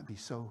should not be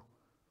so.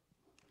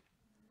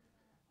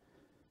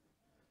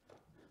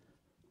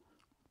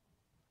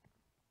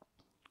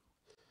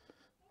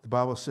 The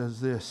Bible says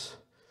this,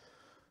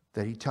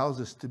 that he tells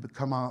us to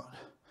come out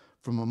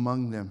from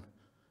among them,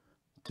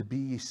 to be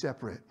ye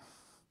separate.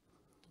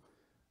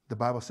 The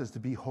Bible says to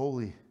be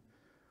holy,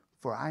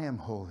 for I am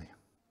holy.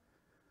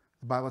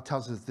 The Bible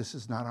tells us this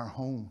is not our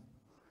home.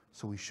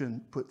 So we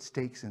shouldn't put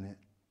stakes in it.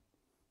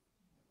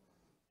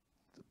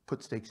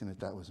 Put stakes in it,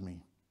 that was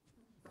me.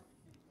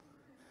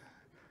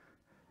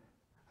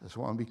 I just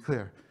want to be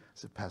clear.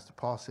 As Pastor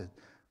Paul said,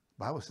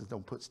 the Bible says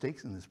don't put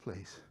stakes in this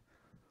place.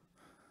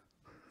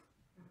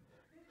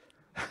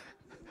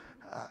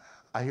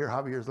 I hear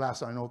Javier's laugh,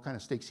 so I know what kind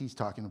of stakes he's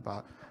talking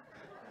about.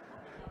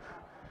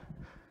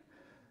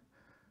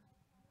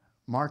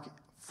 Mark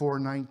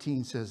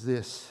 4:19 says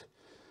this,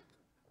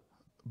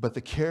 but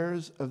the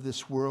cares of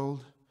this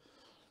world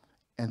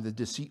and the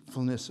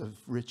deceitfulness of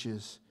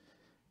riches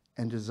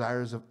and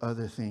desires of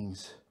other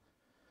things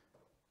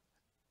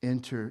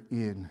enter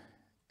in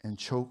and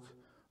choke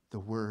the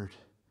word,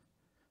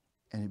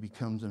 and it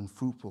becomes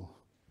unfruitful.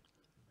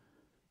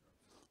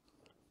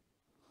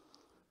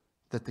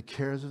 that the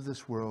cares of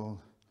this world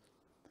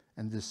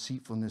and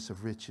deceitfulness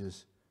of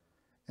riches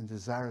and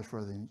desires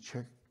for them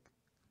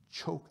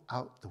choke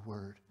out the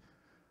word.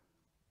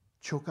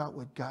 Choke out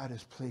what God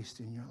has placed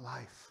in your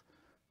life.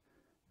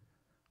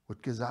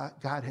 What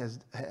God has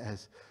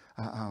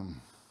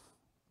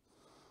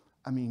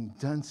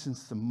done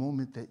since the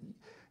moment that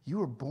you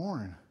were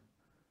born.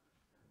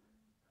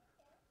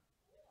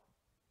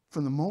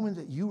 From the moment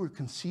that you were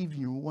conceived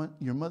in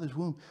your mother's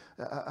womb,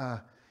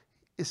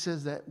 it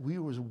says that we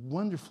were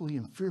wonderfully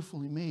and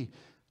fearfully made.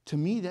 To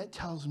me, that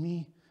tells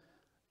me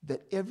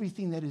that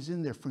everything that is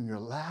in there, from your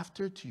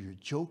laughter to your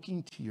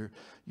joking to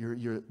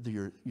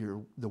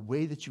the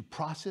way that you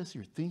process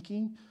your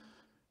thinking,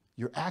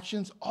 your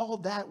actions, all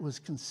that was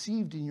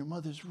conceived in your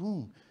mother's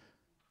womb.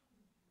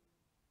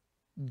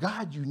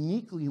 God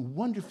uniquely and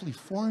wonderfully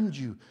formed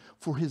you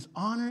for his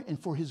honor and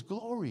for his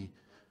glory.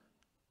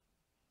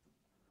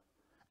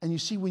 And you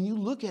see, when you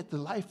look at the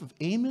life of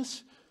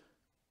Amos,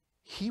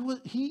 he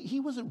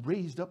wasn't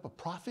raised up a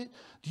prophet.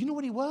 Do you know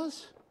what he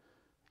was?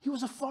 He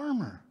was a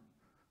farmer.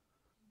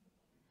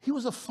 He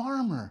was a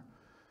farmer,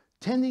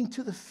 tending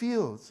to the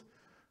fields,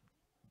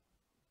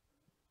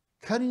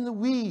 cutting the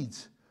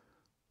weeds,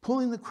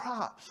 pulling the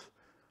crops.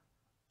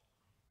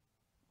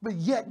 But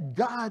yet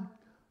God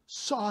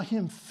saw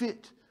him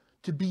fit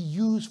to be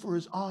used for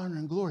his honor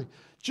and glory,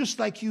 just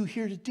like you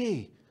here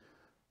today.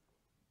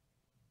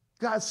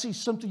 God sees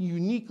something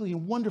uniquely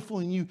and wonderful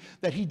in you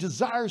that he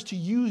desires to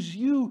use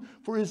you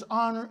for his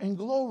honor and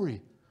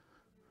glory.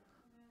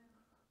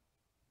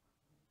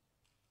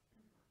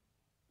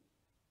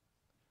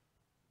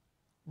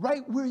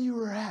 Right where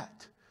you are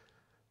at,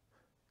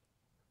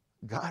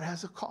 God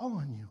has a call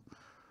on you.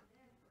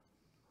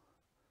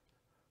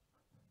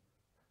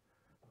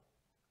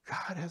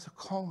 God has a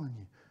call on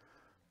you.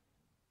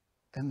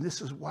 And this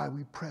is why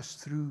we press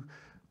through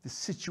the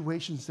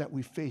situations that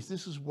we face.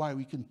 This is why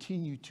we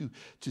continue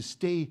to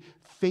stay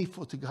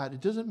faithful to God.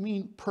 It doesn't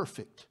mean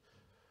perfect.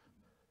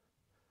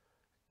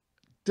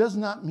 Does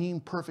not mean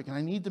perfect. And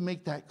I need to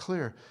make that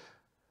clear.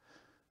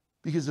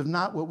 Because if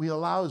not, what we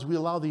allow is we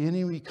allow the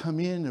enemy to come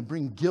in and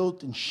bring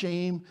guilt and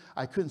shame.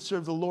 I couldn't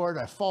serve the Lord.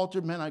 I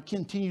faltered. Man, I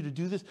continue to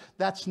do this.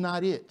 That's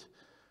not it.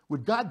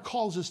 What God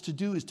calls us to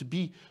do is to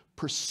be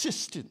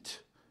persistent.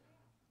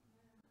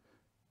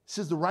 It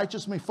says the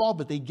righteous may fall,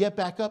 but they get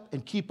back up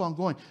and keep on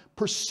going.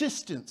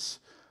 Persistence.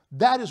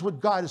 That is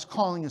what God is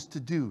calling us to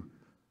do.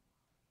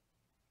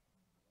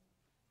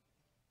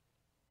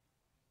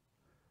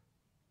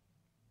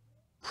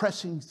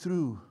 Pressing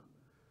through.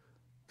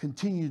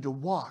 Continue to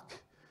walk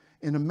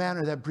in a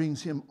manner that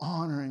brings him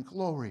honor and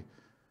glory.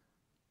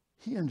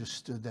 He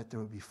understood that there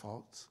would be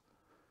faults.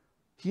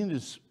 He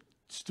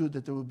understood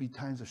that there would be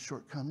times of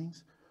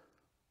shortcomings.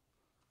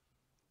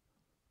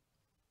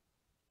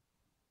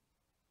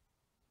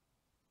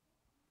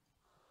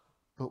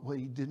 But what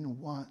he didn't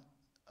want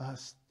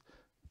us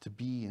to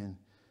be in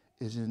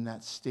is in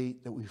that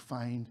state that we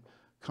find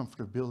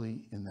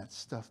comfortability in that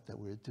stuff that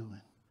we're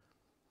doing.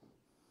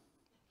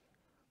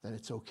 That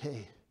it's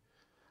okay.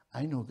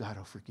 I know God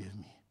will forgive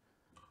me.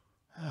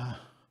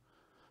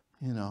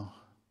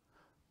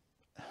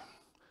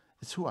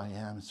 It's who I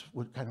am. It's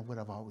what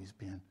I've always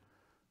been.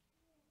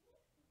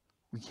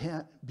 We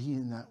can't be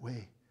in that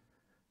way.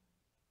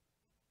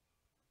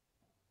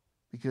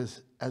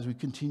 Because as we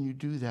continue to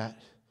do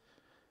that,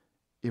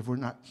 if we're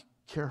not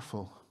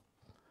careful,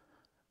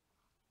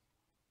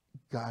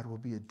 God will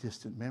be a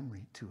distant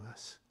memory to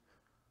us.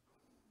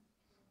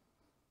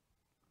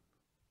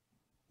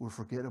 We'll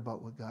forget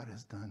about what God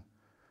has done.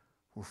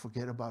 We'll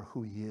forget about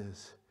who he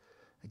is.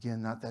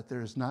 Again, not that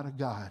there is not a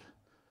God,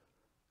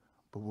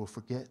 but we'll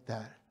forget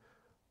that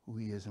who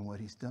he is and what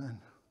he's done.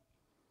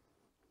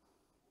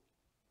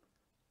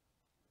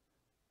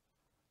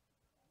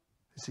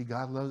 You see,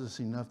 God loves us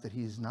enough that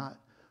he's not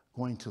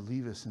going to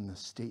leave us in the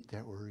state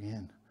that we're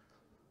in.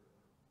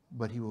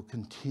 But he will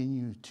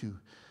continue to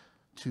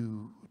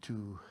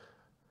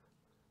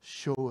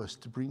show us,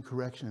 to bring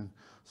correction.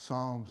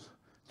 Psalms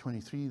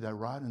 23, thy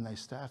rod and thy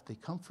staff, they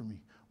comfort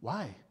me.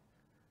 Why?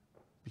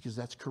 Because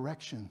that's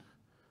correction.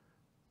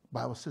 The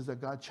Bible says that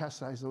God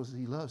chastises those that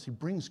he loves. He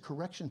brings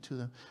correction to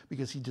them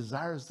because he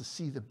desires to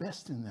see the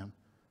best in them.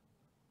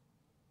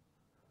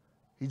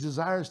 He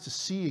desires to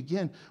see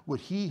again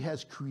what he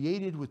has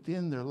created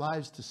within their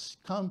lives to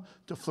come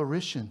to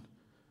fruition.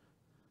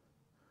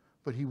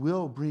 But he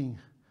will bring,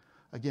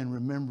 again,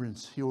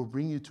 remembrance. He will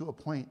bring you to a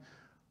point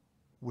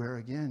where,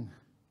 again,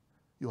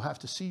 you'll have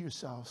to see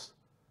yourselves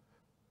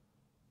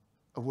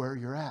of where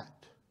you're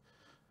at.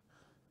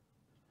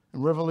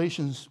 In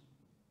Revelations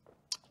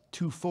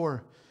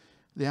 2:4,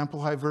 the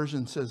Amplified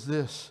Version says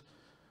this,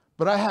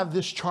 but I have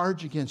this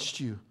charge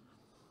against you,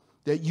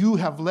 that you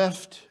have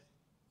left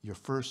your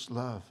first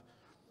love.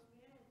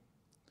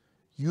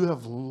 You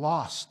have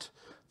lost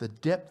the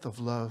depth of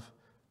love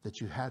that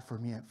you had for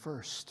me at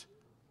first.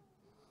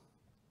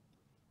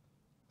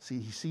 See,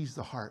 he sees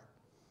the heart.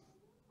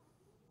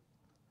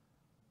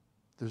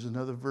 There's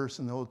another verse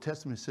in the Old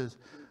Testament that says,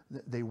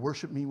 they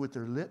worship me with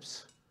their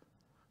lips,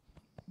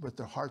 but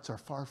their hearts are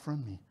far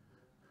from me.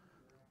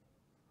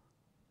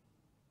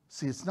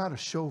 See, it's not a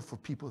show for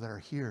people that are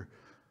here.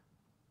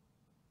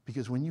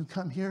 Because when you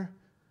come here,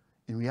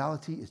 in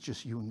reality, it's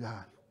just you and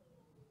God.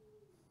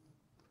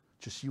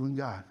 Just you and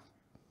God.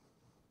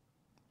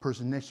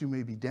 Person next to you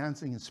may be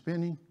dancing and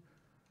spinning.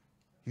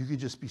 You could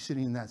just be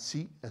sitting in that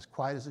seat as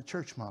quiet as a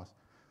church mouse.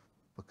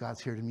 But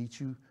God's here to meet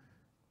you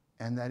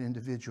and that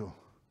individual.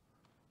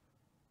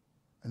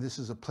 And this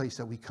is a place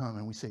that we come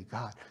and we say,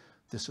 God,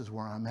 this is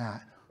where I'm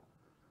at.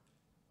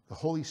 The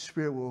Holy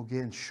Spirit will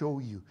again show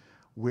you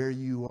where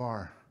you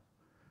are.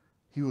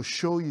 He will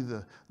show you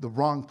the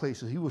wrong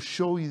places. He will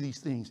show you these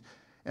things.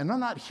 And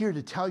I'm not here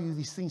to tell you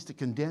these things to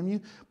condemn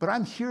you, but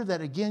I'm here that,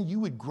 again, you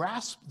would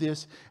grasp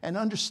this and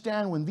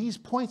understand when these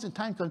points in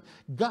time come,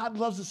 God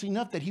loves us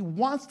enough that he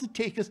wants to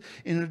take us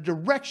in a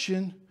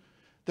direction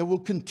that will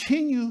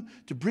continue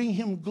to bring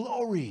him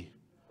glory.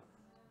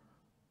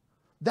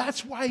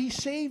 That's why he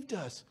saved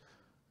us.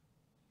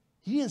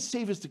 He didn't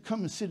save us to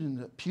come and sit in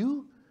the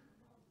pew.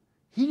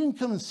 He didn't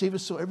come and save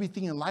us so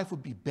everything in life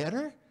would be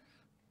better.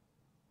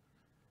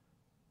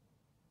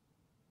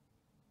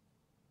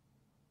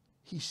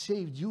 He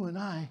saved you and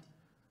I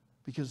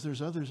because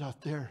there's others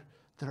out there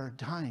that are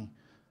dying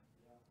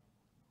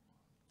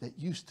that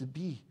used to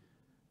be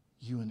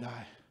you and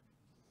I.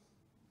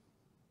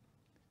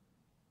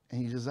 And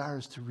he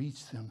desires to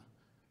reach them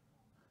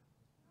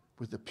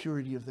with the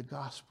purity of the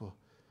gospel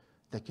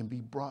that can be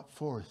brought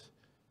forth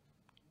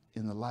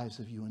in the lives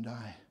of you and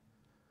I.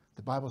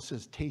 The Bible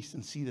says, taste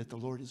and see that the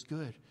Lord is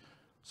good.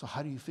 So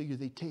how do you figure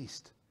they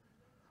taste?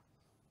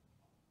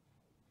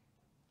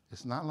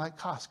 It's not like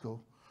Costco.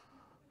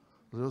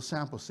 Little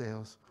sample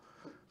sales.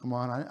 Come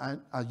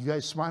on, you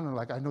guys smiling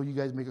like I know you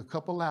guys make a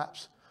couple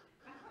laps.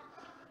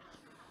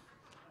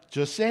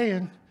 Just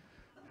saying.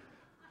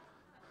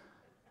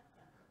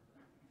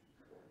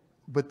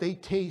 But they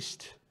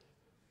taste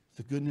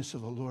the goodness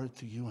of the Lord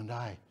through you and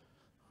I.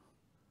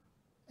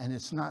 And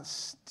it's not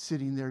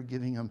sitting there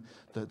giving them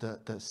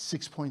the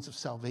 6 points of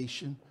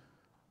salvation.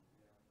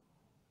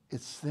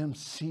 It's them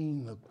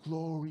seeing the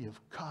glory of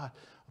God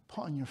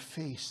upon your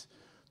face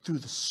through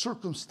the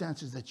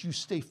circumstances that you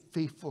stay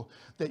faithful,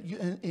 that you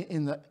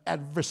in the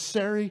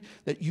adversary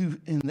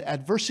in the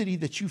adversity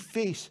that you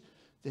face,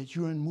 that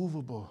you're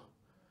immovable.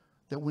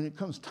 That when it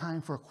comes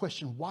time for a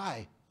question,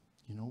 why?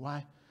 You know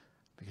why?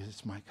 Because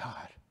it's my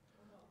God.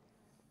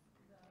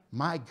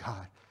 My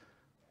God.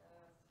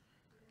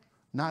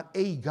 Not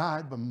a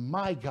God, but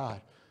my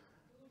God.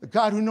 The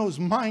God who knows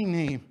my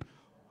name,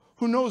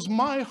 who knows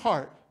my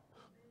heart,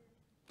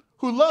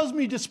 who loves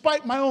me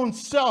despite my own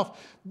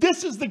self.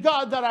 This is the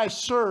God that I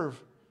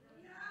serve.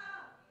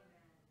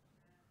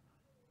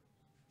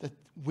 That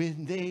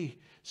when they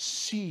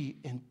see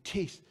and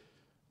taste,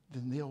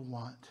 then they'll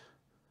want.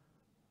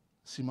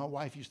 See, my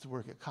wife used to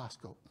work at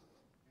Costco.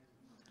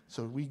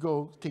 So we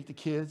go take the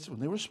kids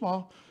when they were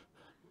small.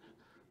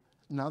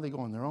 Now they go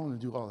on their own and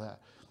do all that.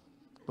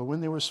 But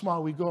when they were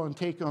small, we go and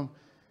take them,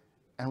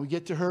 and we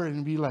get to her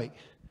and be like,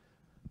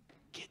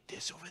 get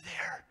this over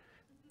there.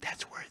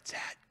 That's where it's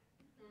at.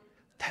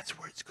 That's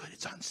where it's good.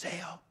 It's on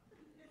sale.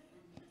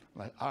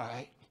 Like, all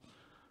right.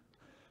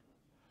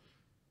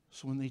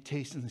 So when they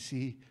taste and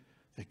see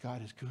that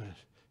God is good,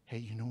 hey,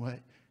 you know what?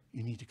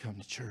 You need to come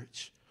to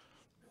church.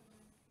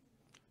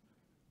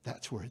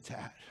 That's where it's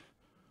at.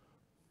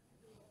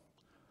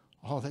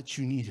 All that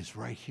you need is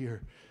right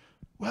here.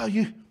 Well,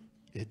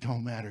 it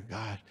don't matter.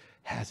 God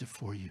has it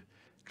for you.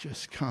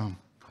 Just come.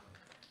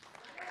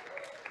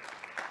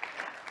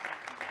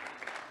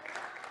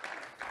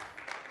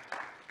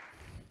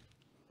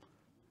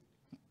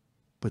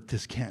 But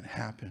this can't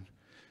happen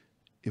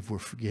if we're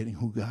forgetting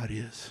who God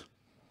is.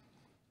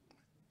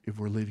 If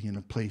we're living in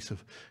a place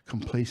of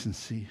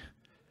complacency.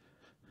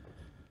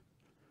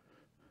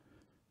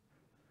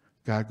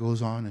 God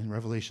goes on in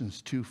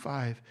Revelations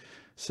 2:5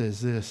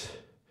 says this.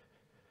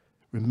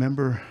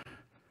 Remember,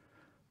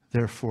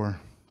 therefore,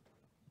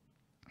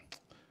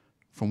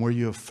 from where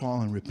you have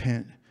fallen,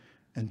 repent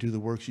and do the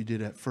works you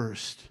did at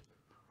first.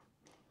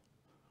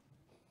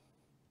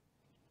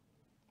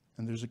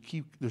 And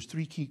there's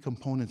three key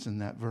components in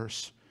that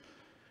verse.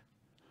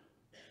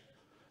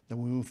 That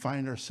when we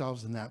find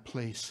ourselves in that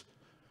place,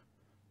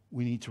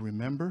 we need to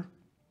remember,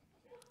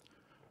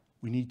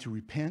 we need to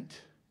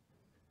repent,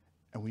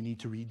 and we need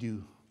to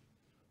redo.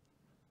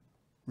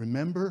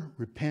 Remember,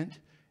 repent,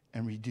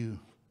 and redo.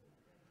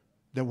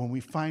 That when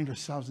we find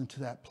ourselves into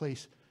that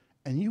place,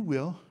 and you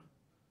will,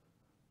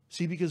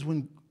 see, because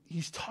when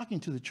he's talking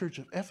to the church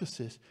of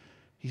Ephesus,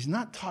 he's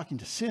not talking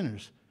to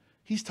sinners,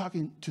 he's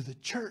talking to the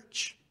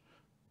church.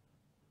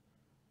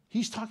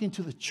 He's talking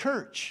to the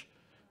church.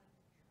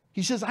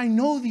 He says, I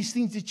know these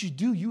things that you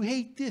do. You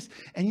hate this,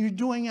 and you're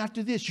doing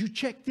after this. You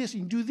check this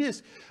and do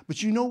this.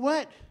 But you know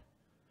what?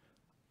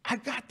 I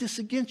got this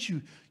against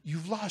you.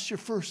 You've lost your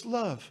first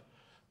love.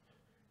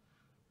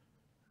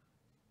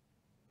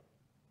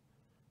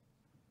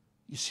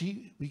 You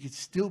see, we could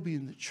still be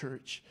in the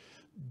church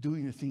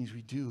doing the things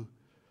we do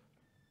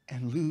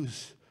and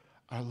lose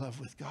our love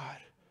with God.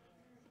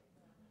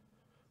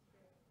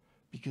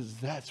 Because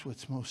that's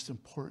what's most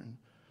important.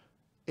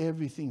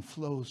 Everything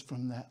flows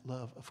from that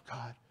love of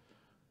God.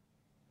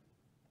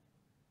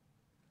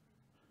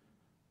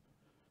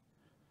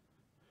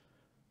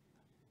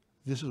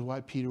 This is why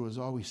Peter was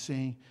always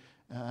saying,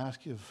 and I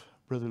ask if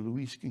Brother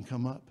Luis can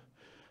come up.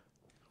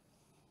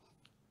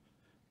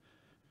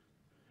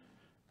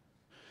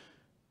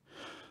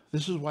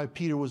 This is why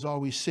Peter was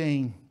always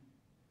saying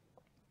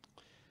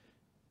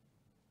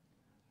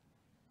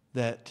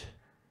that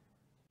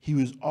he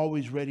was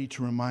always ready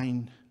to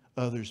remind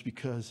others,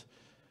 because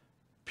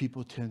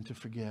people tend to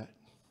forget.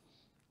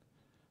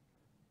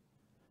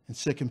 In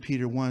 2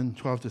 Peter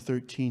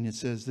 1:12-13, it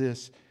says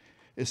this.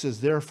 It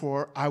says,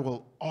 therefore, I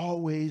will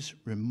always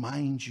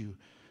remind you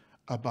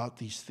about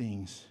these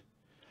things,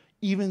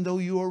 even though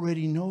you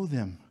already know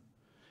them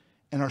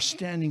and are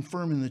standing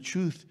firm in the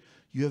truth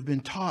you have been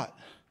taught.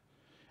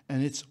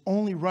 And it's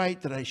only right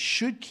that I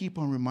should keep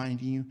on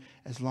reminding you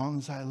as long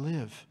as I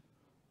live.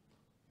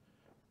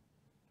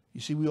 You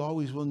see, we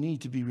always will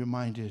need to be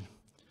reminded,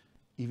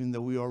 even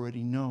though we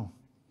already know.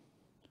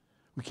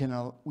 We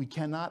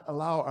cannot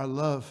allow our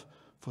love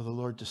for the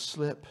Lord to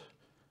slip.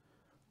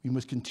 We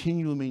must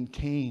continually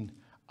maintain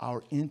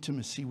our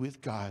intimacy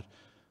with God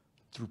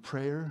through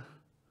prayer,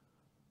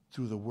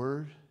 through the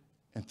Word,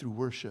 and through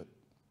worship.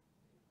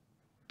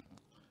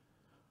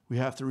 We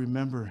have to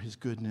remember His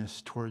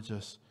goodness towards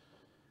us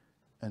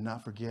and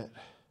not forget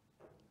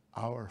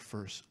our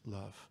first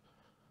love.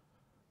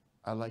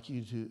 I'd like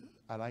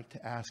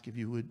to ask if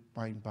you would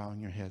mind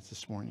bowing your heads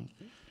this morning.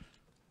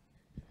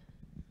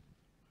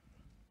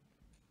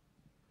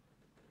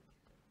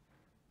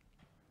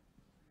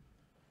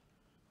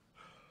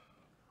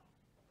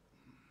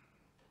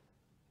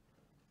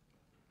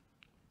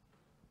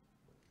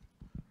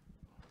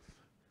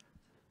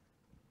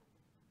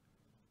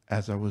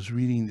 As I was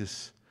reading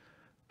this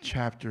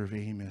chapter of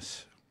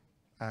Amos,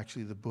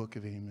 actually the book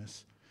of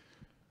Amos,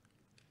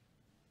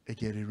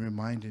 again, it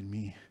reminded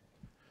me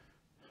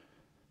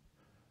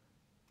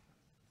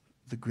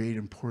the great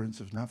importance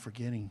of not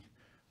forgetting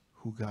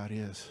who God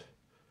is.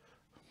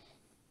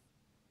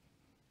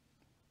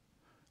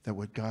 That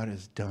what God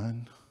has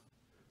done,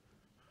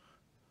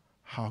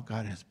 how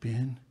God has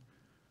been,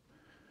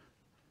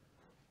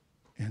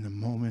 in the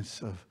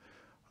moments of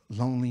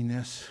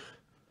loneliness.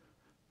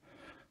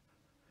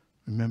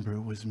 Remember,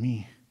 it was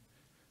me.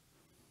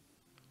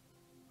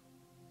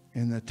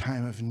 In the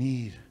time of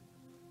need,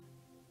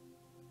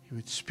 He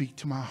would speak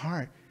to my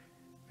heart.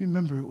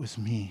 Remember, it was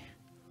me.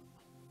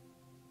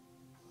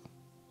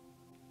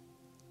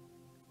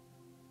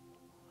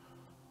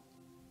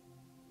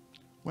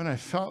 When I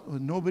felt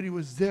nobody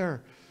was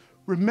there,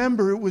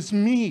 remember, it was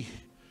me.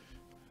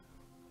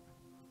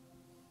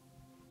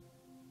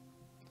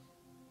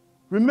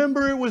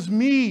 Remember, it was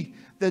me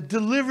that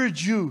delivered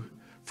you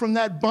from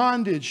that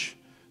bondage,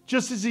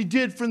 just as He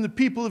did from the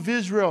people of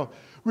Israel.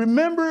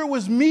 Remember, it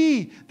was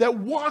me that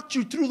walked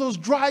you through those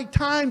dry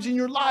times in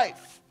your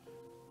life.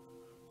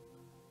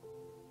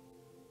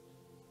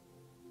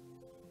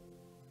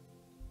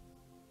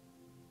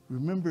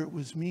 Remember, it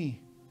was me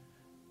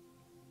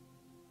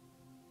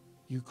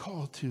you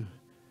called to,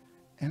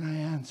 and I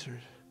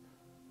answered.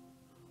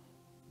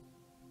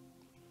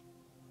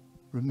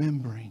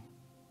 Remembering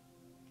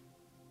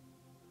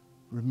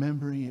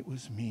it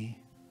was me.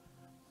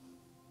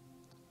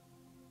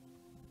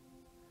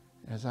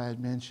 As I had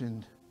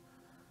mentioned,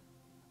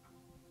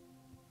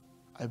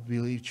 I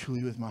believe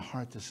truly with my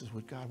heart this is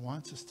what God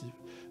wants us to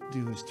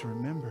do, is to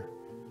remember.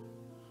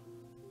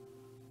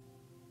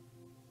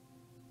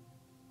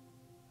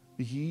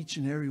 Because each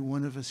and every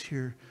one of us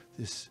here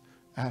this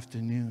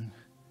afternoon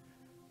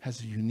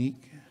has a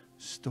unique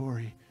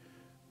story,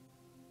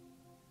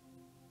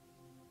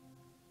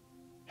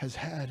 has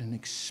had an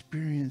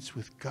experience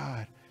with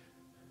God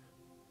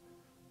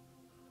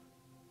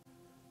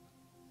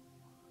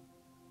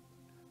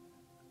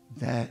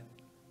that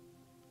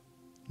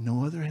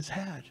no other has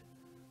had.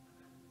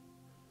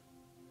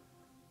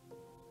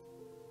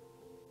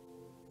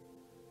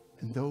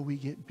 And though we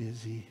get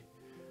busy,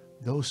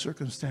 those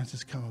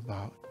circumstances come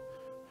about,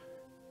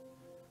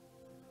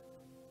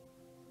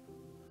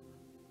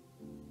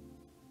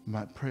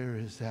 my prayer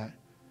is that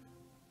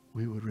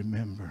we would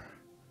remember,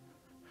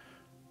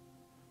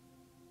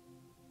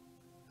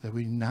 that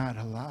we not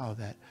allow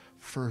that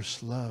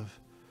first love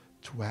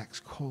to wax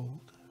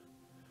cold,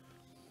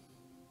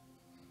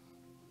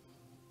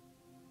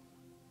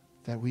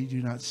 that we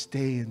do not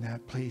stay in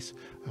that place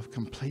of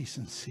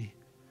complacency.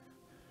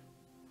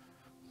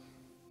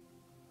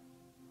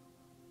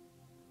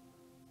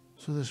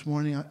 So this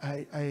morning,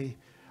 I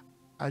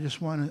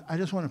just want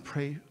to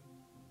pray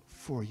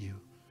for you.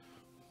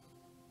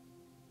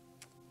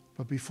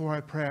 But before I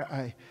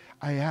pray,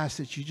 I ask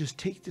that you just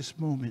take this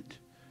moment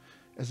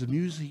as the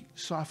music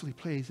softly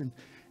plays, and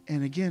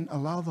again,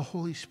 allow the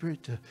Holy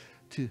Spirit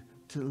to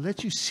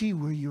let you see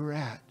where you're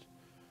at,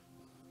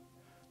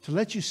 to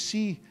let you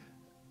see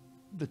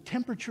the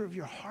temperature of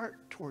your heart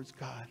towards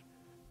God.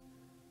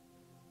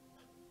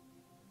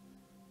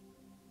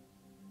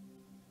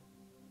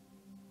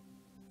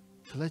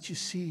 To let you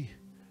see,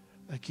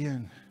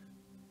 again,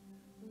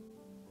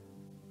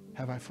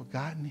 Have I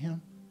forgotten him?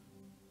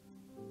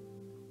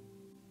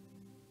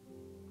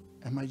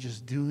 Am I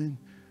just doing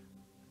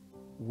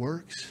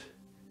works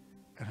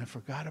and I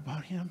forgot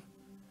about him?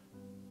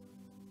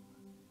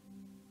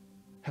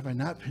 Have I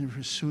not been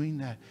pursuing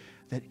that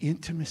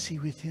intimacy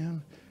with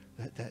him,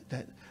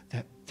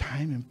 that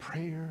time in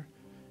prayer,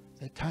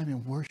 that time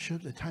in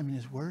worship, that time in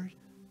his word?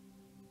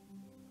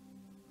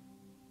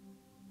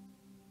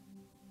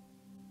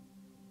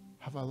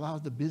 Have I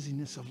allowed the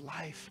busyness of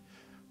life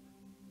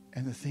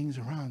and the things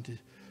around to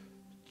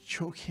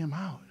choke him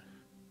out?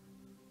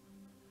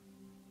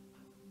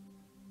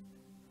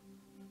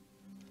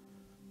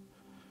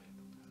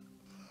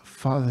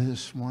 Father,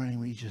 this morning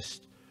we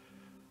just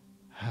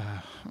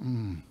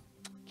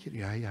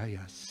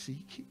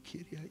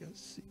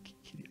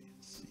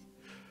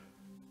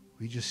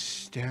we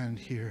just stand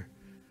here,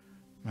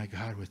 my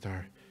God, with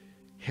our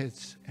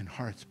heads and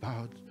hearts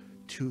bowed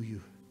to you.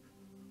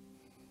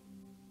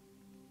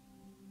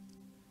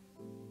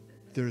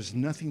 There's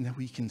nothing that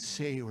we can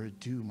say or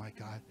do, my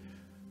God,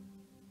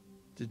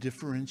 to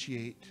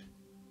differentiate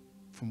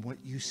from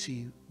what you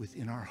see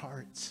within our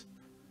hearts,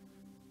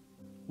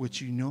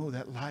 what you know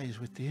that lies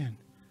within.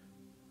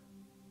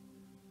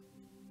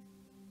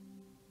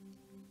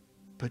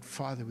 But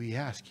Father, we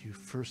ask you,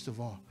 first of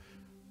all,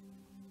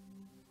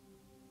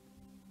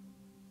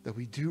 that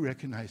we do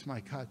recognize,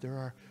 my God, there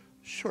are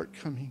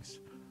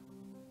shortcomings.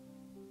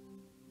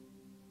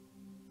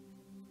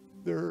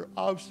 There are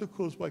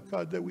obstacles, my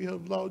God, that we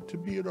have allowed to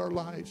be in our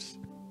lives.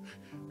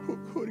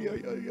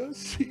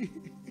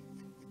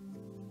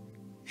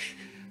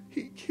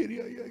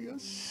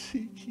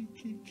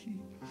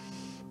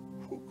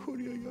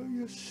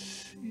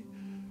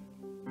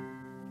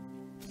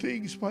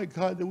 Things, my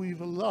God, that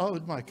we've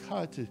allowed, my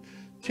God, to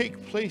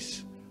take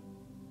place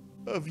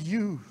of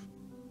you.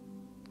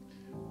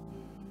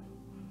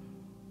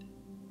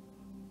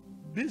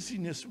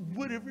 Busyness,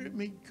 whatever it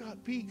may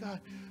be,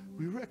 God,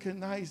 we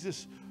recognize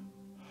this.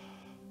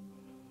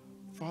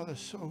 Father,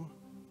 so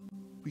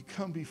we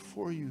come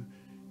before you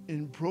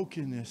in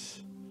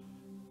brokenness,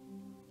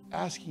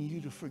 asking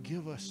you to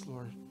forgive us,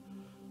 Lord.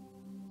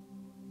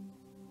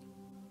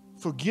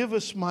 Forgive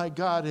us, my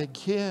God,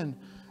 again,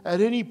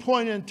 at any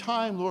point in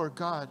time, Lord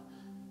God,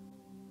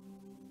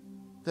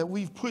 that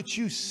we've put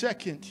you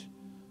second,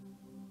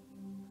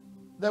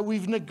 that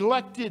we've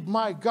neglected,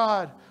 my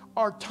God,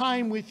 our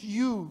time with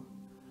you,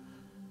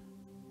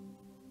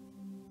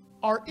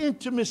 our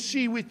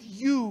intimacy with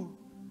you,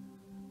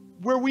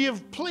 where we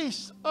have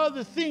placed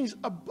other things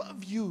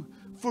above you.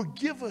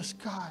 Forgive us,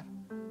 God.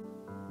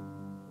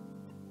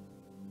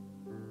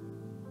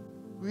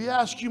 We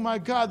ask you, my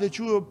God, that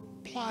you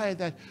apply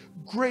that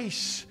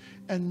grace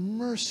and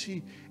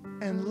mercy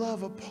and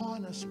love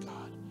upon us,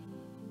 God.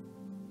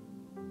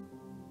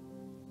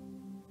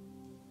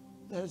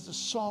 As the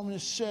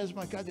psalmist says,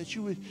 my God, that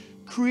you would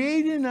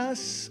create in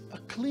us a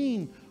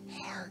clean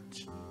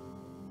heart.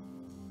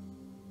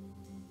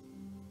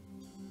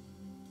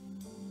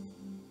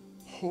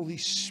 Holy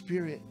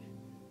Spirit,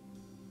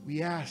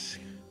 we ask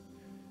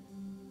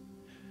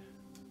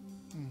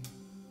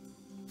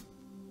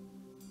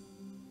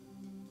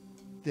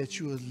that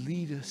you would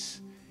lead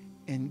us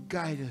and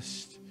guide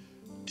us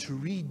to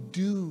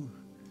redo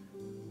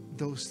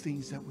those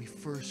things that we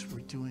first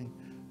were doing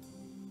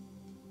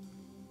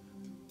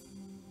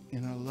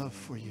in our love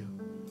for you.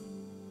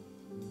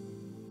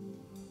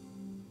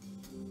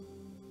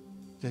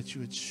 That you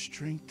would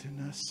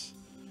strengthen us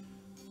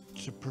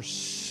to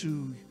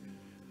pursue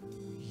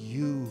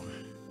you,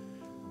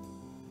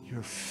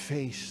 your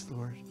face,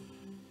 Lord,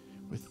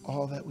 with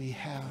all that we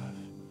have.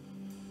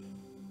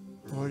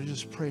 Lord, I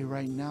just pray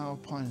right now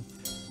upon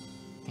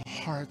the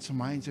hearts and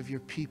minds of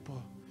your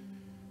people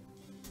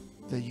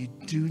that you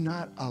do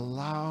not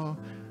allow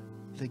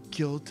the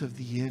guilt of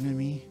the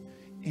enemy,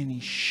 any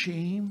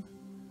shame,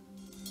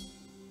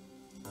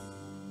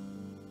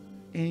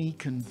 any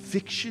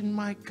conviction,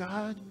 my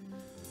God,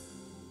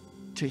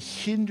 to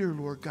hinder,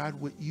 Lord God,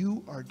 what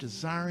you are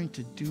desiring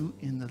to do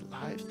in the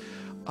lives.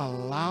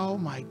 Allow,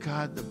 my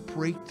God, the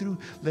breakthrough.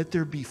 Let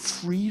there be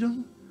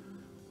freedom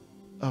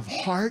of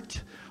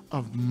heart,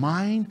 of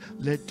mind.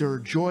 Let their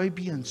joy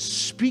be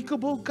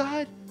unspeakable,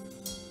 God.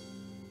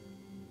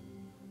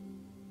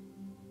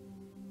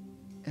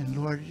 And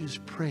Lord, I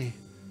just pray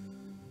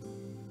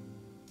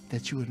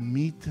that you would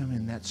meet them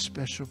in that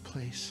special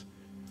place.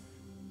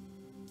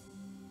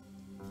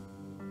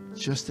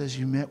 Just as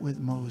you met with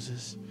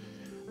Moses,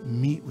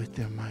 meet with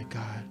them, my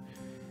God.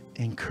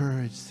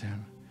 Encourage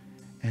them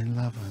and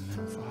love on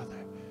them,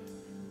 Father.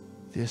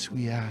 This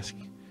we ask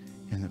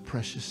in the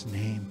precious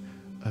name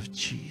of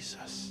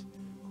Jesus.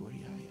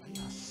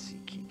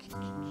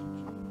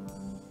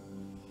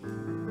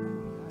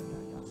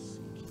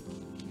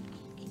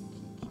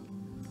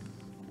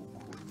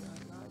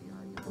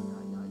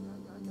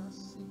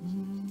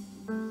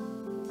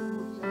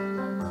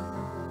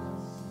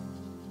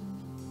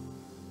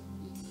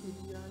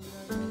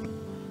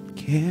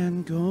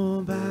 Can't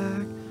go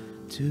back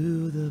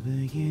to the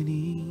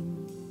beginning.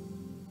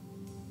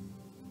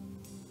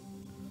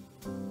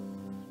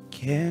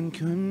 can't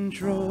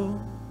control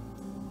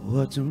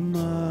what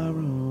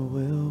tomorrow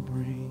will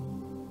bring,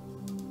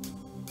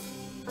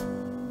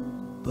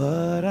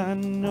 but I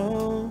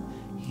know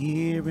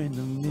here in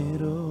the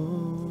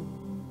middle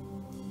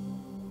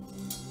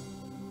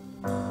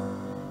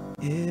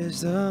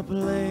is the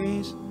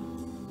place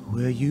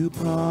where you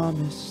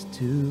promised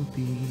to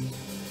be.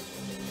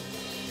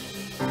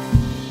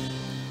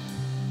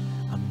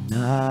 I'm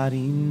not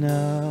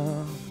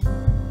enough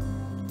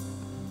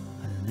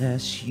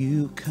unless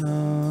you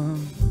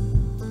come.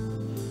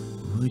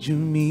 Would you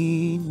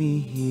meet me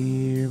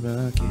here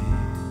again?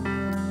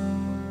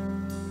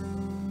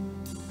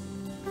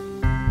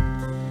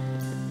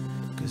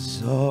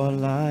 'Cause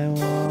all I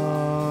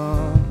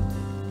want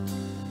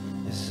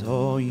is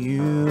all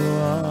you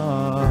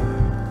are.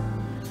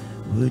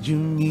 Would you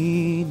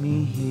meet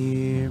me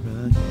here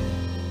again?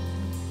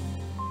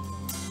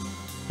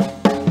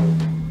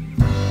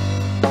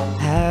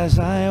 As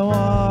I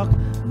walk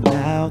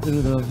now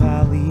through the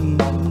valley,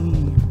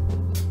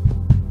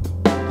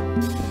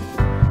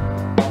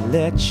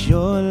 let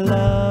your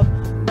love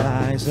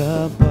rise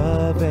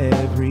above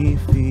every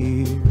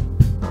fear.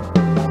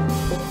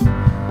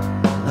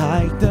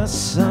 Like the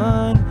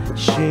sun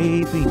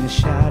shaping a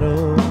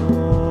shadow,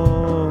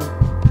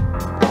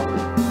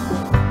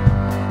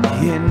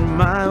 in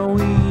my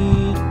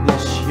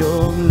weakness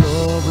your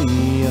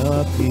glory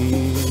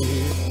appears.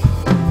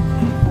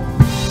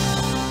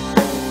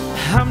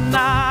 I'm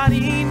not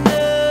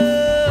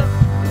enough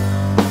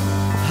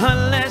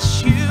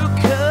unless you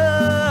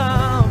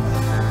come.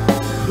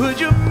 Would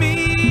you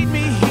meet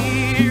me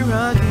here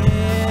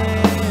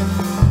again?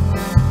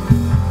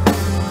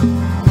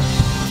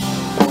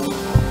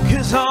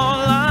 'Cause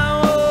all I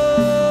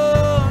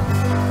want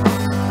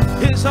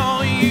is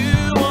all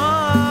you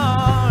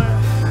are.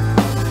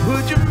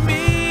 Would you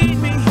meet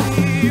me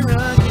here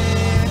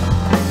again?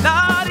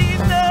 Not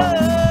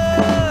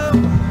enough.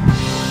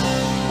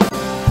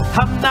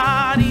 I'm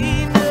not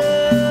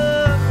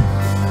enough.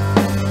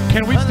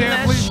 Can we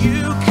stand, please? Unless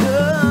you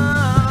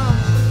come.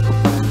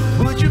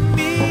 Would you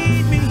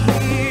meet me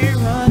here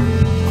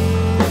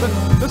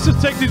again? Let's just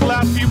take these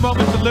last few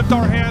moments to lift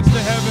our hands to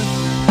heaven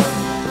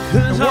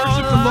and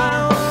worship the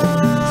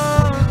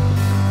Lord.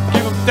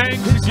 Give him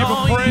thanks and give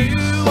him praise.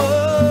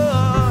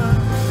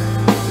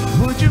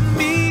 Would you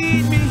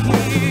meet me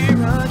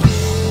here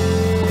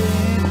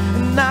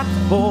again? Not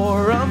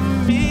for a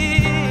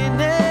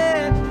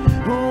minute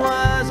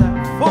was I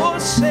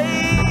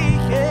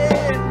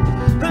forsaken.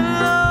 The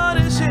Lord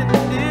is in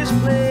this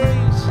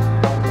place.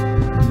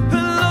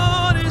 The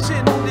Lord is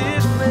in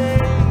this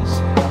place.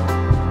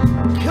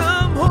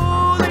 Come,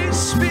 Holy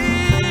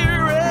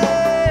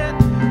Spirit,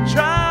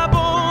 dry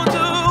bones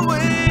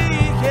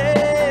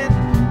awaken.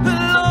 The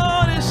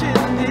Lord is in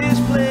this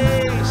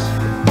place.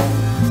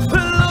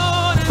 The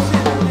Lord is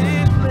in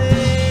this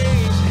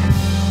place.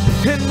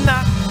 And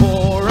not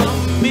for a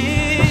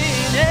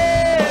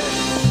minute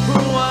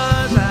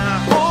was I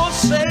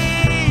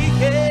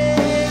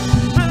forsaken.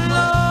 The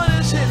Lord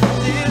is in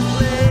this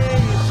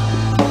place.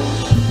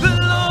 The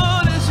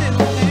Lord is in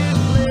this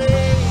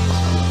place.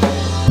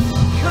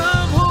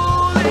 Come,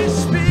 Holy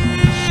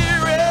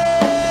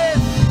Spirit,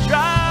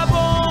 dry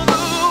bones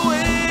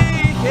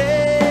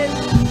awaken.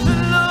 The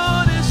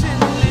Lord is in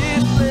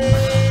this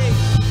place.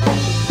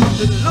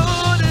 The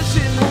Lord is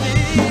in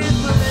this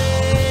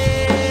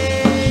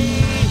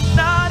place.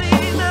 Not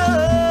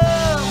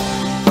enough.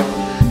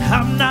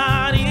 I'm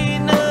not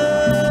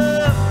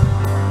enough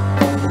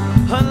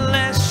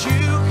unless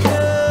you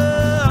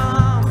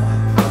come.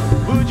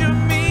 Would you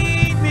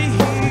meet me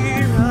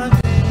here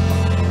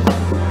again?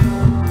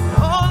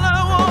 All I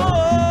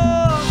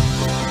want,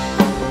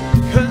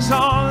 'cause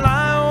all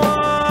I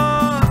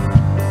want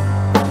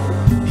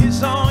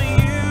is all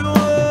you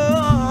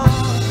are.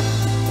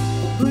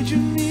 Would you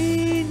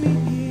meet me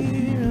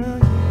here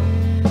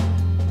again?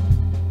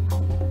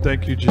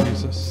 Thank you,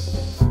 Jesus.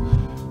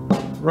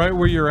 Right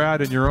where you're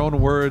at in your own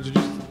words,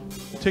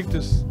 just take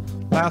this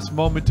last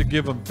moment to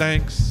give him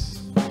thanks.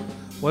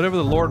 Whatever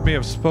the Lord may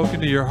have spoken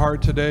to your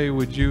heart today,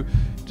 would you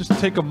just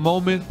take a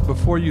moment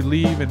before you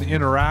leave and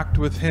interact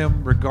with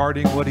him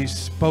regarding what he's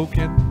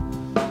spoken?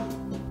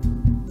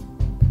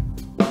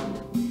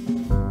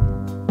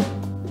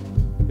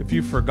 If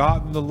you've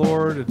forgotten the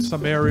Lord in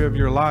some area of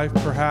your life,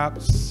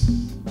 perhaps,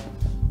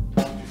 if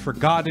you've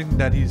forgotten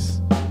that he's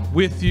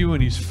with you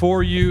and he's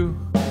for you,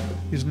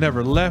 he's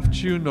never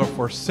left you nor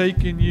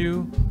forsaken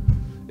you.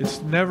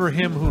 It's never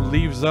him who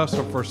leaves us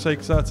or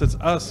forsakes us. It's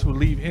us who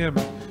leave him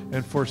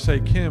and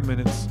forsake him.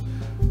 And it's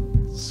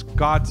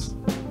God's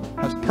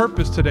has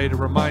purpose today to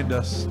remind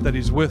us that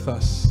he's with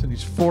us and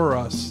he's for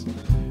us.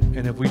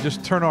 And if we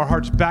just turn our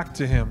hearts back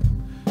to him,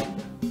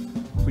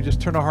 if we just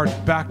turn our hearts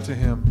back to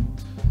him,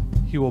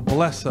 he will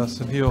bless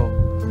us and he'll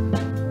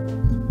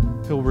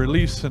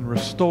release and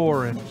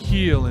restore and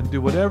heal and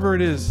do whatever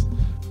it is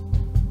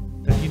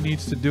that he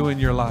needs to do in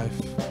your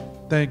life.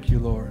 Thank you,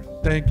 Lord.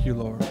 Thank you,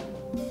 Lord.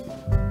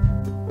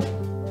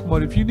 Come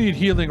on, if you need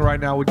healing right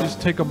now, would you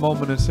just take a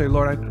moment and say,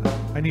 Lord,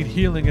 I need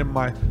healing in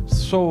my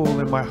soul,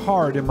 in my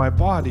heart, in my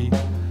body.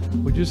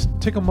 would you just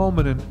take a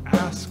moment and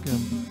ask him,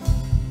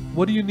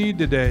 what do you need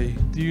today?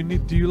 Do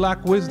you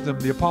lack wisdom?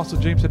 The Apostle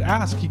James said,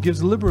 ask, he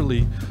gives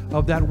liberally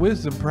of that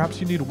wisdom. Perhaps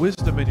you need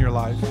wisdom in your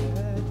life.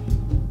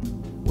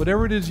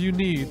 Whatever it is you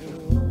need,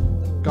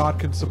 God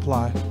can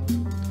supply.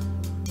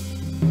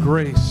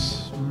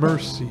 Grace,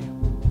 mercy.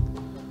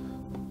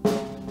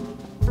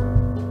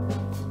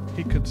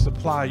 He can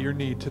supply your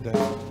need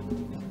today.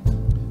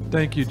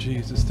 Thank you,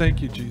 Jesus.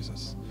 Thank you,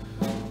 Jesus.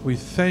 We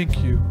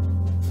thank you.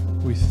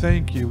 We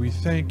thank you. We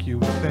thank you.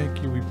 We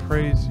thank you. We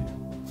praise you.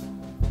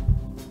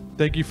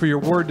 Thank you for your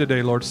word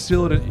today, Lord.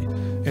 Seal it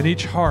in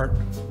each heart.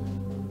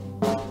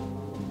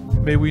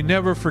 May we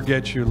never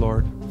forget you,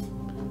 Lord.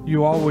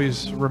 You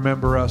always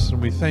remember us,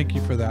 and we thank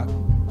you for that.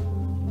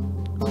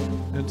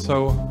 And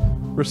so,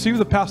 receive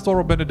the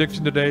pastoral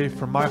benediction today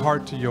from my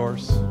heart to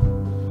yours.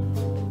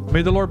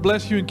 May the Lord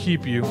bless you and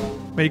keep you.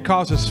 May he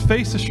cause his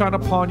face to shine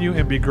upon you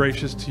and be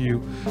gracious to you.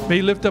 May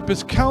he lift up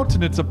his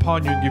countenance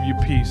upon you and give you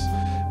peace.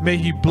 May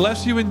he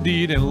bless you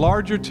indeed,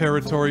 enlarge your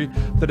territory,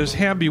 that his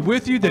hand be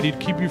with you, that he'd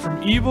keep you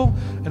from evil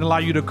and allow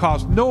you to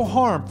cause no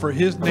harm for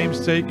his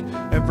name's sake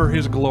and for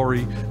his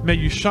glory. May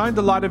you shine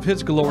the light of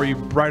his glory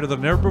brighter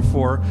than ever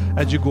before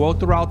as you go out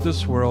throughout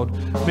this world.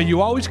 May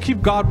you always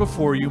keep God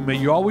before you. May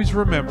you always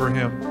remember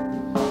him.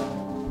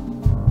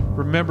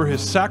 Remember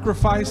his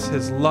sacrifice,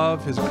 his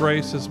love, his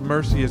grace, his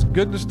mercy, his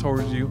goodness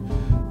towards you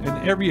in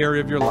every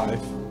area of your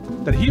life,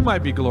 that he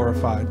might be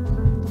glorified.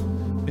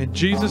 In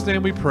Jesus'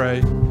 name we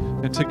pray.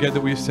 And together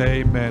we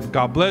say amen.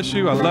 God bless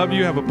you. I love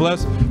you. Have a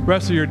blessed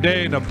rest of your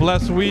day and a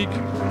blessed week.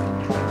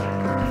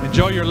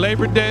 Enjoy your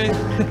Labor Day.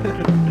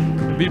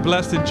 Be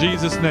blessed in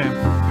Jesus' name.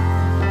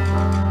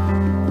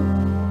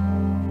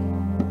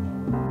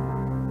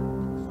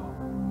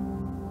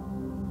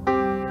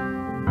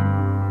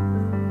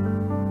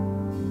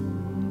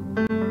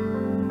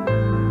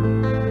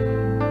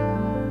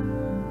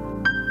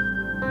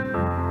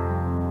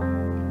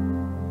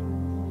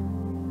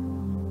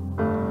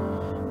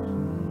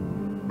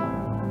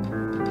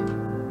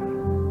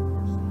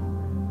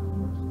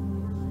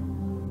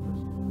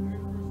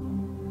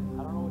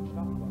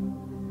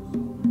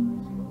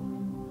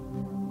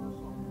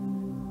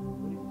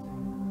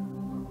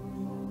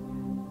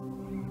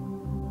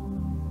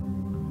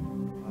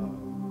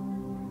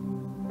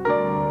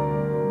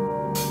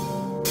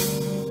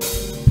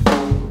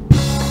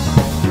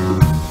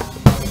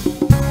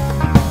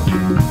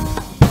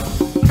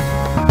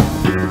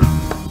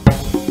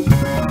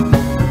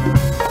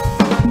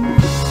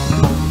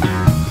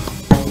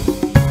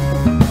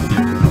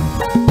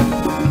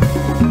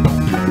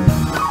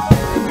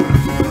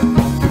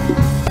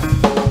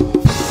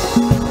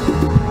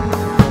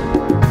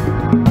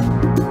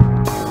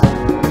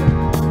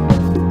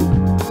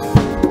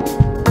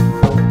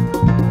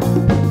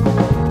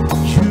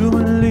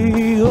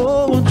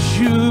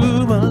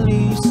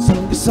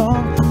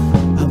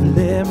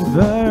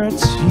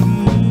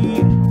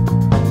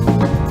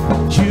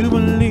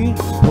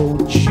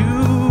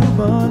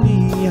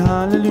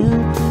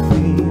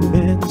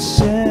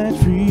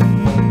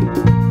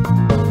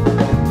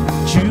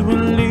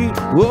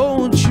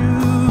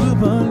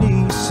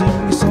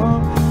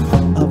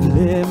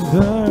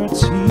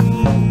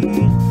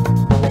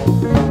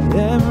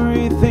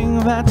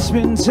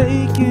 Been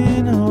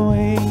taken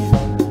away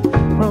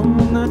from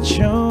the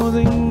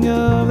choosing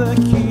of the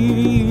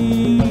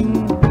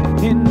King.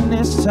 In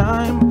this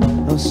time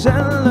of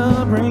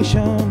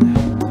celebration,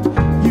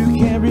 you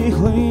can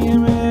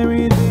reclaim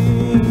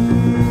everything.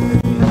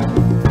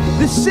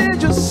 This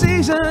is your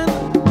season,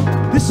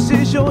 this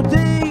is your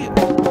day.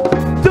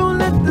 Don't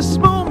let this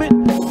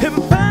moment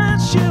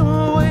pass you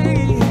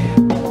away.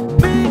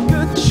 Make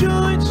a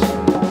choice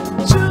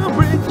to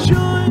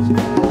rejoice.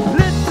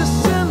 Let the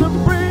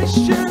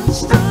celebration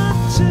start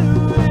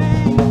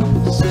today.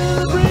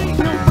 Celebrate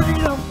your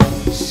freedom,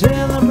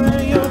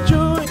 celebrate your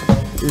joy.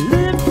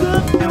 Lift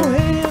up your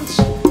hands,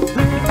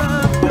 lift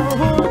up your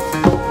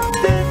voice.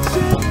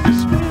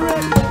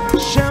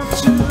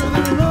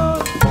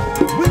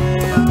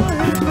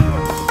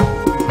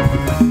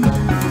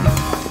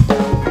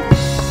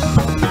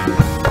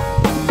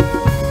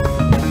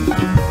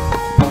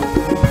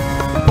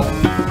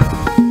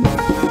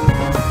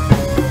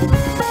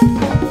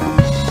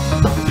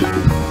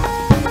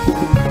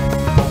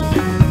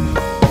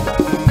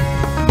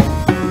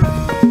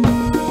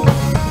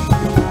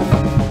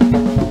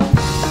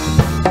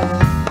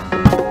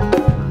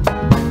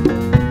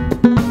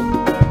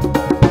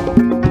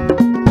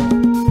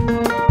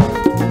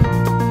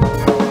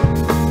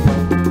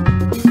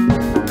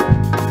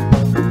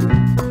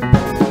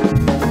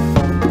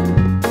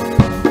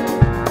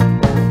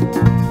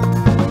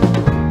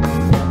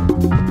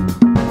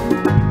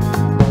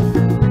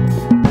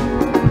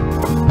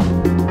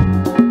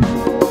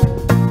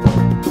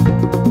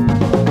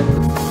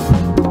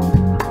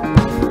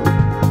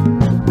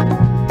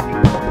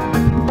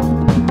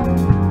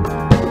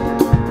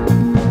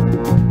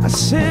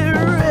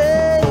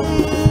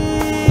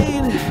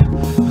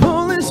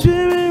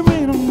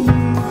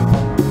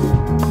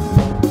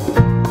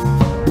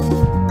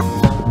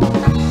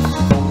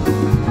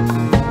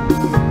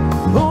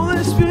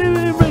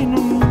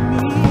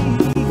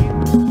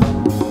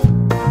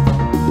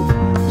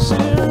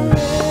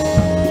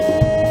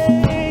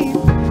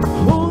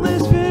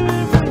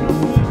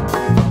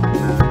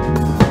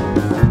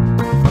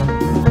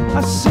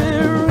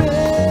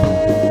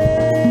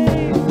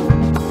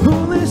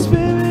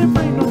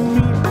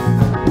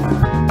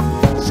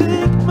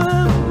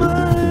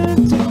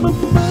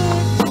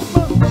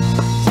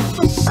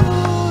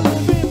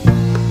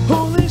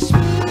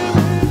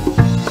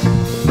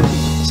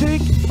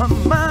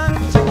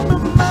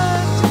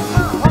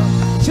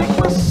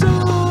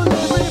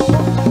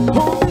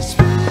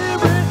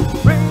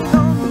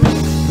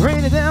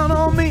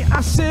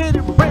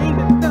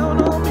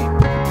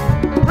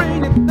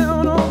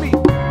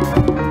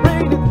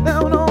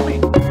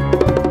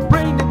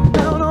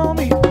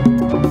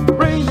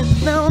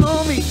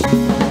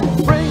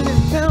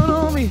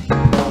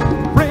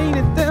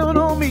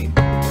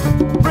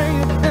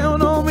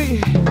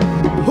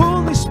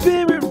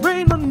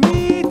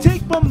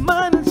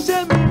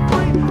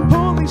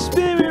 Holy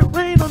Spirit.